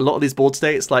because a lot of these board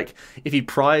states, like if you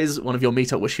prize one of your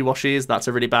meet-up Wishy-Washys, that's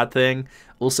a really bad thing.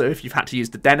 Also, if you've had to use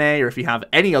the Dene, or if you have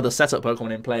any other setup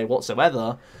Pokemon in play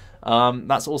whatsoever,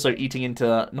 that's also eating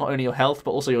into not only your health, but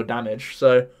also your damage.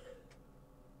 So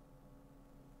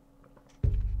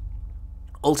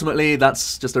ultimately,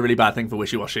 that's just a really bad thing for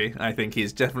Wishy-Washy. I think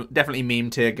he's definitely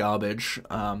meme tier garbage.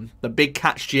 The Big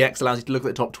Catch GX allows you to look at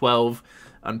the top 12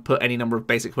 and put any number of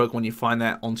basic Pokemon you find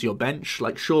there onto your bench.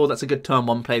 Like, sure, that's a good turn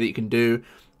 1 play that you can do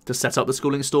to set up the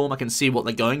Schooling Storm. I can see what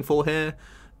they're going for here,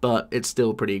 but it's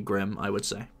still pretty grim, I would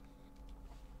say.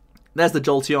 There's the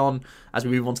Jolteon. As we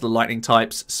move on to the Lightning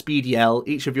types, Speed Yell.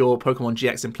 Each of your Pokemon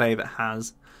GX in play that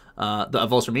has that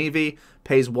evolves from Eevee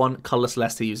pays 1 colorless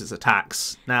less to use its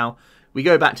attacks. Now, we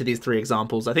go back to these 3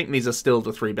 examples. I think these are still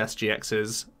the 3 best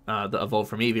GXs that evolve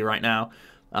from Eevee right now.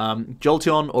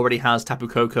 Jolteon already has Tapu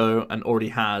Koko and already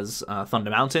has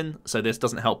Thunder Mountain, so this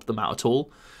doesn't help them out at all.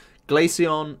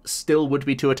 Glaceon still would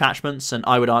be 2 attachments, and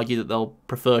I would argue that they'll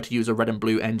prefer to use a red and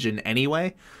blue engine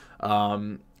anyway.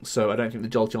 So I don't think the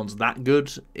Jolteon's that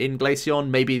good in Glaceon.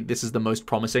 Maybe this is the most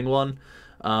promising one.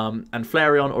 And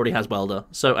Flareon already has Welder.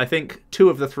 So I think 2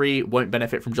 of the 3 won't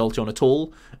benefit from Jolteon at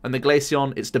all. And the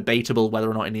Glaceon, it's debatable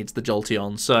whether or not it needs the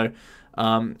Jolteon. So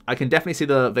I can definitely see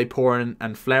the Vaporeon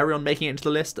and Flareon making it into the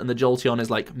list, and the Jolteon is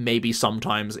like maybe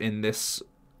sometimes in this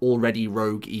already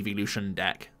rogue evolution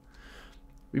deck.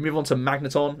 We move on to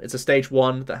Magneton. It's a stage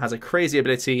 1 that has a crazy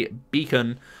ability,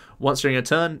 Beacon. Once during a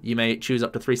turn, you may choose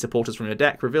up to 3 supporters from your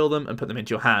deck, reveal them, and put them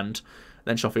into your hand.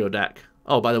 Then shuffle your deck.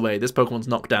 Oh, by the way, this Pokemon's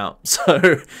knocked out.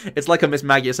 So it's like a Miss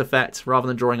Magius effect. Rather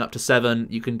than drawing up to 7,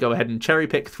 you can go ahead and cherry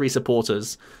pick 3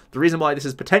 supporters. The reason why this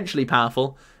is potentially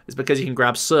powerful is because you can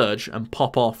grab Surge and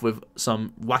pop off with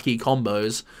some wacky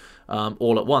combos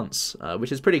all at once,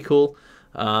 which is pretty cool.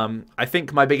 I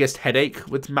think my biggest headache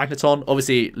with Magneton,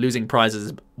 obviously losing prizes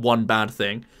is one bad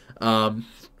thing.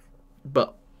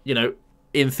 But, you know,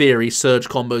 in theory, Surge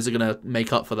combos are going to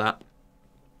make up for that.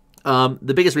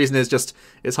 The biggest reason is just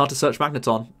it's hard to search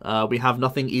Magneton. We have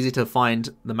nothing easy to find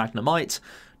the Magnemite,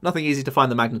 nothing easy to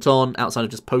find the Magneton outside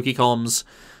of just Pokecoms.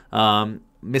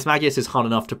 Miss Magius is hard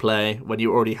enough to play when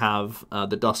you already have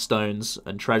the Dust Stones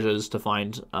and Treasures to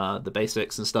find the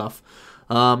basics and stuff.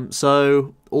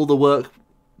 So all the work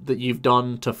that you've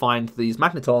done to find these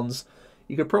Magnetons,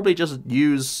 you could probably just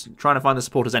use trying to find the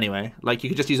supporters anyway. Like, you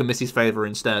could just use a Missy's Favor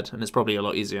instead, and it's probably a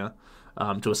lot easier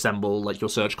to assemble like your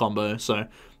search combo. So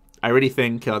I really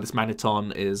think this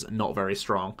Magneton is not very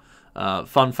strong.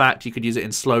 Fun fact, you could use it in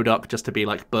Slowduck just to be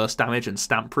like burst damage and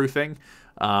stamp proofing.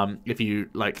 If you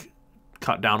like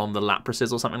cut down on the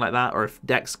Laprases or something like that, or if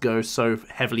decks go so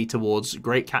heavily towards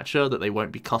Great Catcher that they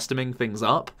won't be customing things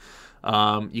up,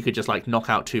 you could just like knock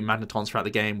out 2 Magnetons throughout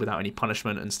the game without any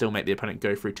punishment and still make the opponent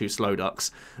go through 2 Slowducks.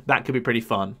 That could be pretty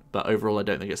fun, but overall I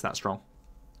don't think it's that strong.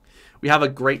 We have a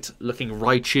great looking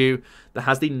Raichu that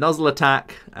has the Nuzzle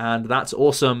attack, and that's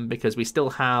awesome because we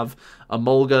still have a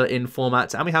Molga in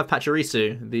format, and we have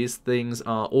Pachirisu. These things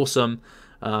are awesome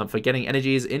for getting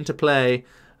energies into play.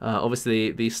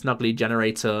 Obviously, the Snuggly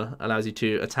Generator allows you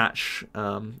to attach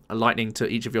a lightning to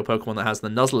each of your Pokemon that has the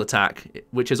Nuzzle attack,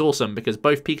 which is awesome because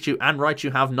both Pikachu and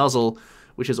Raichu have Nuzzle,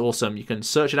 which is awesome. You can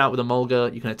search it out with a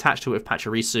Molga, you can attach to it with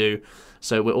Pachirisu,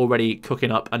 so we're already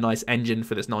cooking up a nice engine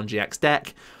for this non-GX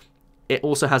deck. It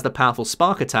also has the powerful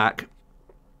Spark attack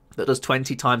that does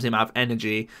 20 times the amount of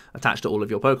energy attached to all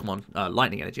of your Pokemon.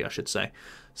 Lightning energy, I should say.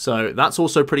 So that's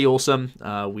also pretty awesome.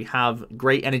 We have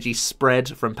great energy spread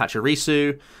from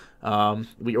Pachirisu.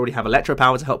 We already have Electro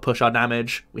Power to help push our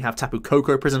damage. We have Tapu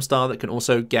Koko Prism Star that can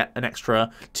also get an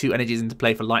extra 2 energies into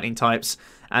play for lightning types.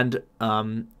 And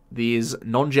these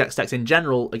non-GX decks in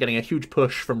general are getting a huge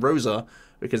push from Rosa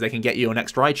because they can get you an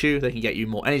extra Raichu, they can get you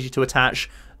more energy to attach,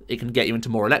 it can get you into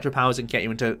more Electro Powers, it can get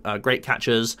you into Great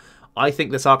Catchers. I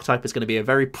think this archetype is going to be a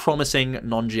very promising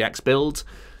non-GX build.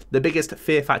 The biggest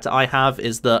fear factor I have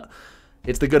is that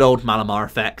it's the good old Malamar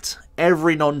effect.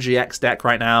 Every non-GX deck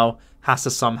right now has to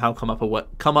somehow come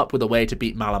up with a way to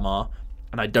beat Malamar,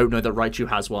 and I don't know that Raichu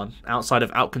has one. Outside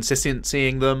of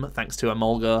out-consistencying them, thanks to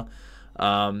Emolga,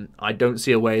 I don't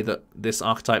see a way that this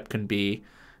archetype can be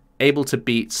able to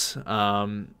beat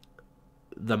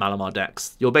the Malamar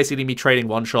decks. You'll basically be trading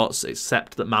one-shots,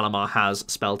 except that Malamar has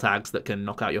spell tags that can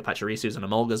knock out your Pachirisus and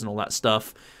Emolgas and all that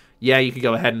stuff. Yeah, you could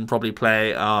go ahead and probably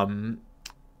play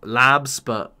Labs,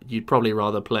 but you'd probably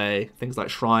rather play things like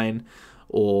Shrine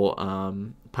or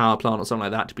Power Plant or something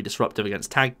like that to be disruptive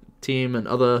against Tag Team and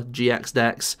other GX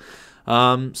decks.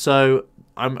 So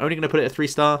I'm only going to put it a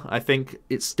 3-star. I think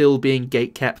it's still being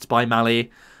gate-kept by Mali,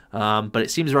 but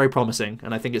it seems very promising,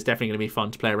 and I think it's definitely going to be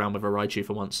fun to play around with a Raichu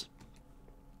for once.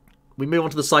 We move on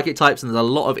to the Psychic types, and there's a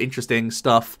lot of interesting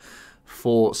stuff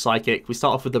for Psychic. We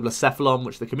start off with the Blacephalon,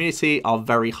 which the community are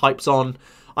very hyped on.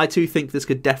 I too think this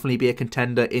could definitely be a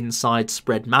contender inside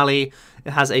Spread Mali.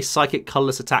 It has a Psychic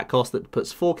colorless attack cost that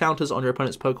puts 4 counters on your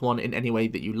opponent's Pokemon in any way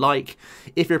that you like.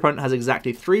 If your opponent has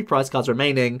exactly 3 prize cards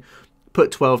remaining,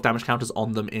 put 12 damage counters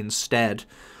on them instead.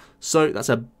 So that's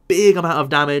a big amount of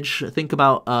damage. Think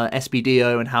about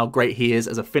SBDO and how great he is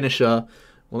as a finisher.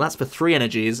 Well, that's for 3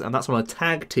 energies, and that's on a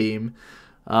tag team,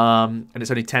 and it's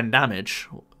only 10 damage.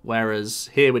 Whereas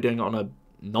here we're doing it on a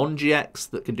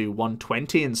non-GX that can do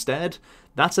 120 instead.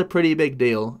 That's a pretty big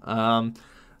deal.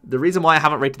 The reason why I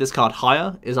haven't rated this card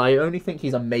higher is I only think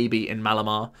he's a maybe in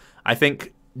Malamar. I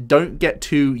think don't get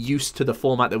too used to the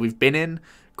format that we've been in.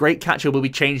 Great Catcher will be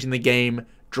changing the game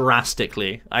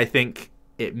drastically. I think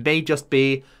it may just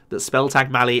be that Spell Tag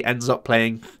Mali ends up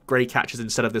playing Great Catchers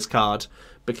instead of this card,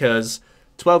 because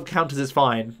 12 counters is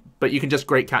fine, but you can just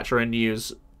Great Catcher and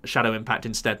use Shadow Impact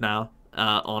instead now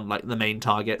on like the main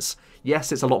targets.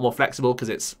 Yes, it's a lot more flexible because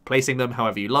it's placing them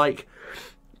however you like,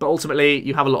 but ultimately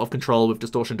you have a lot of control with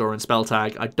Distortion Door and Spell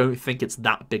Tag. I don't think it's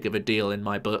that big of a deal in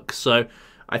my book. So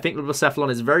I think the Blacephalon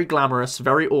is very glamorous,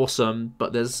 very awesome,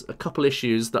 but there's a couple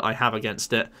issues that I have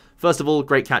against it. First of all,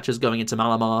 Great Catcher's going into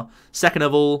Malamar. Second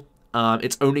of all,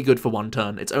 it's only good for 1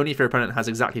 turn. It's only if your opponent has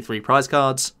exactly 3 prize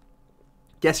cards.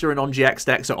 Yes, you're a non-GX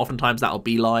deck, so oftentimes that'll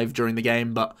be live during the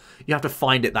game, but you have to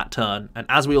find it that turn. And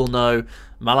as we all know,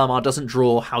 Malamar doesn't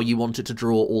draw how you want it to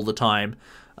draw all the time.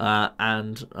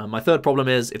 And my third problem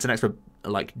is it's an extra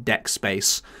like deck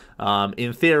space.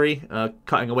 In theory,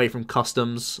 cutting away from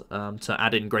customs to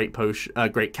add in great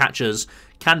catchers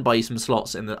can buy you some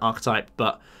slots in the archetype,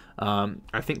 but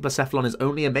I think Blacephalon is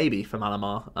only a maybe for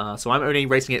Malamar, so I'm only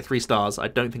rating it 3 stars. I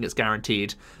don't think it's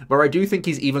guaranteed. Where I do think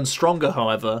he's even stronger,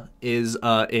 however, is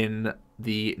in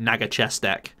the Naga Chess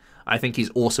deck. I think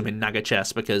he's awesome in Naga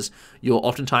Chess because you're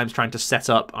oftentimes trying to set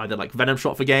up either like Venom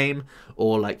Shot for game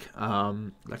or like a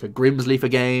Grimsley for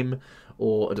game,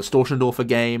 or a Distortion Door for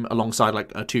game alongside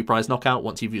like a 2-prize knockout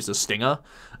once you've used a Stinger.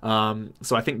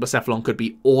 So I think Blacephalon could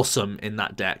be awesome in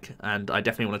that deck, and I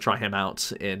definitely want to try him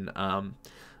out in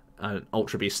an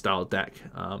Ultra Beast style deck.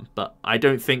 But I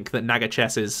don't think that Naga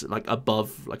Chess is like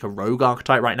above like a Rogue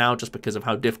archetype right now, just because of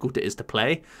how difficult it is to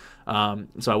play.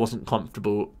 So I wasn't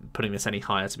comfortable putting this any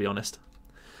higher, to be honest.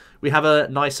 We have a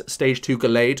nice Stage 2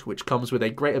 Gallade, which comes with a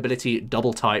great ability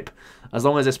Double Type. As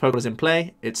long as this Pokemon is in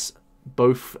play, it's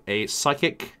both a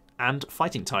Psychic and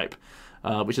Fighting type,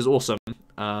 which is awesome.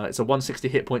 It's a 160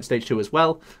 hit point Stage 2 as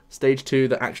well. Stage 2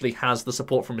 that actually has the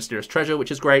support from Mysterious Treasure,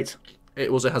 which is great. It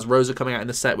also has Rosa coming out in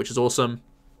the set, which is awesome.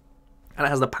 And it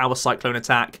has the Power Cyclone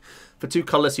attack. For 2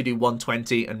 colors, you do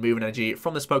 120 and move energy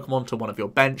from this Pokemon to one of your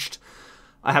benched.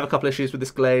 I have a couple issues with this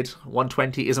Glade.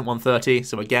 120 isn't 130,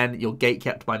 so again, you're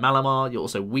gate-kept by Malamar. You're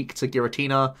also weak to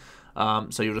Giratina,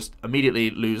 so you'll just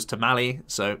immediately lose to Mali.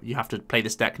 So you have to play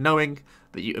this deck knowing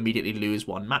that you immediately lose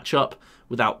one matchup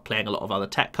without playing a lot of other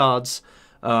tech cards.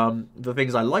 The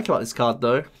things I like about this card,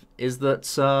 though, is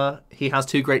that he has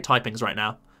 2 great typings right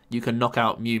now. You can knock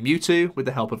out Mewtwo with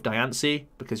the help of Diancie,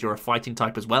 because you're a fighting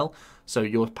type as well, so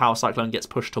your Power Cyclone gets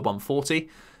pushed to 140.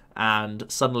 And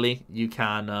suddenly you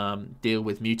can deal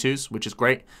with Mewtwo's, which is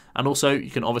great. And also you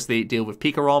can obviously deal with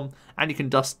Pikarom, and you can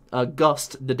gust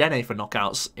Dedenne for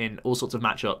knockouts in all sorts of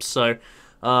matchups. So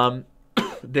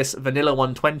this Vanilla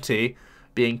 120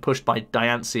 being pushed by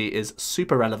Diancie is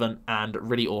super relevant and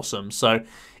really awesome. So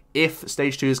if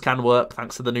Stage 2s can work,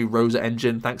 thanks to the new Rosa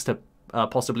engine, thanks to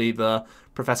possibly the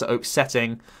Professor Oak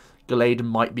setting, Gallade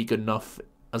might be good enough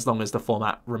as long as the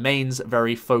format remains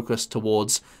very focused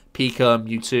towards Pika,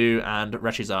 Mewtwo, and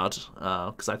Rechizard.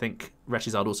 Because I think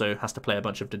Rechizard also has to play a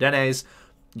bunch of Dedennes.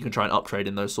 You can try and uptrade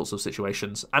in those sorts of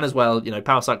situations. And as well, you know,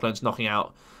 Power Cyclone's knocking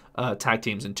out tag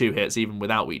teams in 2 hits, even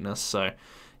without weakness. So,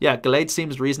 yeah, Gallade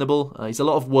seems reasonable. He's a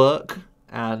lot of work,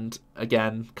 and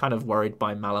again, kind of worried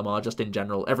by Malamar just in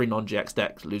general. Every non-GX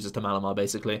deck loses to Malamar,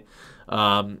 basically,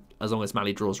 as long as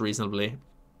Mali draws reasonably.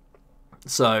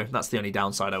 So that's the only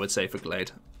downside I would say for Gallade.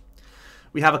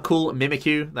 We have a cool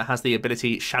Mimikyu that has the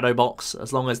ability Shadow Box.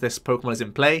 As long as this Pokemon is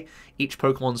in play, each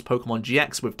Pokemon's Pokemon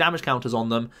GX with damage counters on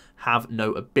them have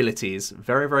no abilities.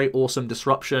 Very, very awesome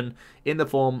disruption in the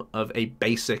form of a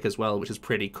basic as well, which is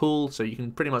pretty cool. So you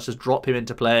can pretty much just drop him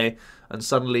into play, and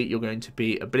suddenly you're going to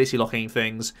be ability locking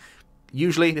things.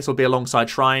 Usually this will be alongside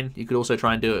Shrine. You could also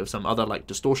try and do it with some other like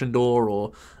Distortion Door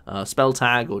or Spell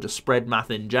Tag, or just spread math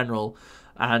in general.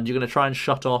 And you're going to try and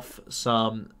shut off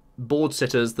some board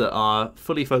sitters that are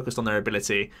fully focused on their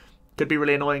ability. Could be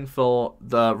really annoying for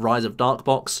the Rise of Dark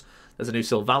Box. There's a new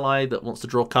Silvally that wants to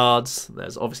draw cards.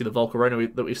 There's obviously the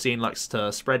Volcarona that we've seen likes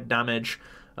to spread damage.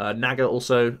 Naga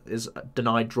also is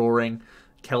denied drawing.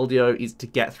 Keldeo is to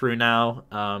get through now.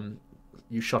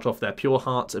 You shut off their Pure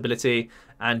Heart ability,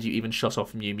 and you even shut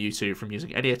off Mewtwo from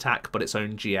using any attack but its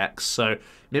own GX. So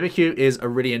Mimikyu is a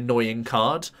really annoying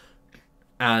card,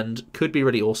 and could be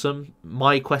really awesome.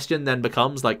 My question then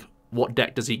becomes, like, what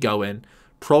deck does he go in?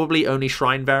 Probably only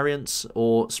Shrine variants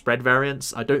or Spread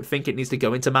variants. I don't think it needs to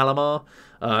go into Malamar,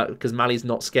 because Mali's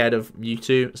not scared of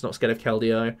Mewtwo, it's not scared of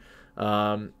Keldeo.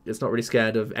 It's not really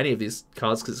scared of any of these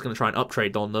cards because it's going to try and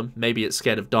uptrade on them. Maybe it's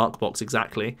scared of Dark Box,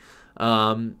 exactly.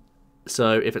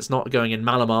 So if it's not going in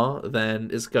Malamar,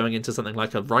 then it's going into something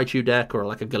like a Raichu deck or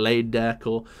like a Gallade deck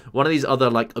or one of these other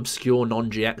like obscure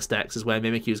non-GX decks is where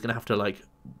Mimikyu is going to have to like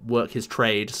work his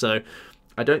trade. So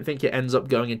I don't think it ends up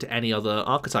going into any other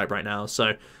archetype right now.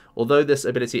 So although this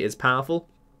ability is powerful,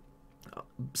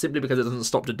 simply because it doesn't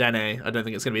stop Dedenne, I don't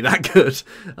think it's going to be that good.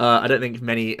 I don't think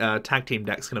many tag team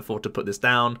decks can afford to put this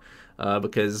down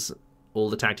because all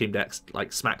the tag team decks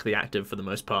like smack the active for the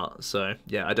most part. So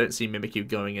yeah, I don't see Mimikyu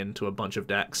going into a bunch of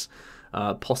decks.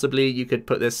 Possibly you could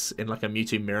put this in like a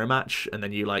Mewtwo mirror match, and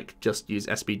then you like just use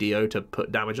SBDO to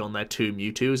put damage on their 2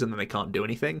 Mewtwo's, and then they can't do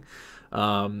anything.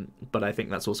 But I think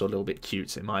that's also a little bit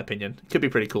cute in my opinion. It could be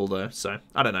pretty cool though, so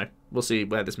I don't know. We'll see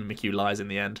where this Mimikyu lies in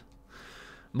the end.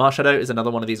 Marshadow is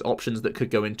another one of these options that could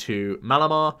go into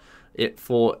Malamar. It,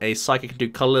 for a Psychic can do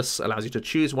Colorless, allows you to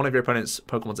choose one of your opponent's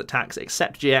Pokemon's attacks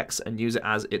except GX and use it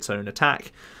as its own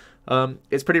attack.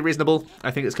 It's pretty reasonable.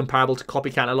 I think it's comparable to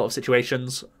Copycat in a lot of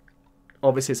situations.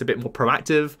 Obviously, it's a bit more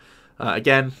proactive.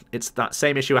 Again, it's that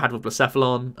same issue I had with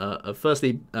Blacephalon.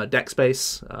 Firstly, deck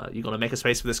space. You've got to make a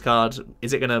space for this card.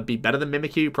 Is it going to be better than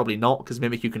Mimikyu? Probably not, because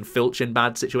Mimikyu can filch in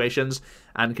bad situations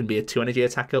and can be a 2-energy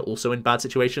attacker also in bad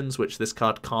situations, which this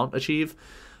card can't achieve.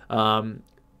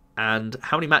 And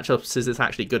how many matchups is this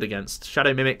actually good against?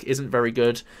 Shadow Mimic isn't very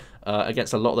good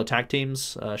against a lot of the tag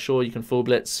teams. Sure, you can full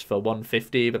blitz for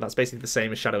 150, but that's basically the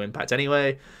same as Shadow Impact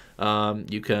anyway.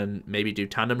 You can maybe do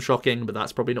tandem shocking, but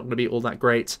that's probably not going to be all that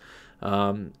great.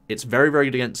 It's very, very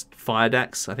good against fire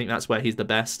decks. I think that's where he's the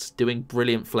best. Doing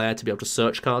Brilliant Flare to be able to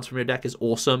search cards from your deck is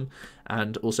awesome.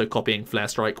 And also copying Flare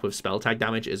Strike with spell tag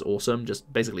damage is awesome.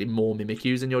 Just basically more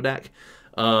Mimikyus in your deck.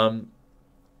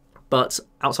 But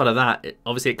outside of that,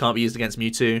 obviously it can't be used against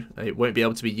Mewtwo. It won't be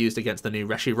able to be used against the new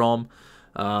Reshiram.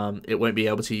 It won't be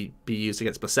able to be used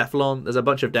against Blacephalon. There's a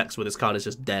bunch of decks where this card is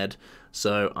just dead.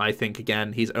 So I think,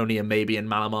 again, he's only a maybe in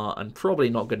Malamar and probably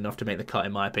not good enough to make the cut,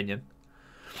 in my opinion.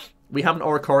 We have an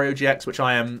Oricorio GX, which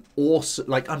I am awesome.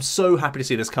 Like, I'm so happy to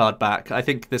see this card back. I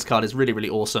think this card is really, really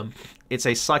awesome. It's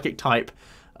a Psychic type,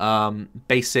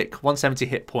 basic 170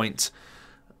 hit point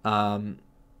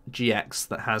GX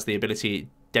that has the ability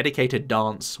Dedicated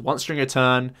Dance. Once during a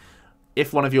turn,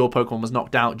 if one of your Pokemon was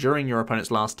knocked out during your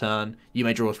opponent's last turn, you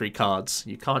may draw 3 cards.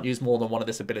 You can't use more than one of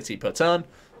this ability per turn,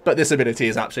 but this ability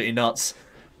is absolutely nuts.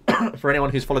 For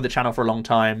anyone who's followed the channel for a long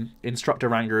time, Instructor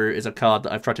Ranguru is a card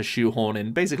that I've tried to shoehorn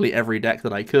in basically every deck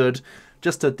that I could,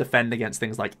 just to defend against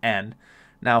things like N.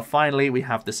 Now, finally, we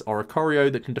have this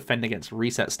Oricorio that can defend against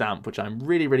Reset Stamp, which I'm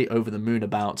really, really over the moon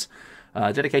about.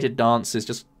 Dedicated Dance is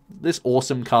just this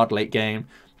awesome card late game.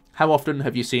 How often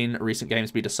have you seen recent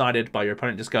games be decided by your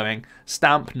opponent just going,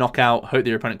 stamp, knockout, hope that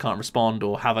your opponent can't respond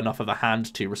or have enough of a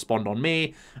hand to respond on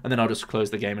me, and then I'll just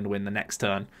close the game and win the next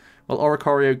turn? Well,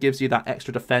 Oricorio gives you that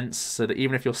extra defense so that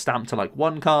even if you're stamped to like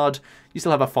 1 card, you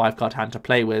still have a 5-card hand to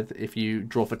play with. If you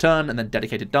draw for turn and then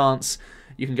Dedicated Dance,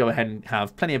 you can go ahead and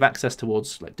have plenty of access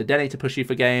towards like Dedenne to push you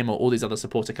for game or all these other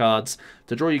supporter cards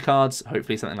to draw you cards,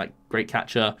 hopefully something like Great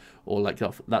Catcher or like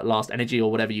that last energy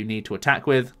or whatever you need to attack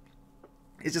with.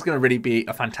 It's just going to really be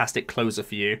a fantastic closer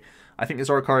for you. I think this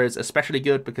Oricorio is especially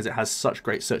good because it has such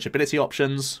great searchability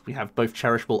options. We have both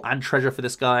Cherishable and Treasure for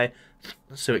this guy,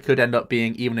 so it could end up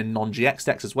being even in non-GX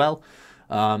decks as well.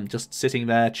 Just sitting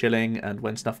there, chilling, and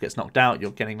when stuff gets knocked out,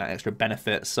 you're getting that extra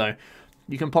benefit. So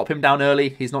you can pop him down early.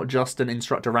 He's not just an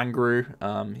Instructor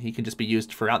Ranguru. He can just be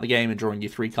used throughout the game, and drawing you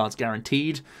 3 cards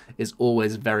guaranteed is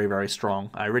always very, very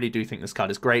strong. I really do think this card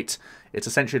is great. It's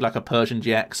essentially like a Persian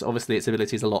GX. Obviously, its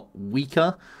ability is a lot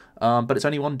weaker, but it's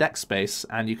only 1 deck space,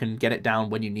 and you can get it down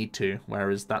when you need to,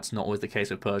 whereas that's not always the case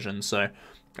with Persian. So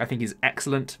I think he's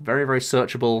excellent, very, very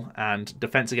searchable, and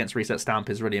defense against Reset Stamp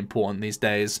is really important these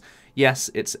days. Yes,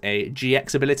 it's a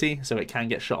GX ability, so it can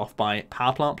get shut off by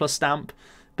Power Plant plus Stamp,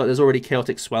 but there's already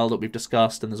Chaotic Swell that we've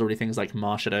discussed, and there's already things like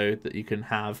Marshadow that you can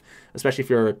have, especially if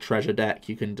you're a Treasure deck.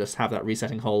 You can just have that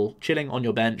Resetting Hole chilling on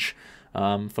your bench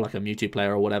for like a Mewtwo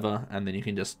player or whatever, and then you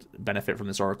can just benefit from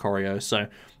this Oricorio. So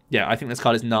yeah, I think this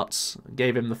card is nuts.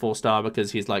 Gave him the 4-star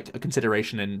because he's like a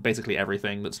consideration in basically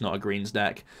everything that's not a greens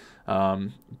deck,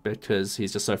 because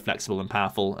he's just so flexible and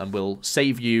powerful and will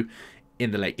save you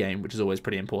in the late game, which is always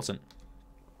pretty important.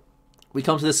 We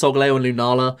come to this Solgaleo and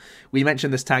Lunala. We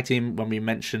mentioned this tag team when we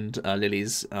mentioned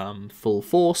Lily's full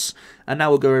force, and now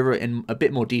we'll go over it in a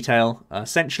bit more detail.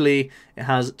 Essentially, it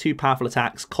has 2 powerful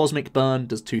attacks. Cosmic Burn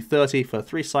does 230 for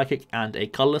 3 Psychic and a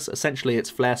Colorless. Essentially, it's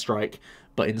Flare Strike,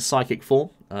 but in Psychic form.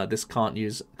 This can't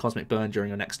use Cosmic Burn during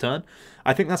your next turn.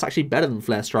 I think that's actually better than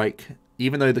Flare Strike,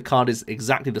 even though the card is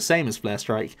exactly the same as Flare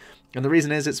Strike. And the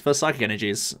reason is it's for Psychic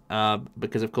Energies,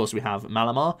 because of course we have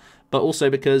Malamar, but also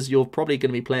because you're probably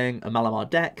going to be playing a Malamar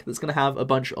deck that's going to have a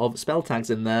bunch of spell tags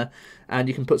in there, and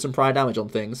you can put some prior damage on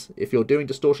things. If you're doing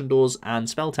Distortion Doors and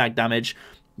spell tag damage,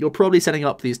 you're probably setting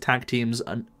up these tag teams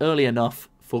early enough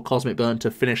for Cosmic Burn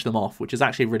to finish them off, which is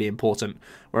actually really important,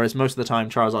 whereas most of the time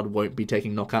Charizard won't be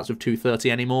taking knockouts with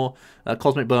 230 anymore.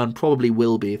 Cosmic Burn probably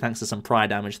will be, thanks to some prior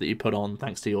damage that you put on,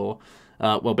 thanks to your,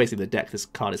 well, basically the deck this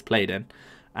card is played in.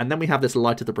 And then we have this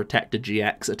Light of the Protector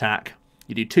GX attack.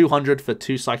 You do 200 for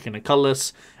 2 Psychic and a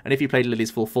Colorless, and if you played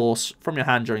Lily's Full Force from your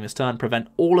hand during this turn, prevent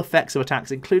all effects of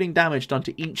attacks, including damage done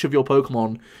to each of your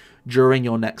Pokemon during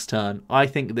your next turn. I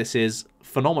think this is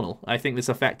phenomenal. I think this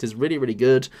effect is really, really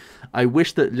good. I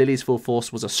wish that Lily's Full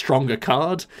Force was a stronger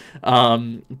card,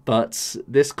 but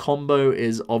this combo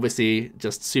is obviously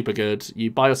just super good. You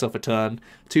buy yourself a turn,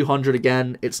 200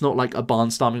 again. It's not like a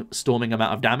barnstorming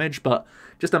amount of damage, but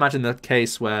just imagine the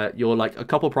case where you're like a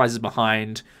couple prizes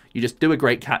behind, you just do a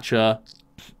Great Catcher,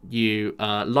 you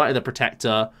Light of the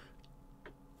Protector,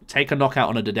 take a knockout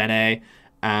on a Dedenne,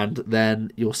 and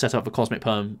then you'll set up for Cosmic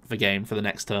Perm for game for the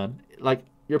next turn. Like,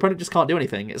 your opponent just can't do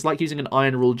anything. It's like using an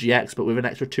Iron Rule GX, but with an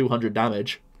extra 200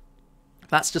 damage.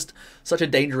 That's just such a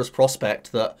dangerous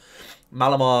prospect that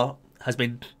Malamar has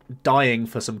been dying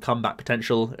for some comeback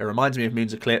potential. It reminds me of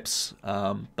Moon's Eclipse,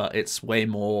 but it's way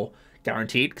more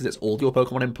guaranteed because it's all your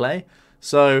Pokemon in play.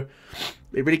 So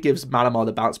it really gives Malamar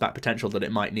the bounce back potential that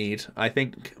it might need. I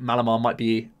think Malamar might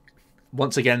be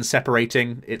once again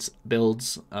separating its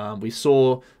builds. We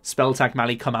saw Spell Tag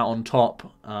Mali come out on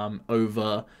top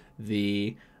over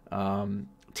the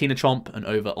Tina Chomp and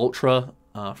over Ultra,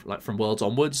 like from Worlds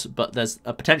onwards, but there's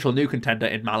a potential new contender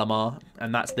in Malamar,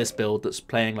 and that's this build that's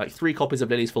playing like 3 copies of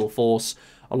Lily's Full Force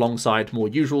alongside more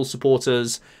usual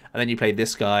supporters, and then you play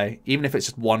this guy, even if it's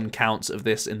just 1 count of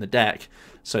this in the deck,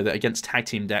 so that against tag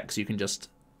team decks you can just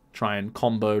try and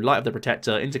combo Light of the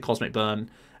Protector into Cosmic Burn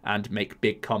and make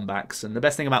big comebacks. And the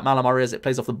best thing about Malamar is it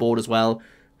plays off the board as well,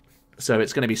 so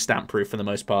it's going to be stamp proof for the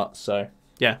most part. So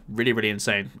yeah, really, really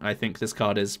insane. I think this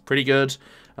card is pretty good.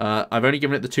 I've only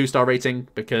given it the 2-star rating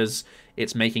because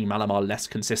it's making Malamar less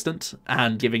consistent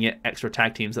and giving it extra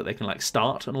tag teams that they can like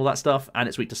start and all that stuff, and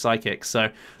it's weak to Psychic.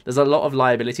 So there's a lot of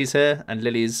liabilities here, and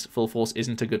Lily's Full Force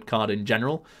isn't a good card in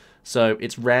general. So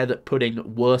it's rare that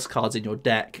putting worse cards in your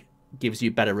deck gives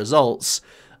you better results.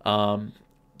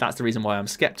 That's the reason why I'm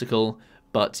skeptical,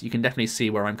 but you can definitely see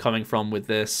where I'm coming from with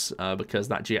this, because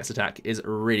that GX attack is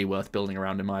really worth building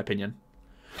around in my opinion.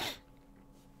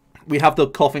 We have the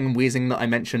Coughing and Wheezing that I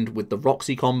mentioned with the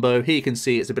Roxy combo. Here you can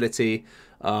see its ability.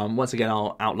 Once again,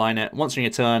 I'll outline it. Once during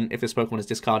your turn, if this Pokemon is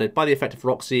discarded by the effect of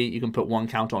Roxy, you can put 1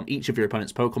 counter on each of your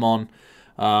opponent's Pokemon,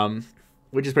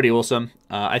 which is pretty awesome.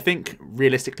 I think,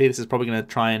 realistically, this is probably going to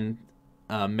try and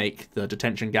make the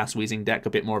Detention Gas Wheezing deck a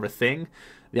bit more of a thing.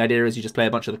 The idea is you just play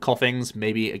a bunch of the Coughings,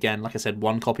 maybe, again, like I said,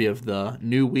 1 copy of the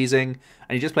new Wheezing,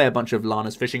 and you just play a bunch of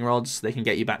Lana's Fishing Rods. They can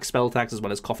get you back spell tags as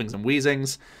well as Coughings and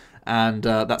Wheezings, and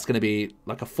that's going to be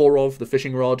like a 4 of the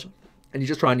Fishing Rod, and you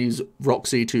just try and use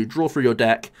Roxy to draw through your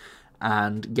deck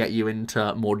and get you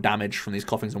into more damage from these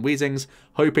Coughings and Wheezings,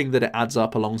 hoping that it adds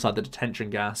up alongside the Detention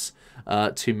Gas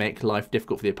to make life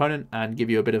difficult for the opponent and give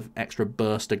you a bit of extra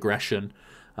burst aggression.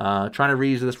 Trying to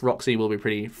reuse this Roxy will be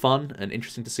pretty fun and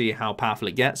interesting to see how powerful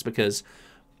it gets, because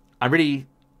I'm really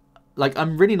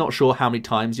not sure how many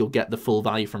times you'll get the full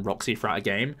value from Roxy throughout a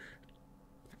game.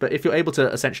 But if you're able to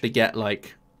essentially get,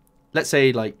 like, let's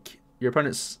say like your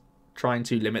opponent's trying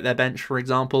to limit their bench, for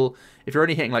example, if you're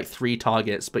only hitting like 3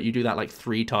 targets, but you do that like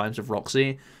 3 times with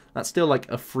Roxy, that's still like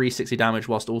a free 60 damage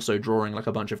whilst also drawing like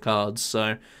a bunch of cards.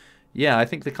 So yeah, I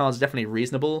think the card's definitely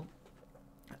reasonable,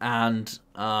 and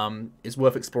it's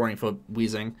worth exploring for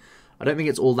Wheezing. I don't think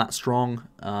it's all that strong,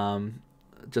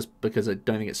 just because I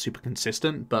don't think it's super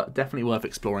consistent, but definitely worth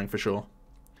exploring for sure.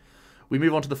 We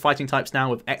move on to the fighting types now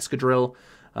with Excadrill.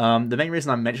 The main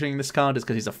reason I'm mentioning this card is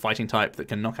because he's a fighting type that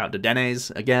can knock out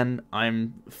Dedennes. Again,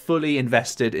 I'm fully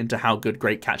invested into how good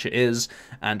Great Catcher is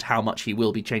and how much he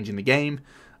will be changing the game,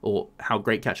 or how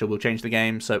Great Catcher will change the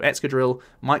game. So Excadrill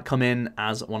might come in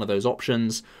as one of those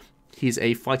options. He's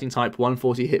a fighting type,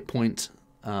 140 hit point,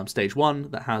 stage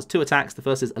 1, that has 2 attacks. The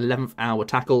first is 11th Hour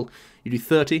Tackle. You do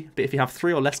 30, but if you have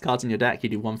 3 or less cards in your deck, you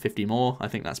do 150 more. I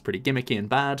think that's pretty gimmicky and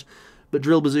bad. But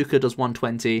Drill Bazooka does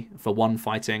 120 for 1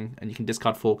 fighting, and you can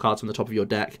discard 4 cards from the top of your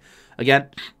deck. Again,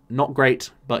 not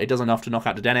great, but it does enough to knock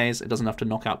out Dedennes. It does enough to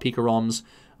knock out Pikaroms.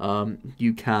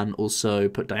 You can also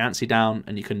put Diancie down,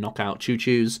 and you can knock out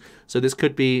Choo-Choos. So this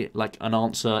could be like an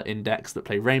answer in decks that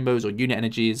play Rainbows or Unit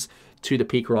Energies to the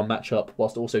Pikarom matchup,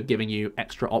 whilst also giving you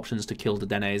extra options to kill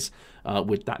Dedennes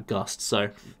with that Gust. So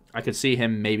I could see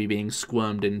him maybe being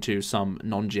squirmed into some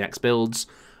non-GX builds,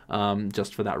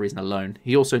 just for that reason alone.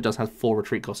 He also does have 4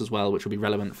 retreat costs as well, which will be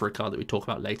relevant for a card that we talk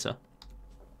about later.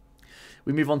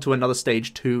 We move on to another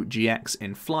Stage 2 GX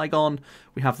in Flygon.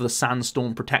 We have the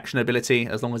Sandstorm Protection ability.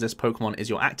 As long as this Pokemon is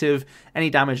your active,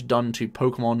 any damage done to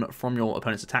Pokemon from your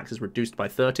opponent's attacks is reduced by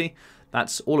 30.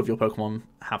 That's all of your Pokemon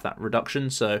have that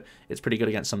reduction, so it's pretty good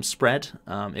against some spread.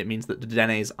 It means that the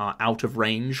Dedennes are out of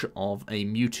range of a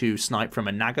Mewtwo snipe from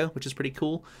a Naga, which is pretty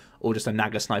cool, or just a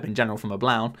Naga snipe in general from a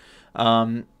Blown.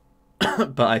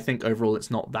 But I think overall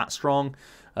it's not that strong.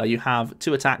 You have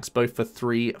 2 attacks, both for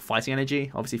 3 fighting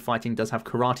energy. Obviously, fighting does have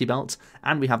Karate Belt,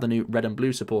 and we have the new red and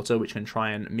blue supporter, which can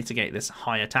try and mitigate this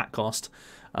high attack cost.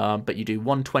 But you do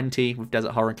 120 with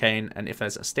Desert Hurricane, and if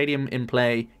there's a Stadium in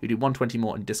play, you do 120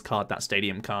 more and discard that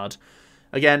Stadium card.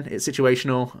 Again, it's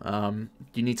situational.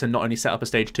 You need to not only set up a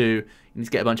Stage 2, you need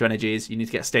to get a bunch of energies, you need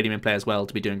to get a Stadium in play as well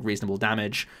to be doing reasonable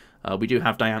damage. We do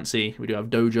have Diancie, we do have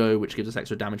Dojo, which gives us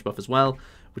extra damage buff as well,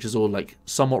 which is all like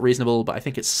somewhat reasonable, but I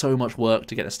think it's so much work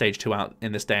to get a Stage 2 out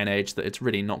in this day and age that it's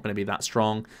really not going to be that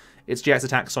strong. Its GX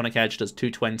attack, Sonic Edge, does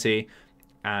 220,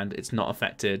 and it's not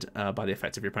affected by the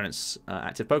effect of your opponent's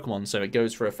active Pokemon, so it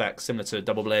goes for effects similar to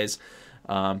Double Blaze.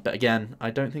 But again,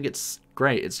 I don't think it's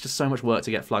great. It's just so much work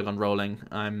to get Flygon rolling.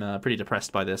 I'm pretty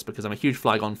depressed by this because I'm a huge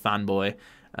Flygon fanboy,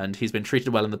 and he's been treated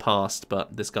well in the past,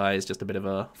 but this guy is just a bit of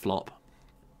a flop.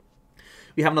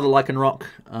 We have another Lycanroc.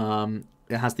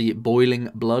 It has the Boiling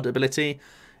Blood ability.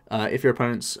 If your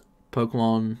opponent's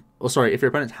Pokemon, or sorry, if your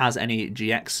opponent has any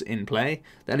GX in play,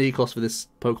 the energy cost for this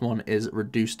Pokemon is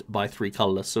reduced by 3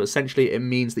 colorless. So essentially, it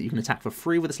means that you can attack for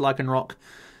free with this Lycanroc.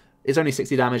 It's only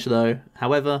 60 damage though.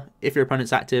 However, if your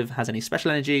opponent's active has any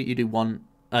special energy, you do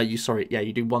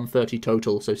you do 130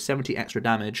 total, so 70 extra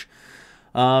damage.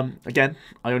 Again,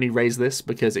 I only raise this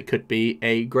because it could be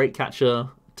a great catcher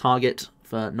target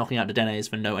for knocking out Dedennes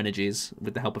for no energies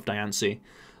with the help of Diancie.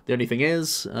 The only thing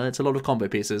is, it's a lot of combo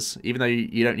pieces. Even though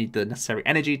you don't need the necessary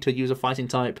energy to use a fighting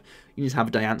type, you need to have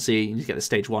a Diancie, you need to get the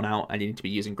stage 1 out, and you need to be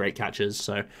using great catchers.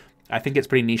 So I think it's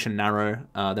pretty niche and narrow.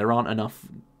 There aren't enough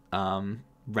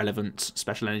relevant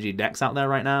special energy decks out there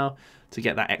right now to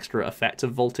get that extra effect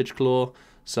of Voltage Claw.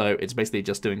 So it's basically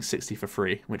just doing 60 for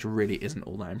free, which really isn't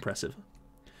all that impressive.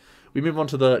 We move on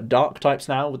to the Dark types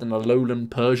now with an Alolan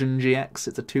Persian GX.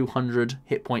 It's a 200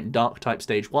 hit point Dark type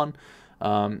stage 1.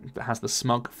 That has the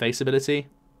Smug Face ability.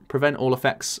 Prevent all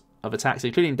effects of attacks,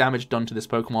 including damage done to this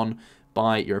Pokemon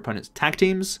by your opponent's tag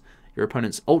teams, your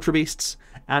opponent's Ultra Beasts,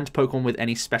 and Pokemon with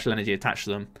any special energy attached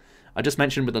to them. I just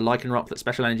mentioned with the Lycanroc that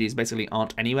special energies basically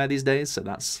aren't anywhere these days, so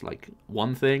that's like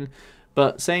one thing.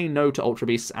 But saying no to Ultra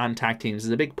Beasts and tag teams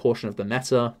is a big portion of the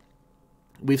meta.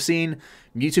 We've seen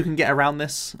Mewtwo can get around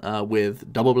this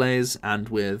with Double Blaze and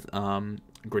with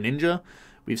Greninja.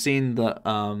 We've seen that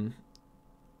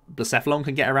Blacephalon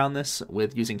can get around this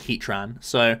with using Heatran.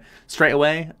 So straight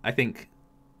away, I think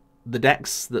the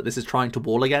decks that this is trying to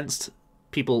wall against,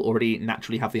 people already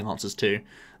naturally have the answers to.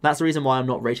 That's the reason why I'm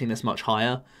not rating this much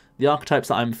higher. The archetypes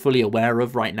that I'm fully aware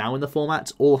of right now in the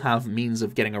format all have means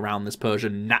of getting around this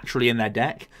Persian naturally in their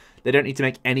deck. They don't need to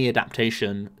make any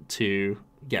adaptation to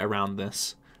get around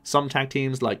this. Some tag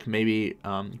teams, like maybe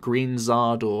Green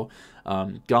Zard or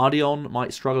Guardian,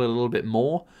 might struggle a little bit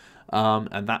more.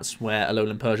 And that's where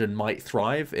Alolan Persian might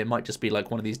thrive. It might just be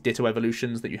like one of these Ditto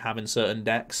evolutions that you have in certain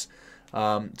decks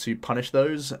to punish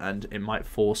those, and it might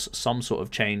force some sort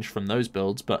of change from those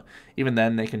builds. But even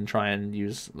then, they can try and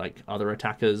use like other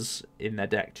attackers in their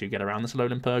deck to get around this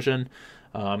Alolan Persian.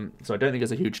 So I don't think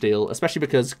it's a huge deal, especially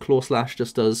because Claw Slash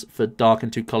just does for Dark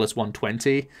and 2 colors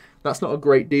 120. That's not a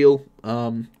great deal.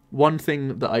 One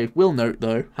thing that I will note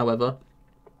though, however,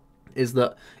 is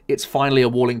that it's finally a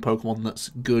walling Pokemon that's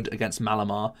good against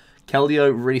Malamar.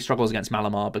 Keldeo really struggles against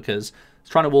Malamar because it's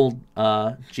trying to wall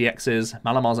GXs.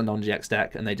 Malamar's a non-GX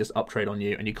deck, and they just uptrade on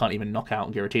you, and you can't even knock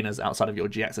out Giratinas outside of your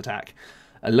GX attack.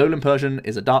 Alolan Persian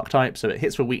is a Dark type, so it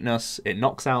hits for weakness, it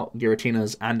knocks out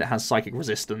Giratinas, and it has Psychic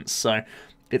Resistance. So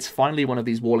it's finally one of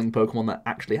these walling Pokemon that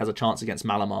actually has a chance against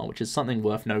Malamar, which is something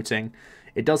worth noting.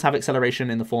 It does have acceleration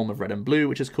in the form of Red and Blue,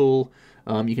 which is cool.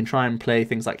 You can try and play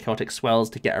things like Chaotic Swells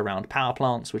to get around Power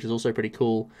Plants, which is also pretty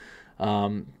cool.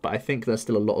 But I think there's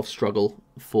still a lot of struggle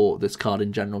for this card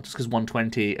in general, just because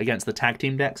 120 against the tag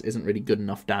team decks isn't really good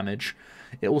enough damage.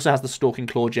 It also has the Stalking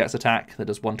Claw GX attack that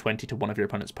does 120 to one of your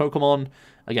opponent's Pokemon.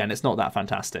 Again, it's not that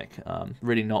fantastic.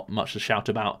 Really not much to shout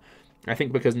about. I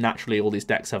think because naturally all these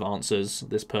decks have answers,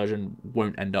 this Persian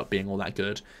won't end up being all that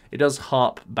good. It does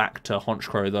harp back to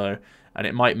Honchkrow though, and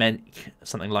it might make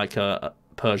something like a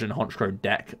Persian Honchkrow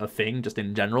deck a thing just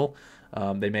in general.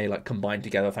 They may like combine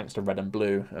together thanks to Red and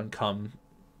Blue and come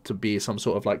to be some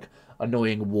sort of like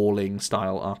annoying walling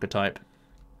style archetype.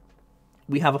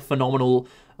 We have a phenomenal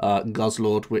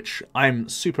Guzzlord, which I'm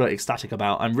super ecstatic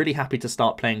about. I'm really happy to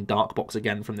start playing Dark Box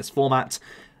again from this format.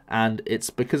 And it's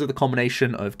because of the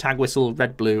combination of Tag Whistle,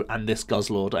 Red Blue, and this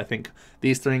Guzzlord. I think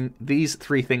these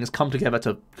three things come together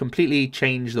to completely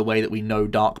change the way that we know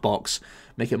Dark Box,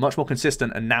 make it much more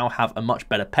consistent, and now have a much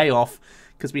better payoff,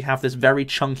 because we have this very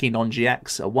chunky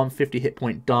non-GX, a 150 hit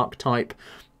point Dark type,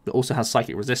 that also has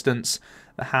Psychic Resistance,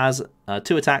 that has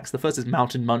 2 attacks. The first is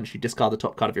Mountain Munch, you discard the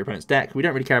top card of your opponent's deck. We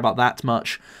don't really care about that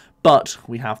much, but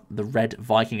we have the Red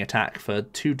Viking attack for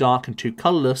 2 Dark and 2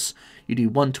 colorless. You do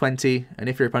 120, and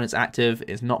if your opponent's active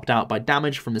is knocked out by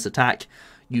damage from this attack,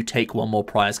 you take 1 more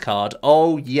prize card.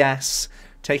 Oh yes,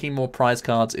 taking more prize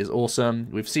cards is awesome.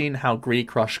 We've seen how Greedy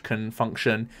Crush can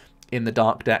function in the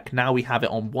Dark deck. Now we have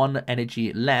it on 1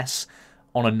 energy less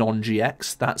on a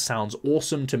non-GX. That sounds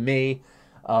awesome to me.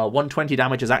 120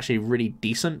 damage is actually really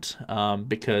decent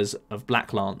because of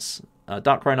Black Lance.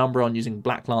 Darkrai and Umbreon using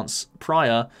Black Lance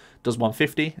prior does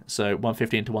 150, so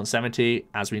 150 into 170,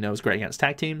 as we know, is great against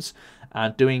tag teams.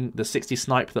 And doing the 60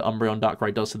 snipe that Umbreon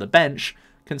Darkrai does to the bench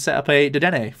can set up a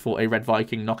Dedenne for a Red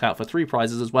Viking knockout for 3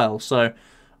 prizes as well. So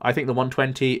I think the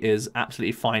 120 is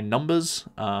absolutely fine numbers.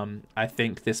 I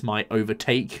think this might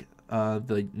overtake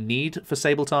the need for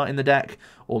Saboteur in the deck,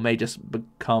 or may just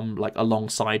become like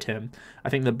alongside him. I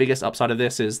think the biggest upside of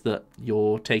this is that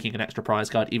you're taking an extra prize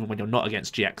card even when you're not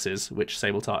against GXs, which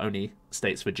Saboteur only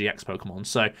states for GX Pokemon.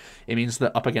 So it means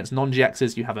that up against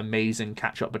non-GXs, you have amazing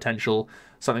catch-up potential,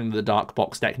 something that the Dark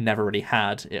Box deck never really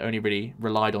had. It only really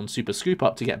relied on Super Scoop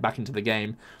Up to get back into the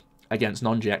game against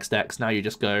non-GX decks. Now you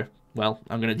just go, well,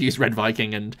 I'm going to use Red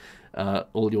Viking, and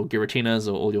all your Giratinas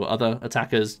or all your other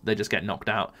attackers, they just get knocked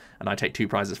out, and I take 2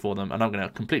 prizes for them, and I'm going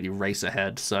to completely race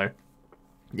ahead. So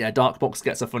yeah, Dark Box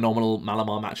gets a phenomenal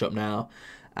Malamar matchup now,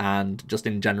 and just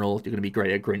in general, you're going to be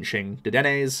great at Grinching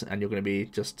Dedennes, and you're going to be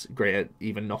just great at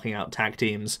even knocking out tag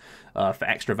teams for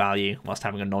extra value, whilst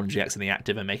having a non-GX in the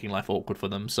active and making life awkward for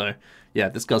them. So yeah,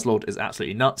 this Guzzlord is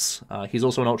absolutely nuts. He's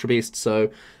also an Ultra Beast,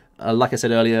 so like I said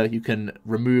earlier, you can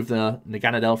remove the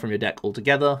Naganadel from your deck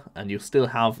altogether, and you'll still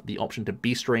have the option to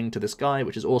Beast Ring to this guy,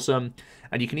 which is awesome.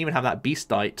 And you can even have that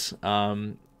Beastite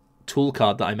tool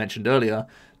card that I mentioned earlier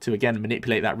to, again,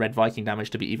 manipulate that Red Viking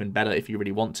damage to be even better if you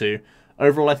really want to.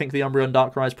 Overall, I think the Umbreon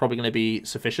Darkrai is probably going to be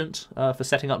sufficient for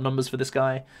setting up numbers for this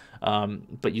guy.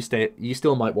 But you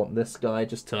still might want this guy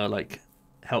just to, like,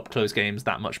 help close games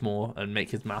that much more and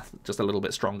make his math just a little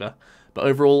bit stronger. But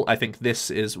overall, I think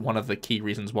this is one of the key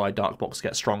reasons why Dark Box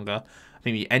gets stronger. I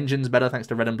think the engine's better thanks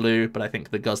to Red and Blue, but I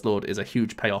think the Guzzlord is a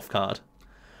huge payoff card.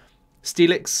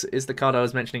 Steelix is the card I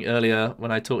was mentioning earlier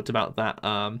when I talked about that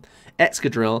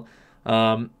Excadrill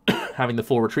having the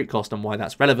 4 retreat cost and why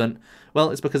that's relevant. Well,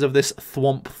 it's because of this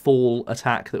Thwomp Fall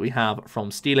attack that we have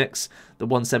from Steelix, the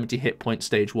 170 hit point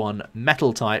stage 1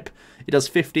 metal type. It does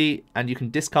 50, and you can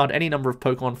discard any number of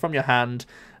Pokemon from your hand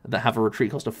that have a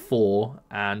retreat cost of 4,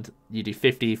 and you do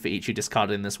 50 for each you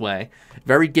discarded in this way.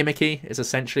 Very gimmicky. It's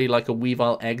essentially like a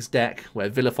Weavile Eggs deck where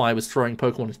Vilify was throwing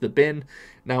Pokemon into the bin.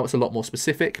 Now it's a lot more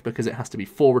specific because it has to be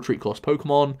 4 retreat cost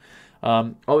Pokemon.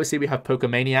 Obviously, we have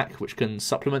Pokemaniac, which can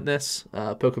supplement this.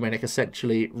 Pokemaniac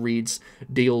essentially reads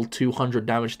deal 200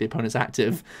 damage to the opponent's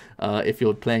active if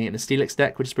you're playing it in a Steelix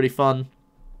deck, which is pretty fun.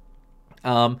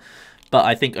 But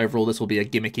I think overall this will be a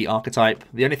gimmicky archetype.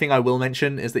 The only thing I will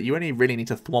mention is that you only really need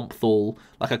to Thwomp Fall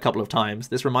like a couple of times.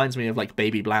 This reminds me of like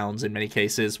Baby Blounds in many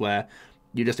cases, where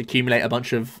you just accumulate a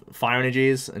bunch of fire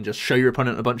energies and just show your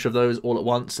opponent a bunch of those all at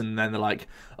once, and then they're like,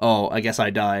 oh, I guess I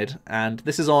died. And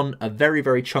this is on a very,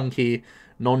 very chunky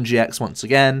non-GX once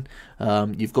again.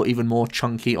 You've got even more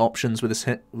chunky options with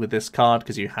this card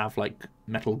because you have like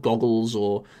metal goggles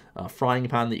or a frying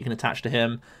pan that you can attach to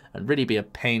him and really be a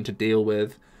pain to deal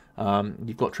with.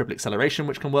 You've got triple acceleration,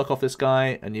 which can work off this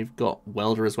guy, and you've got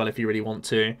welder as well if you really want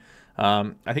to.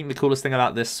 I think the coolest thing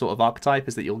about this sort of archetype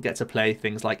is that you'll get to play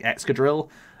things like Excadrill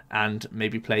and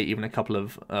maybe play even a couple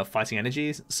of fighting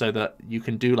energies, so that you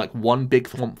can do like one big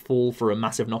Thwomp Fall for a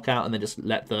massive knockout and then just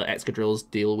let the Excadrills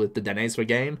deal with the Dedennes for a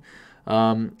game.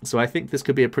 So I think this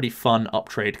could be a pretty fun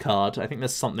uptrade card. I think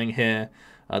there's something here.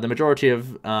 The majority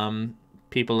of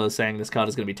people are saying this card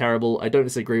is going to be terrible. I don't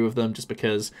disagree with them, just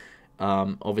because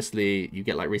obviously you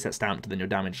get like reset stamped and then your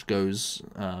damage goes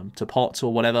to pot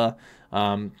or whatever,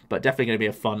 but definitely going to be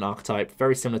a fun archetype,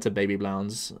 very similar to Baby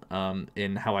Blounds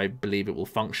in how I believe it will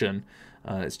function.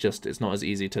 It's not as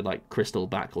easy to like crystal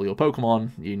back all your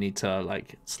Pokemon. You need to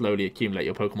like slowly accumulate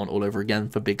your Pokemon all over again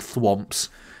for big thwomps.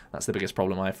 That's the biggest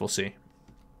problem I foresee.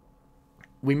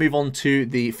 We move on to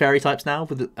the fairy types now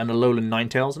with an Alolan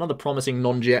Ninetales, another promising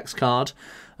non-GX card.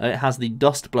 It has the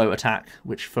Dust Blow attack,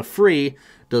 which for free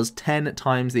does 10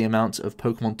 times the amount of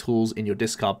Pokemon tools in your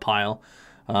discard pile.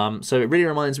 So it really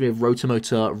reminds me of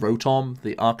Rotomotor Rotom,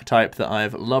 the archetype that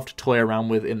I've loved to toy around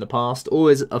with in the past.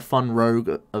 Always a fun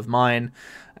rogue of mine,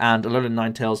 and Alolan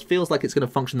Ninetales feels like it's going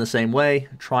to function the same way.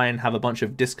 Try and have a bunch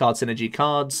of discard synergy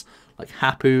cards, like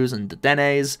Hapus and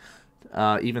Dedennes,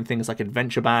 even things like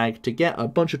Adventure Bag, to get a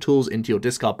bunch of tools into your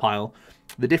discard pile.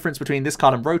 The difference between this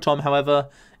card and Rotom, however,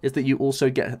 is that you also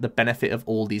get the benefit of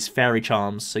all these fairy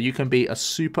charms, so you can be a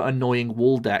super annoying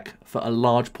wall deck for a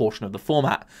large portion of the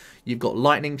format. You've got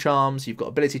lightning charms, you've got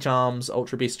ability charms,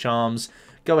 ultra beast charms.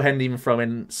 Go ahead and even throw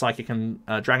in psychic and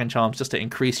dragon charms just to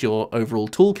increase your overall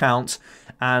tool count,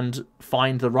 and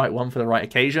find the right one for the right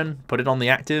occasion, put it on the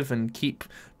active, and keep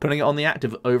putting it on the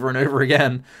active over and over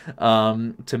again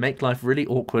to make life really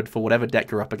awkward for whatever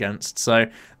deck you're up against. So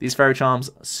these fairy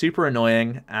charms, super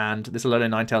annoying, and this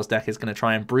Alolan Ninetales deck is going to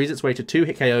try and breeze its way to 2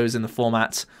 hit KOs in the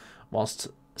format, whilst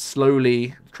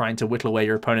slowly trying to whittle away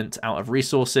your opponent out of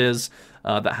resources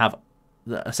that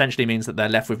essentially means that they're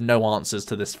left with no answers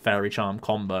to this fairy charm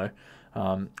combo.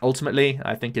 Ultimately,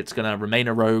 I think it's going to remain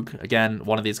a rogue. Again,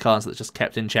 one of these cards that's just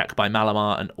kept in check by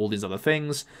Malamar and all these other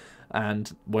things,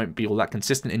 and won't be all that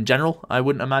consistent in general, I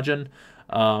wouldn't imagine.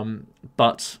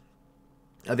 But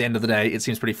at the end of the day, it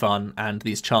seems pretty fun, and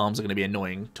these charms are going to be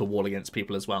annoying to wall against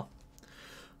people as well.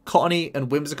 Cottony and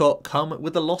Whimsicott come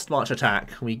with the Lost March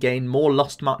attack. We gain more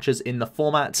Lost Marches in the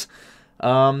format.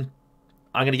 I'm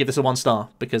going to give this a 1 star,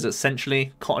 because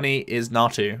essentially Cottony is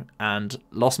Natu, and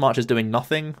Lost March is doing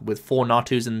nothing with 4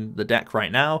 Natus in the deck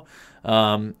right now.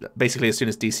 Basically, as soon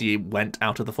as DCE went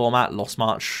out of the format, Lost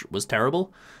March was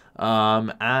terrible.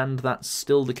 And that's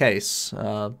still the case.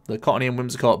 The Cottony and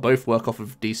Whimsicott both work off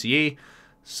of DCE,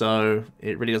 so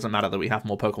it really doesn't matter that we have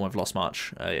more Pokemon with Lost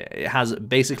March. It has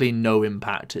basically no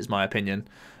impact, is my opinion.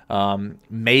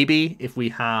 Maybe if we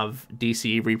have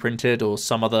DCE reprinted or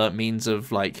some other means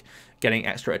of like getting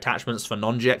extra attachments for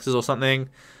non-GXs or something,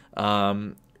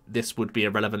 this would be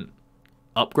a relevant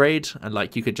upgrade, and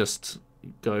like you could just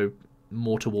go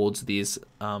more towards these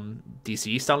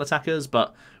DCE style attackers,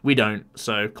 but we don't,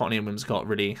 so Cottony and Whimsicott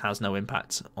really has no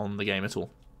impact on the game at all.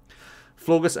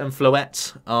 Florges and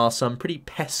Floette are some pretty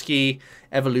pesky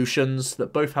evolutions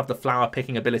that both have the flower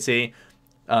picking ability.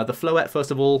 The Floette,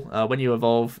 first of all, when you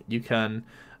evolve, you can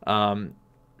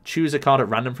choose a card at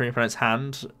random from your opponent's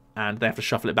hand, and they have to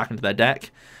shuffle it back into their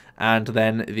deck. And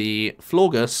then the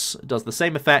Florges does the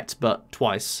same effect, but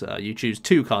twice. You choose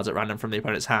 2 cards at random from the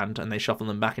opponent's hand, and they shuffle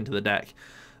them back into the deck.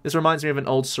 This reminds me of an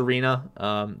old Serena.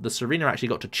 The Serena actually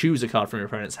got to choose a card from your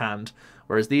opponent's hand,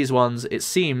 whereas these ones, it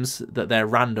seems that they're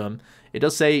random. It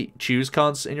does say choose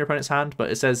cards in your opponent's hand, but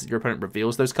it says your opponent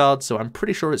reveals those cards, so I'm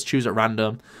pretty sure it's choose at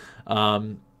random.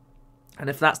 And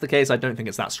if that's the case, I don't think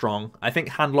it's that strong. I think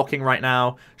hand locking right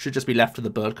now should just be left to the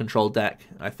bird control deck.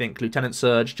 I think Lieutenant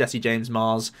Surge, Jesse James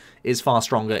Mars is far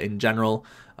stronger in general.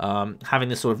 Having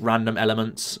this sort of random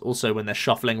elements, also when they're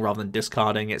shuffling rather than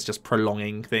discarding, it's just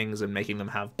prolonging things and making them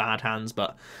have bad hands.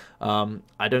 But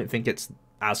I don't think it's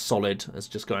as solid as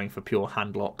just going for pure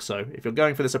hand lock. So if you're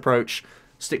going for this approach,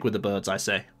 stick with the birds, I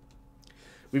say.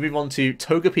 We move on to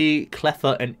Togepi,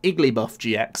 Cleffa, and Igglybuff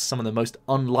GX, some of the most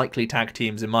unlikely tag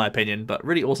teams in my opinion, but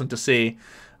really awesome to see.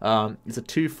 It's a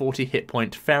 240 hit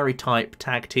point fairy type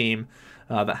tag team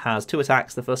that has 2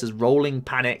 attacks. The first is Rolling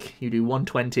Panic. You do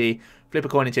 120, flip a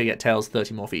coin until you get tails,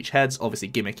 30 more for each heads. Obviously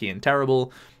gimmicky and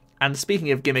terrible. And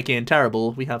speaking of gimmicky and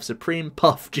terrible, we have Supreme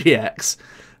Puff GX.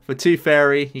 For 2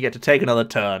 fairy, you get to take another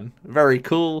turn. Very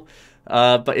cool.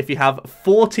 But if you have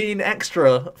 14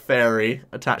 extra fairy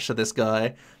attached to this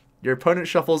guy, your opponent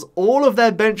shuffles all of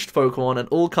their benched Pokemon and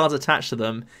all cards attached to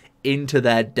them into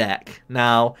their deck.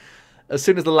 Now, as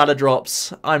soon as the ladder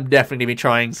drops, I'm definitely going to be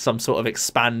trying some sort of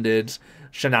expanded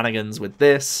shenanigans with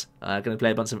this. Going to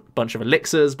play a bunch of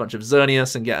Elixirs, bunch of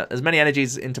Xerneas, and get as many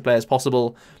energies into play as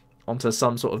possible onto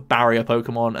some sort of barrier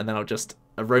Pokemon, and then I'll just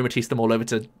Aromatisse them all over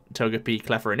to Togepi,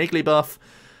 Cleffa, and Igglybuff.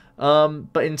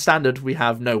 But in Standard, we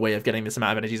have no way of getting this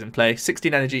amount of energies in play.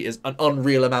 16 energy is an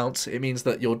unreal amount. It means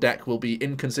that your deck will be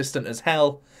inconsistent as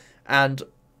hell, and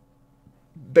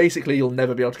basically you'll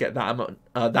never be able to get that amount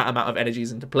of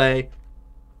energies into play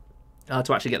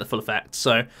to actually get the full effect.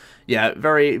 So, yeah,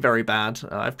 very, very bad.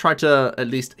 I've tried to at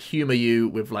least humor you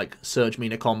with, like, Surge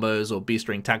Mina combos or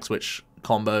B-String Tag Switch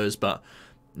combos, but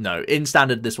no, in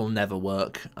Standard this will never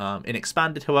work. In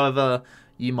Expanded, however,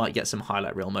 you might get some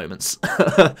highlight reel moments.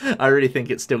 I really think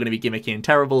it's still going to be gimmicky and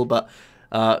terrible, but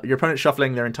your opponent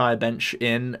shuffling their entire bench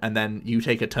in and then you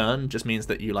take a turn just means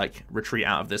that you like retreat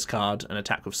out of this card and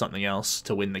attack with something else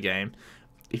to win the game.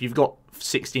 If you've got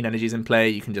 16 energies in play,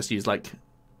 you can just use like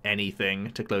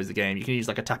anything to close the game. You can use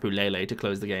like a Tapu Lele to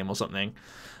close the game or something.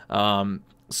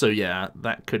 So yeah,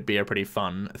 that could be a pretty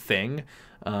fun thing.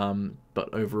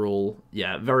 But overall,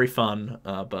 yeah, very fun,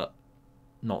 but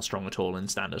not strong at all in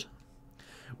Standard.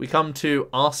 We come to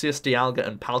Arceus, Dialga,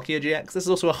 and Palkia GX. This is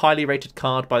also a highly rated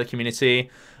card by the community.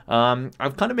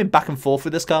 I've kind of been back and forth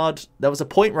with this card. There was a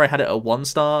point where I had it at 1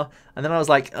 star, and then I was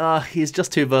like, he's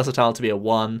just too versatile to be a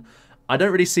 1. I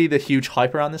don't really see the huge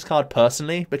hype around this card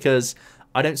personally, because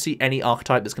I don't see any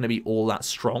archetype that's going to be all that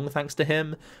strong thanks to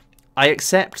him. I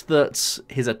accept that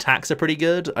his attacks are pretty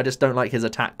good, I just don't like his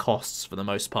attack costs for the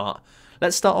most part.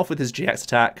 Let's start off with his GX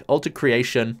attack. Altered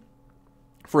Creation.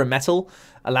 For a metal,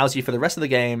 allows you for the rest of the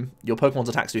game, your Pokemon's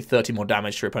attacks do 30 more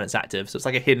damage to your opponent's active. So it's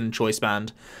like a hidden choice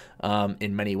band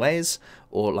in many ways,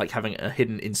 or like having a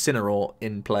hidden Incineroar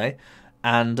in play.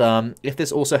 And if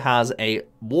this also has a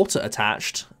water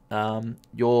attached,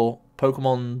 your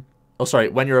Pokemon... Oh, sorry,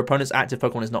 when your opponent's active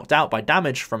Pokemon is knocked out by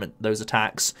damage from those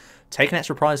attacks, take an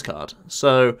extra prize card.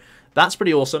 So that's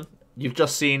pretty awesome. You've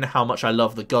just seen how much I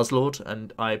love the Guzzlord,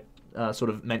 and I sort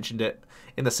of mentioned it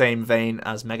in the same vein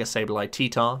as Mega Sableye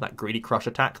T-Tar, that Greedy Crush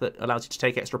attack that allows you to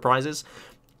take extra prizes.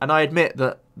 And I admit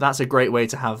that that's a great way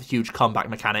to have huge comeback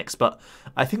mechanics, but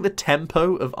I think the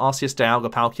tempo of Arceus, Dialga,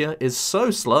 Palkia is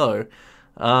so slow.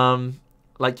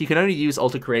 like, you can only use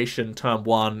Alter Creation turn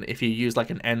 1 if you use, like,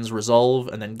 an End's Resolve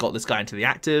and then got this guy into the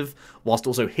active, whilst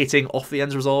also hitting off the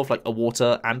End's Resolve, like a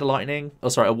water and a lightning. Oh,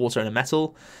 sorry, a water and a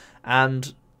metal.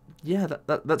 And yeah,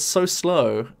 that's so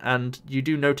slow, and you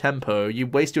do no tempo. You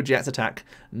waste your GX attack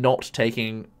not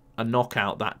taking a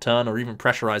knockout that turn or even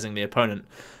pressurizing the opponent.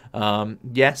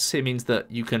 Yes, it means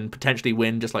that you can potentially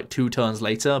win just like 2 turns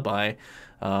later by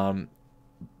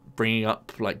bringing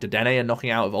up like Dedenne and knocking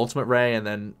out of Ultimate Ray and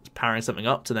then powering something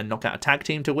up to then knock out a tag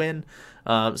team to win.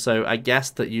 So I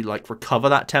guess that you like recover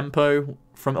that tempo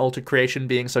from Alter Creation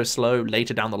being so slow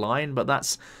later down the line, but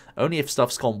that's only if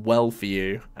stuff's gone well for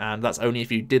you, and that's only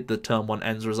if you did the turn 1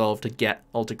 Ends Resolve to get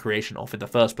Alter Creation off in the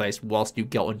first place whilst you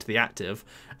got into the active.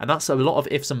 And that's a lot of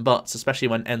ifs and buts, especially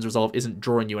when Ends Resolve isn't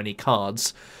drawing you any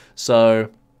cards.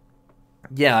 So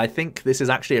yeah, I think this is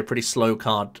actually a pretty slow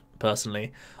card,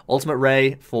 personally. Ultimate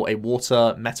Ray for a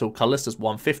water metal colorless is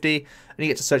 150, and you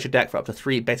get to search your deck for up to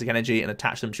 3 basic energy and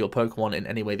attach them to your Pokemon in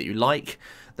any way that you like,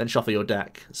 then shuffle your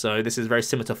deck. So this is very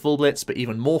similar to Full Blitz, but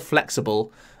even more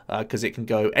flexible, because it can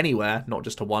go anywhere, not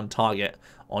just to one target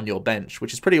on your bench,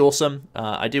 which is pretty awesome.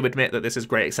 I do admit that this is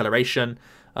great acceleration,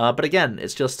 but again,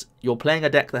 it's just you're playing a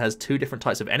deck that has 2 different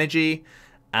types of energy,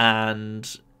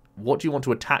 and what do you want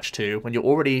to attach to when you're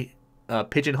already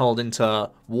pigeonholed into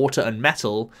water and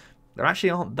metal? There actually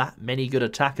aren't that many good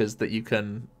attackers that you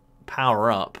can power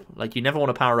up. Like, you never want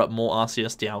to power up more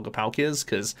Arceus Dialga Palkias,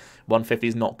 because 150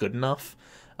 is not good enough.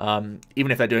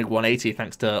 Even if they're doing 180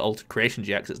 thanks to Altered Creation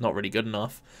GX, it's not really good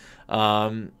enough.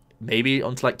 Maybe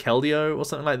onto like Keldeo or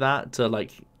something like that to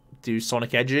like do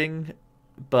Sonic Edging.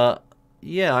 But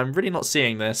yeah, I'm really not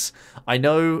seeing this. I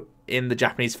know in the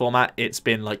Japanese format it's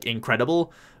been like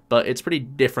incredible, but it's pretty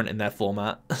different in their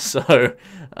format. So,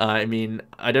 I mean,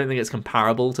 I don't think it's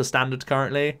comparable to Standard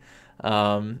currently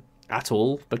at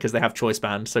all, because they have Choice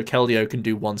Band. So Keldeo can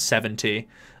do 170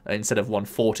 instead of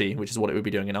 140, which is what it would be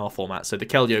doing in our format. So the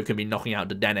Keldeo can be knocking out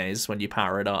Dedennes when you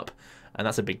power it up. And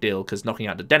that's a big deal, because knocking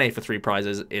out Dedenne for 3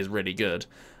 prizes is really good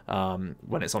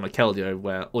when it's on a Keldeo,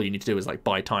 where all you need to do is like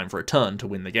buy time for a turn to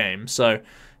win the game. So,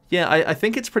 yeah, I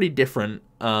think it's pretty different.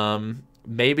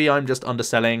 Maybe I'm just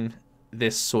underselling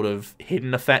this sort of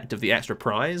hidden effect of the extra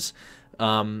prize.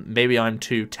 Maybe I'm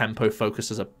too tempo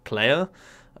focused as a player,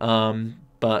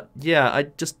 but yeah, I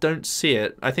just don't see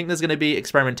it. I think there's going to be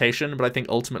experimentation, but I think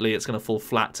ultimately it's going to fall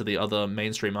flat to the other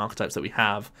mainstream archetypes that we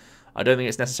have. I don't think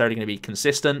it's necessarily going to be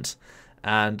consistent,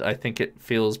 and I think it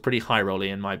feels pretty high rolly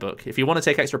in my book. If you want to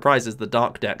take extra prizes, the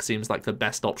Dark deck seems like the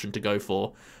best option to go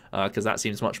for, because that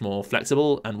seems much more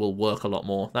flexible and will work a lot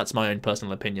more. That's my own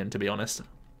personal opinion, to be honest.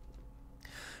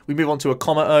 We move on to a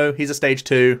Kommo-o. He's a stage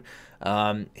 2.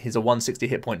 He's a 160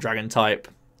 hit point dragon type.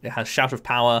 It has Shout of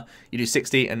Power. You do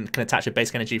 60 and can attach a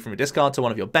basic energy from your discard to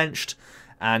one of your benched.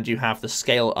 And you have the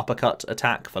Scale Uppercut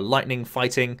attack for lightning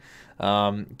fighting.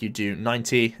 You do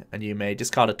 90, and you may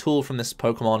discard a tool from this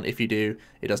Pokemon. If you do,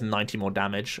 it does 90 more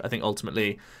damage. I think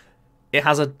ultimately it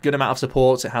has a good amount of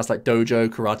support. It has like Dojo,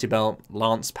 Karate Belt,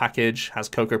 Lance package, has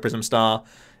Coco Prism Star.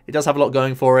 It does have a lot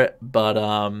going for it, but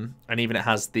and even it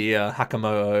has the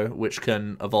Hakamoto, which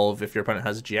can evolve if your opponent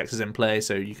has GXs in play,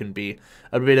 so you can be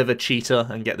a bit of a cheater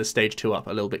and get the stage 2 up a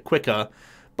little bit quicker.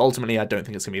 But ultimately, I don't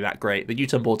think it's going to be that great. The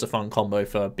U-turn board's a fun combo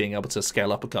for being able to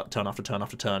scale uppercut turn after turn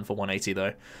after turn for 180,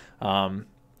 though.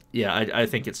 Yeah, I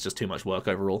think it's just too much work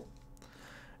overall.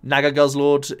 Naga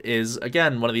Guzzlord is,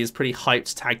 again, one of these pretty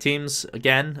hyped tag teams.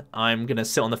 Again, I'm going to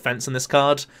sit on the fence on this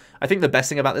card. I think the best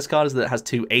thing about this card is that it has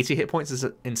 280 hit points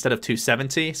instead of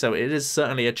 270, so it is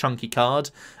certainly a chunky card,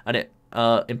 and it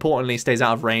importantly stays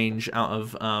out of range out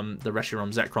of the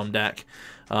Reshiram Zekrom deck.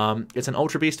 It's an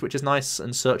Ultra Beast, which is nice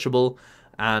and searchable,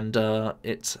 and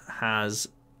it has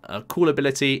a cool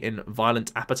ability in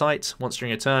Violent Appetite. Once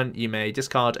during a turn, you may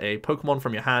discard a Pokemon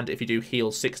from your hand if you do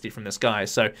heal 60 from this guy.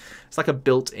 So it's like a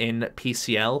built-in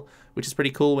PCL, which is pretty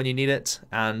cool when you need it,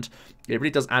 and it really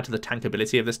does add to the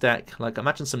tankability of this deck. Like,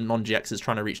 imagine some non-GXs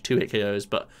trying to reach 2-hit KOs,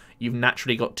 but you've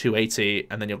naturally got 280,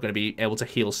 and then you're going to be able to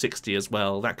heal 60 as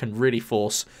well. That can really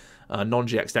force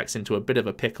non-GX decks into a bit of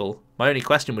a pickle. My only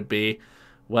question would be,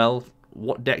 well,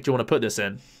 what deck do you want to put this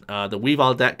in? The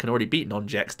Weavile deck can already beat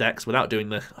non-GX decks without doing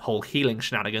the whole healing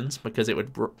shenanigans, because it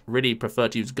would really prefer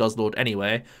to use Guzzlord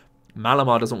anyway.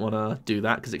 Malamar doesn't want to do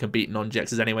that because it can beat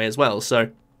non-GXs anyway as well. So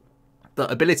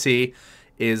the ability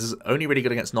is only really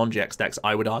good against non-GX decks,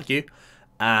 I would argue,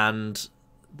 and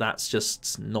that's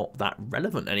just not that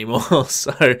relevant anymore.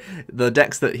 So the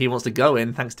decks that he wants to go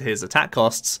in, thanks to his attack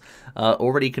costs,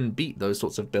 already can beat those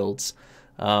sorts of builds.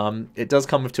 It does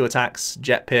come with 2 attacks.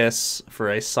 Jet Pierce for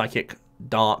a Psychic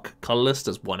Dark colorless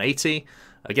does 180.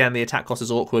 Again, the attack cost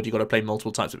is awkward. You've got to play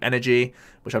multiple types of energy,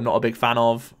 which I'm not a big fan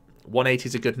of. 180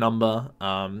 is a good number.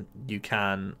 You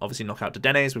can obviously knock out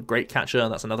Dedenes with Great Catcher.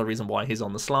 That's another reason why he's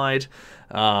on the slide.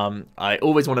 I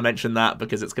always want to mention that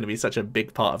because it's going to be such a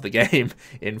big part of the game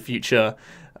in future.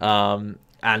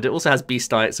 And it also has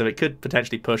Beastite, so it could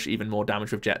potentially push even more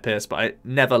damage with Jet Pierce, but I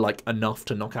never like enough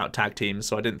to knock out tag teams,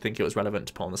 so I didn't think it was relevant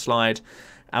to put on the slide.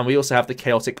 And we also have the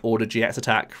Chaotic Order GX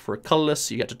attack for a colorless.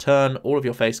 You get to turn all of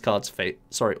your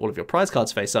all of your prize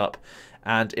cards face up.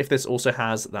 And if this also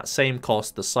has that same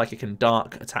cost, the Psychic and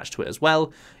Dark attached to it as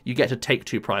well, you get to take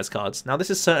 2 prize cards. Now this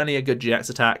is certainly a good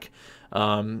GX attack.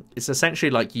 It's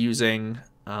essentially like using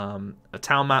a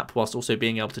town map whilst also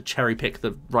being able to cherry pick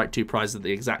the right 2 prizes at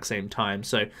the exact same time.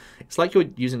 So it's like you're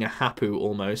using a Hapu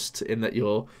almost, in that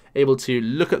you're able to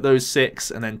look at those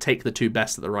 6 and then take the 2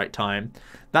 best at the right time.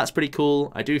 That's pretty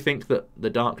cool. I do think that the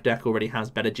Dark deck already has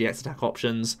better GX attack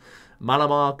options.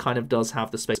 Malamar kind of does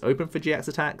have the space open for GX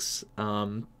attacks,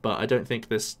 but I don't think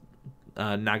this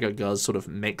Naga Guz sort of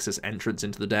makes its entrance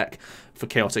into the deck for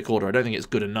Chaotic Order. I don't think it's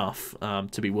good enough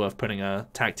to be worth putting a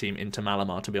tag team into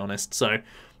Malamar, to be honest. So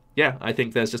yeah, I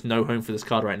think there's just no home for this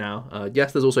card right now.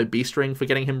 Yes, there's also Beast Ring for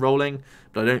getting him rolling,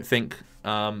 but I don't think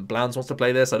Blounds wants to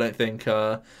play this. I don't think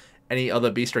any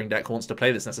other Beast Ring deck wants to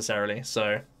play this necessarily.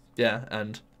 So yeah,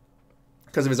 and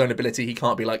because of his own ability, he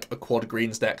can't be like a quad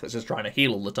greens deck that's just trying to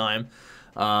heal all the time.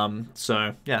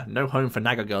 So yeah, no home for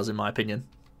Nagaguz in my opinion.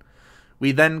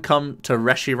 We then come to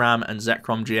Reshiram and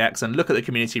Zekrom GX and look at the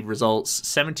community results.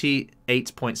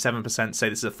 78.7% say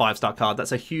this is a 5-star card.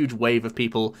 That's a huge wave of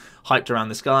people hyped around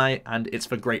this guy, and it's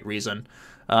for great reason.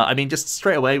 I mean, just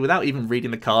straight away, without even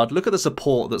reading the card, look at the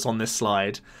support that's on this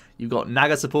slide. You've got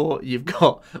Naga support, you've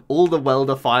got all the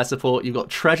Welder Fire support, you've got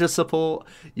Treasure support,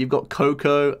 you've got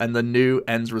Coco, and the new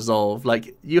Ends Resolve.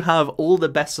 Like, you have all the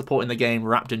best support in the game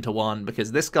wrapped into one,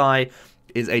 because this guy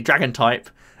is a Dragon type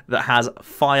that has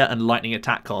Fire and Lightning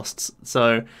attack costs.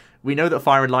 So we know that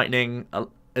Fire and Lightning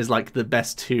is like the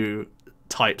best 2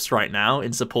 types right now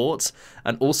in support,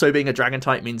 and also being a Dragon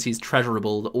type means he's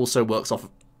treasurable, that also works off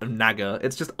of Naga.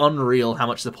 It's just unreal how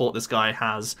much support this guy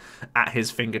has at his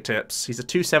fingertips. He's a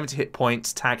 270 hit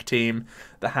points tag team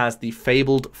that has the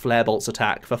Fabled Flare Bolts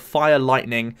attack. For Fire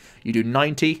Lightning, you do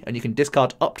 90, and you can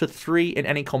discard up to 3 in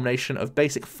any combination of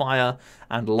basic Fire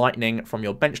and Lightning from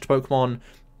your benched Pokemon.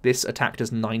 This attack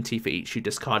does 90 for each you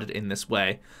discarded in this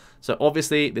way. So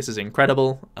obviously, this is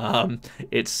incredible.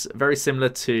 It's very similar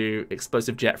to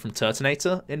Explosive Jet from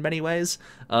Turtonator in many ways,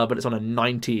 but it's on a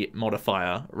 90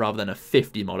 modifier rather than a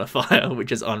 50 modifier,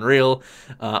 which is unreal.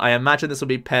 I imagine this will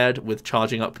be paired with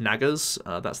charging up Nagas.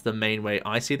 That's the main way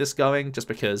I see this going, just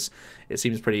because it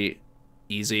seems pretty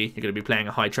easy. You're going to be playing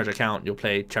a high treasure count, you'll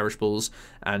play Cherishables,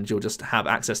 and you'll just have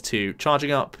access to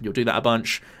charging up. You'll do that a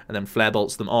bunch, and then Flare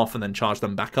Bolts them off, and then charge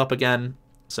them back up again.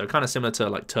 So kind of similar to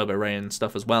like Turbo Ray and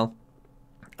stuff as well.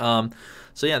 So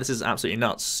yeah, this is absolutely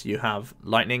nuts. You have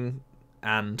Lightning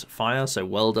and Fire, so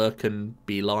Welder can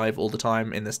be live all the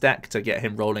time in this deck to get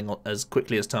him rolling as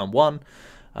quickly as turn 1.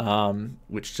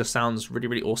 Which just sounds really,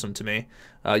 really awesome to me.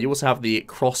 You also have the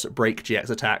Cross Break GX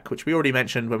attack, which we already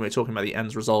mentioned when we were talking about the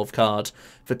Ends Resolve card.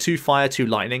 For 2 Fire, 2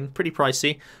 Lightning, pretty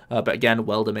pricey, but again,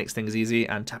 Welder makes things easy,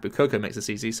 and Tapu Koko makes this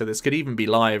easy, so this could even be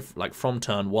live like from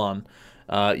turn 1.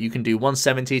 You can do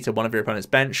 170 to one of your opponent's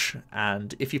bench,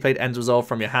 and if you played Ends Resolve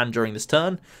from your hand during this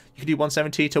turn, you can do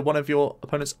 170 to one of your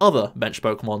opponent's other bench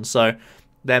Pokemon. So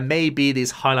there may be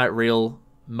these highlight reel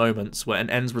moments where an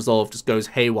Ends Resolve just goes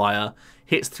haywire,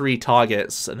 hits 3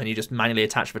 targets, and then you just manually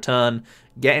attach for turn,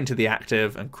 get into the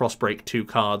active, and cross-break 2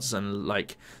 cards, and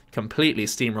like completely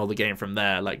steamroll the game from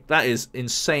there. Like, that is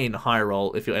insane high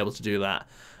roll if you're able to do that.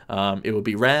 It would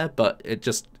be rare, but it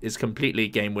just is completely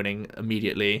game-winning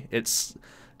immediately. It's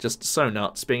just so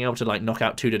nuts. Being able to like knock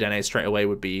out 2 Dedenne straight away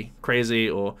would be crazy,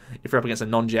 or if you're up against a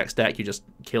non-GX deck, you just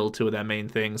kill 2 of their main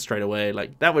things straight away.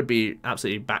 Like, that would be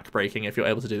absolutely back-breaking if you're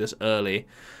able to do this early.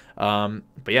 But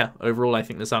yeah, overall, I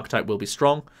think this archetype will be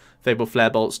strong. Fable Flare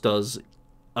Bolts does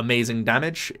amazing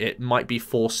damage. It might be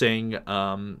forcing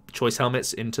Choice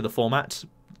Helmets into the format,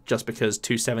 just because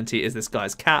 270 is this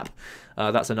guy's cap.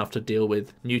 That's enough to deal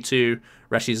with Mewtwo,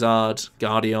 Reshizard,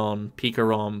 Guardian,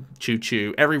 Pikarom,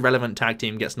 Choo-Choo. Every relevant tag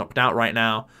team gets knocked out right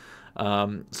now.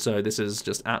 So this is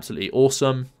just absolutely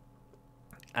awesome.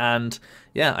 And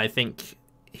yeah, I think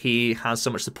he has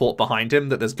so much support behind him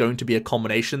that there's going to be a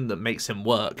combination that makes him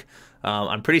work.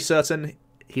 I'm pretty certain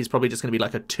he's probably just going to be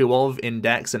like a 2-of in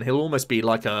decks, and he'll almost be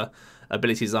like a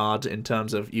Ability Zard in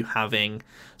terms of you having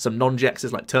some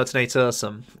non-GXs like Turtonator,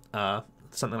 some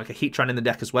something like a Heatran in the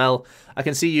deck as well. I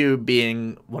can see you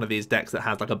being one of these decks that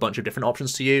has like a bunch of different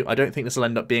options to you. I don't think this will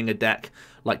end up being a deck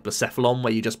like Blacephalon,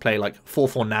 where you just play like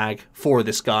 4/4 Nag, 4 of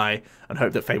this guy, and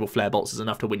hope that Fable Flare Bolts is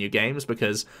enough to win you games,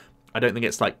 because I don't think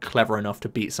it's like clever enough to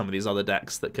beat some of these other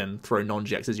decks that can throw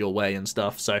non-GXs your way and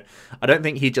stuff. So I don't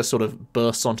think he just sort of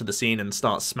bursts onto the scene and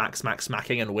starts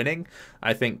smacking and winning.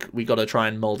 I think we got to try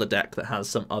and mold a deck that has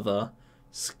some other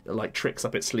like tricks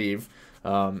up its sleeve,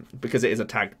 because it is a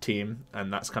tag team,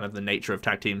 and that's kind of the nature of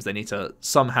tag teams. They need to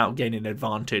somehow gain an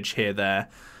advantage here, there,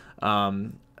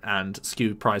 and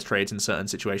skew prize trades in certain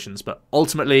situations. But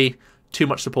ultimately, too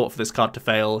much support for this card to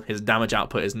fail. His damage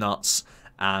output is nuts.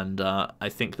 And I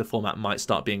think the format might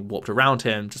start being warped around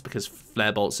him just because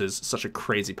Flare Bolts is such a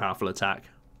crazy powerful attack.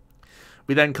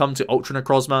 We then come to Ultra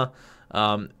Necrozma.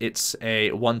 It's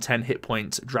a 110 hit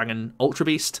point Dragon Ultra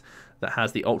Beast that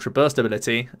has the Ultra Burst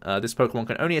ability. This Pokemon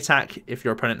can only attack if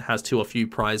your opponent has two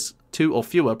or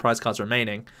fewer prize cards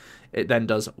remaining. It then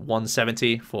does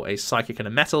 170 for a Psychic and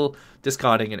a Metal,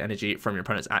 discarding an energy from your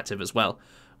opponent's active as well.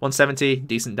 170,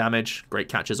 decent damage, great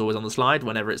catches always on the slide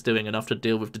whenever it's doing enough to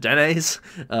deal with Dedennes.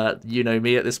 You know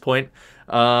me at this point.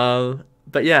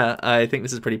 But yeah, I think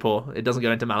this is pretty poor. It doesn't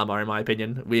go into Malamar in my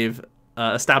opinion. We've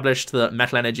established that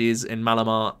Metal Energies in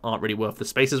Malamar aren't really worth the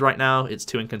spaces right now. It's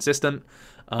too inconsistent.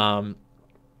 And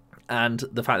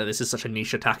the fact that this is such a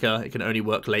niche attacker, it can only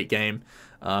work late game,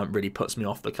 really puts me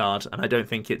off the card. And I don't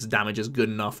think its damage is good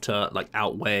enough to like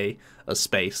outweigh a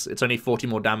space. It's only 40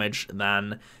 more damage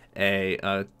than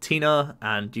a Tina,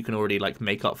 and you can already like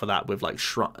make up for that with like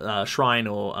Shrine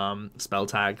or Spell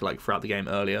Tag like throughout the game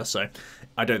earlier. So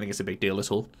I don't think it's a big deal at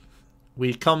all.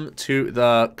 We come to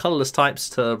the colorless types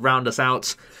to round us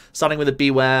out, starting with a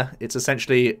Beware. It's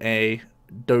essentially a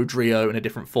Dodrio in a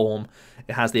different form.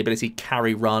 It has the ability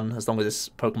Carry Run. As long as this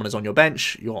Pokemon is on your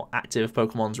bench, your active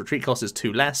Pokemon's retreat cost is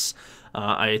 2 less.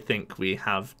 I think we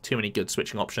have too many good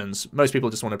switching options. Most people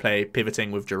just want to play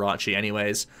pivoting with Jirachi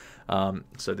anyways,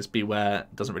 so this Beware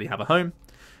doesn't really have a home.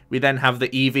 We then have the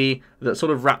Eevee that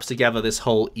sort of wraps together this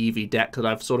whole Eevee deck that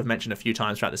I've sort of mentioned a few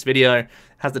times throughout this video. It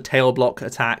has the Tail Block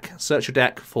attack. Search your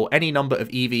deck for any number of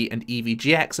Eevee and Eevee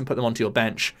GX and put them onto your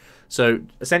bench. So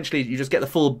essentially you just get the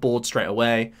full board straight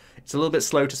away. It's a little bit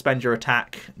slow to spend your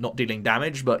attack not dealing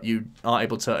damage, but you are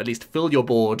able to at least fill your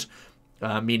board,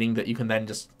 meaning that you can then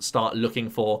just start looking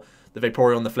for the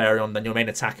Vaporeon, the Flareon, then your main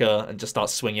attacker, and just start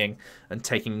swinging and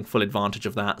taking full advantage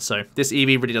of that. So this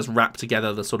Eevee really does wrap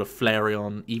together the sort of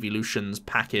Flareon Evolutions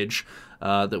package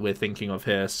that we're thinking of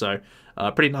here. So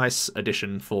pretty nice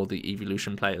addition for the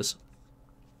Evolution players.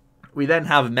 We then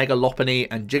have Mega Lopunny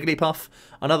and Jigglypuff,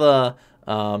 another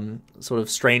sort of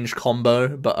strange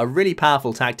combo, but a really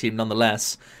powerful tag team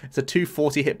nonetheless. It's a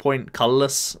 240 hit point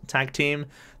colorless tag team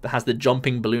that has the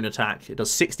Jumping Balloon attack. It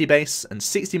does 60 base and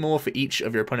 60 more for each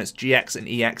of your opponent's GX and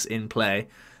EX in play.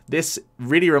 This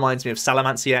really reminds me of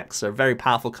Salamence EX, a very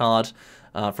powerful card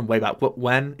from way back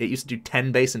when. It used to do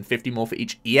 10 base and 50 more for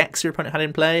each EX your opponent had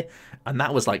in play, and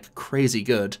that was like crazy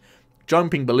good.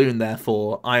 Jumping Balloon,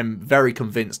 therefore, I'm very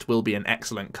convinced will be an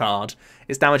excellent card.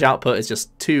 Its damage output is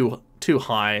just too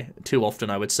high, too often,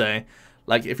 I would say.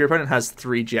 Like, if your opponent has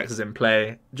 3 GXs in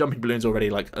play, Jumping Balloon's already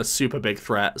like a super big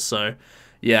threat, so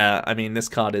yeah, I mean, this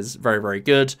card is very, very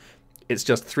good. It's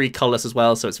just 3 colorless as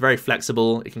well, so it's very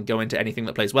flexible. It can go into anything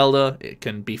that plays Welder. It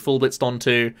can be full blitzed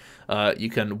onto. You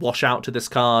can wash out to this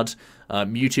card.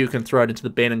 Mewtwo can throw it into the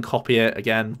bin and copy it.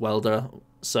 Again, Welder.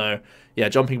 So yeah,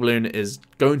 Jumping Balloon is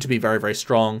going to be very, very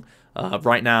strong.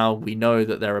 Right now, we know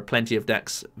that there are plenty of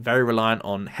decks very reliant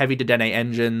on heavy Dedenne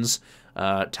engines,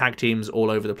 tag teams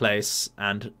all over the place,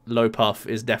 and Low Puff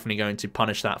is definitely going to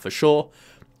punish that for sure.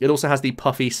 It also has the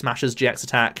Puffy Smashers GX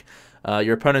attack.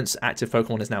 Your opponent's active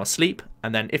Pokemon is now asleep,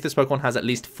 and then if this Pokemon has at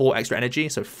least 4 extra energy,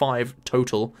 so 5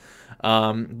 total,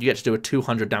 you get to do a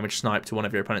 200 damage snipe to one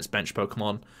of your opponent's bench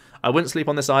Pokemon. I wouldn't sleep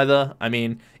on this either. I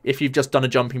mean, if you've just done a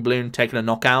Jumping Balloon, taken a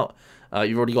knockout,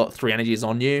 you've already got 3 energies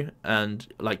on you, and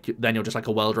like then you're just like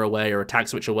a Welder away or a Tag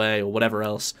Switch away or whatever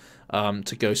else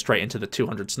to go straight into the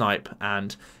 200 snipe.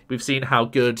 And we've seen how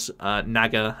good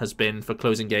Naga has been for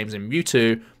closing games in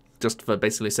Mewtwo, just for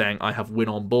basically saying, I have win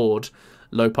on board.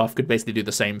 Low Puff could basically do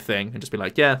the same thing and just be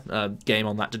like, yeah, game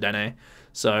on that Dedenne.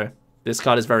 So this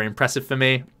card is very impressive for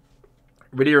me.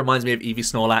 Really reminds me of Eevee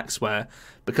Snorlax, where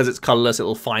because it's colorless,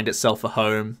 it'll find itself a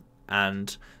home,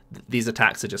 and these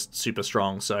attacks are just super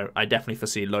strong. So I definitely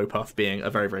foresee Low Puff being a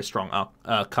very, very strong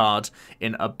card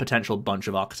in a potential bunch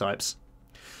of archetypes.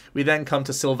 We then come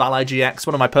to Sylvali GX,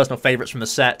 one of my personal favourites from the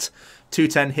set.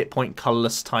 210 hit point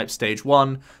colourless type stage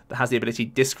 1 that has the ability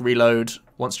disc reload.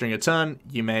 Once during your turn,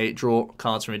 you may draw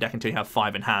cards from your deck until you have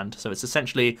 5 in hand. So it's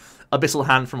essentially Abyssal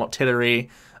Hand from Artillery,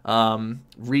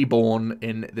 reborn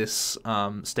in this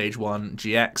stage 1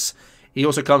 GX. He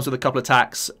also comes with a couple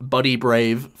attacks. Buddy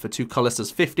Brave for 2 colourless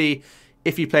does 50.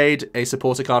 If you played a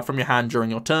supporter card from your hand during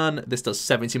your turn, this does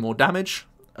 70 more damage.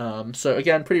 So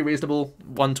again, pretty reasonable.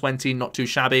 120, not too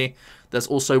shabby. There's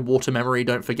also Water Memory,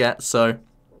 don't forget. So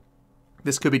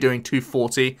this could be doing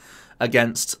 240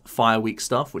 against Fire Weak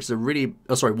stuff, which is a really...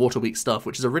 Oh, sorry, Water Weak stuff,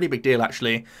 which is a really big deal,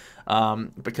 actually.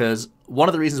 Because one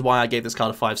of the reasons why I gave this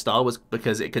card a 5-star was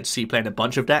because it could see play in a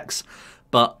bunch of decks.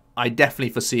 But I definitely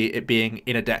foresee it being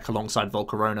in a deck alongside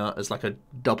Volcarona as like a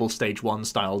double stage 1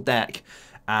 style deck.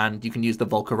 And you can use the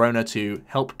Volcarona to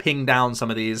help ping down some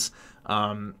of these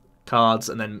cards,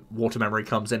 and then Water Memory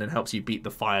comes in and helps you beat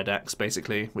the fire decks,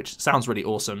 basically, which sounds really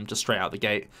awesome just straight out the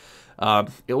gate.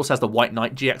 It also has the White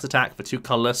Knight GX attack for 2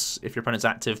 colorless. If your opponent's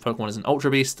active Pokemon is an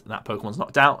Ultra Beast, that Pokemon's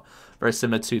knocked out. Very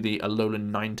similar to the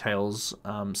Alolan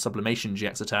Ninetales Sublimation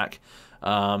GX attack.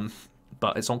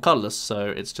 But it's on colorless, so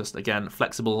it's just, again,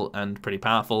 flexible and pretty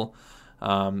powerful.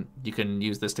 You can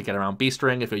use this to get around Beast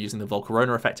Ring if you're using the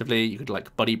Volcarona effectively. You could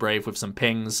like Buddy Brave with some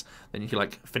pings, then you could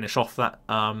like finish off that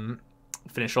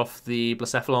finish off the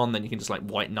Blacephalon, then you can just like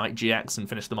White Knight GX and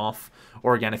finish them off.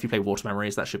 Or again, if you play Water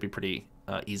Memories, that should be pretty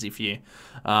easy for you.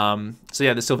 So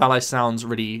yeah, the Sylvali sounds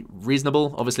really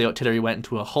reasonable. Obviously, Octillery went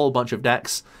into a whole bunch of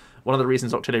decks. One of the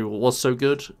reasons Octillery was so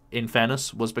good, in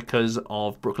fairness, was because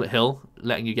of Brooklet Hill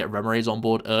letting you get Remorays on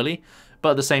board early.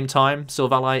 But at the same time,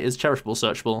 Sylvali is cherishable,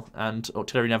 searchable, and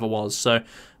Octillery never was. So,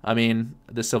 I mean,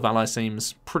 the Sylvali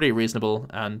seems pretty reasonable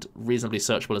and reasonably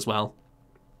searchable as well.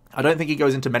 I don't think he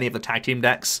goes into many of the tag team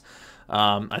decks.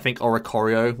 I think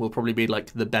Oricorio will probably be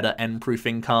like the better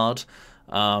end-proofing card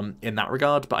in that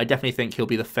regard, but I definitely think he'll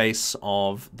be the face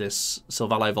of this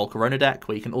Sylvali Volcarona deck,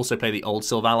 where you can also play the old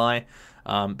Sylvali,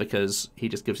 because he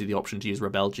just gives you the option to use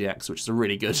Rebel GX, which is a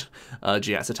really good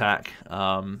GX attack,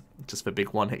 just for big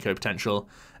one-hit KO potential,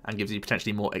 and gives you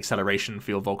potentially more acceleration for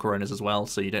your Volcaronas as well,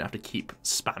 so you don't have to keep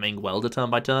spamming Welder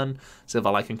turn by turn.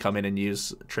 Sylvali can come in and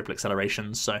use triple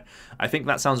accelerations, so I think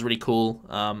that sounds really cool.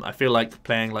 I feel like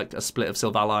playing like a split of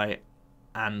Sylvali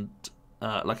and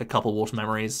like a couple Water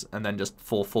Memories, and then just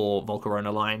 4/4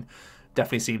 Volcarona line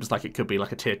definitely seems like it could be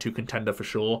like a tier 2 contender for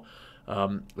sure.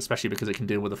 Especially because it can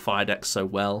deal with the fire deck so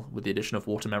well with the addition of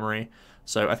Water Memory.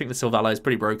 So I think the Sylvali is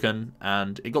pretty broken,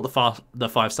 and it got the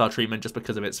 5-star treatment just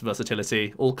because of its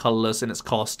versatility. All colorless in its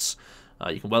costs.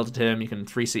 You can weld at him, you can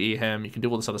 3CE him, you can do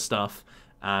all this other stuff,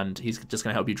 and he's just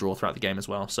going to help you draw throughout the game as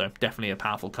well. So definitely a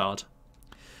powerful card.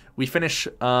 We finish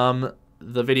the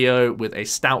video with a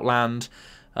Stoutland.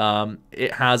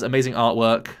 It has amazing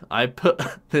artwork. I put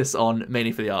this on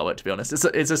mainly for the artwork, to be honest.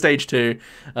 It's a stage 2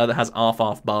 that has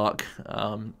Arf Bark.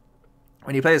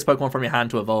 When you play this Pokemon from your hand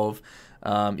to evolve,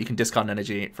 you can discard an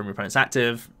energy from your opponent's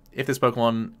active. If this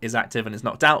Pokemon is active and is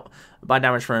knocked out by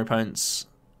damage from your opponent's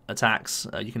attacks,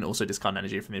 you can also discard an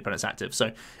energy from the opponent's active.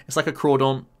 So it's like a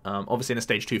Crawdaunt, obviously in a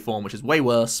stage 2 form, which is way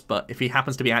worse, but if he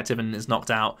happens to be active and is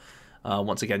knocked out,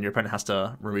 once again, your opponent has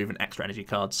to remove an extra energy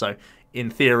card. So in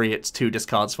theory, it's 2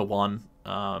 discards for 1,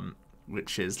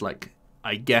 which is like,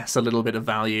 I guess, a little bit of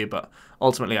value, but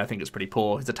ultimately I think it's pretty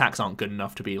poor. His attacks aren't good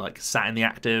enough to be like sat in the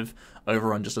active,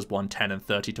 overrun just as 1, 10, and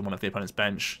 30 to one of the opponent's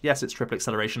bench. Yes, it's triple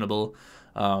accelerationable,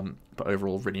 but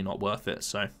overall really not worth it.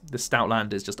 So this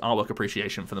Stoutland is just artwork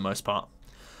appreciation for the most part.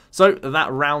 So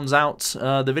that rounds out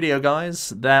the video, guys.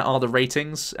 There are the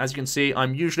ratings. As you can see,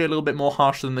 I'm usually a little bit more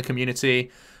harsh than the community.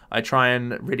 I try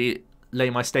and really lay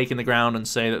my stake in the ground and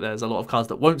say that there's a lot of cards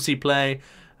that won't see play,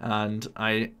 and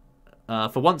I,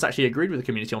 for once, actually agreed with the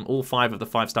community on all 5 of the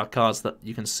 5-star cards that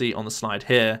you can see on the slide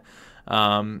here.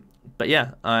 But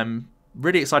yeah, I'm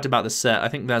really excited about this set. I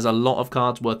think there's a lot of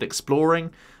cards worth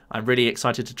exploring. I'm really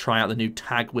excited to try out the new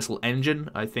Tag Whistle engine.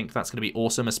 I think that's going to be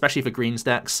awesome, especially for greens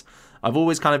decks. I've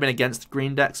always kind of been against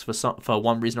green decks for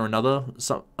one reason or another.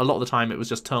 So a lot of the time it was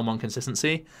just turn 1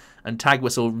 consistency, and Tag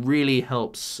Whistle really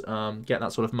helps get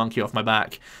that sort of monkey off my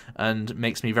back and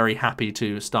makes me very happy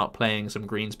to start playing some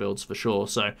greens builds for sure.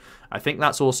 So I think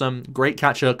that's awesome. Great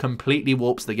Catcher completely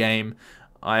warps the game.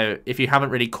 If you haven't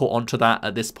really caught on to that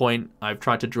at this point, I've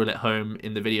tried to drill it home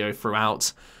in the video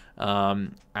throughout.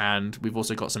 And we've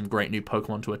also got some great new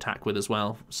Pokemon to attack with as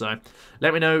well. So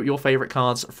let me know your favorite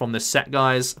cards from this set,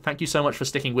 guys. Thank you so much for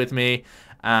sticking with me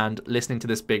and listening to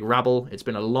this big rabble. It's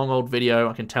been a long old video.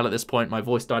 I can tell at this point my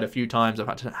voice died a few times. I've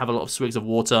had to have a lot of swigs of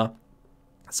water.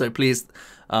 So please take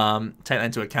that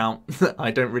into account.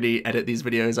 I don't really edit these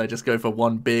videos. I just go for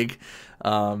one big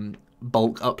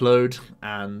bulk upload,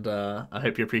 and I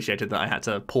hope you appreciated that I had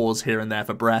to pause here and there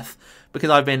for breath, because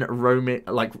I've been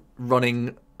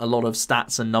running a lot of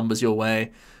stats and numbers your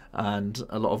way and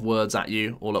a lot of words at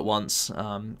you all at once.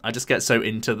 I just get so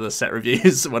into the set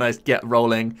reviews when I get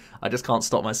rolling, I just can't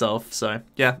stop myself. So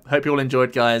yeah, hope you all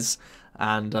enjoyed, guys,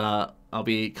 and I'll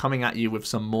be coming at you with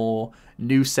some more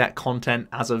new set content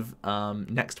as of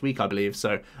next week, I believe. So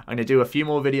I'm going to do a few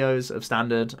more videos of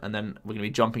standard, and then we're going to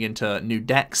be jumping into new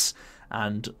decks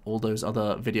and all those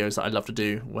other videos that I love to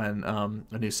do when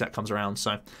a new set comes around.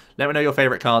 So let me know your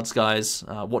favorite cards, guys.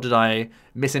 What did I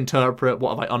misinterpret?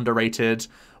 What have I underrated?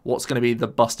 What's going to be the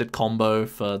busted combo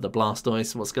for the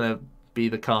Blastoise? What's going to be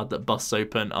the card that busts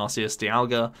open Arceus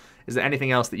Dialga? Is there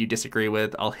anything else that you disagree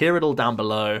with? I'll hear it all down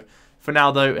below. For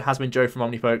now, though, it has been Joe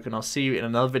from OmniPoke, and I'll see you in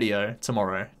another video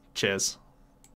tomorrow. Cheers.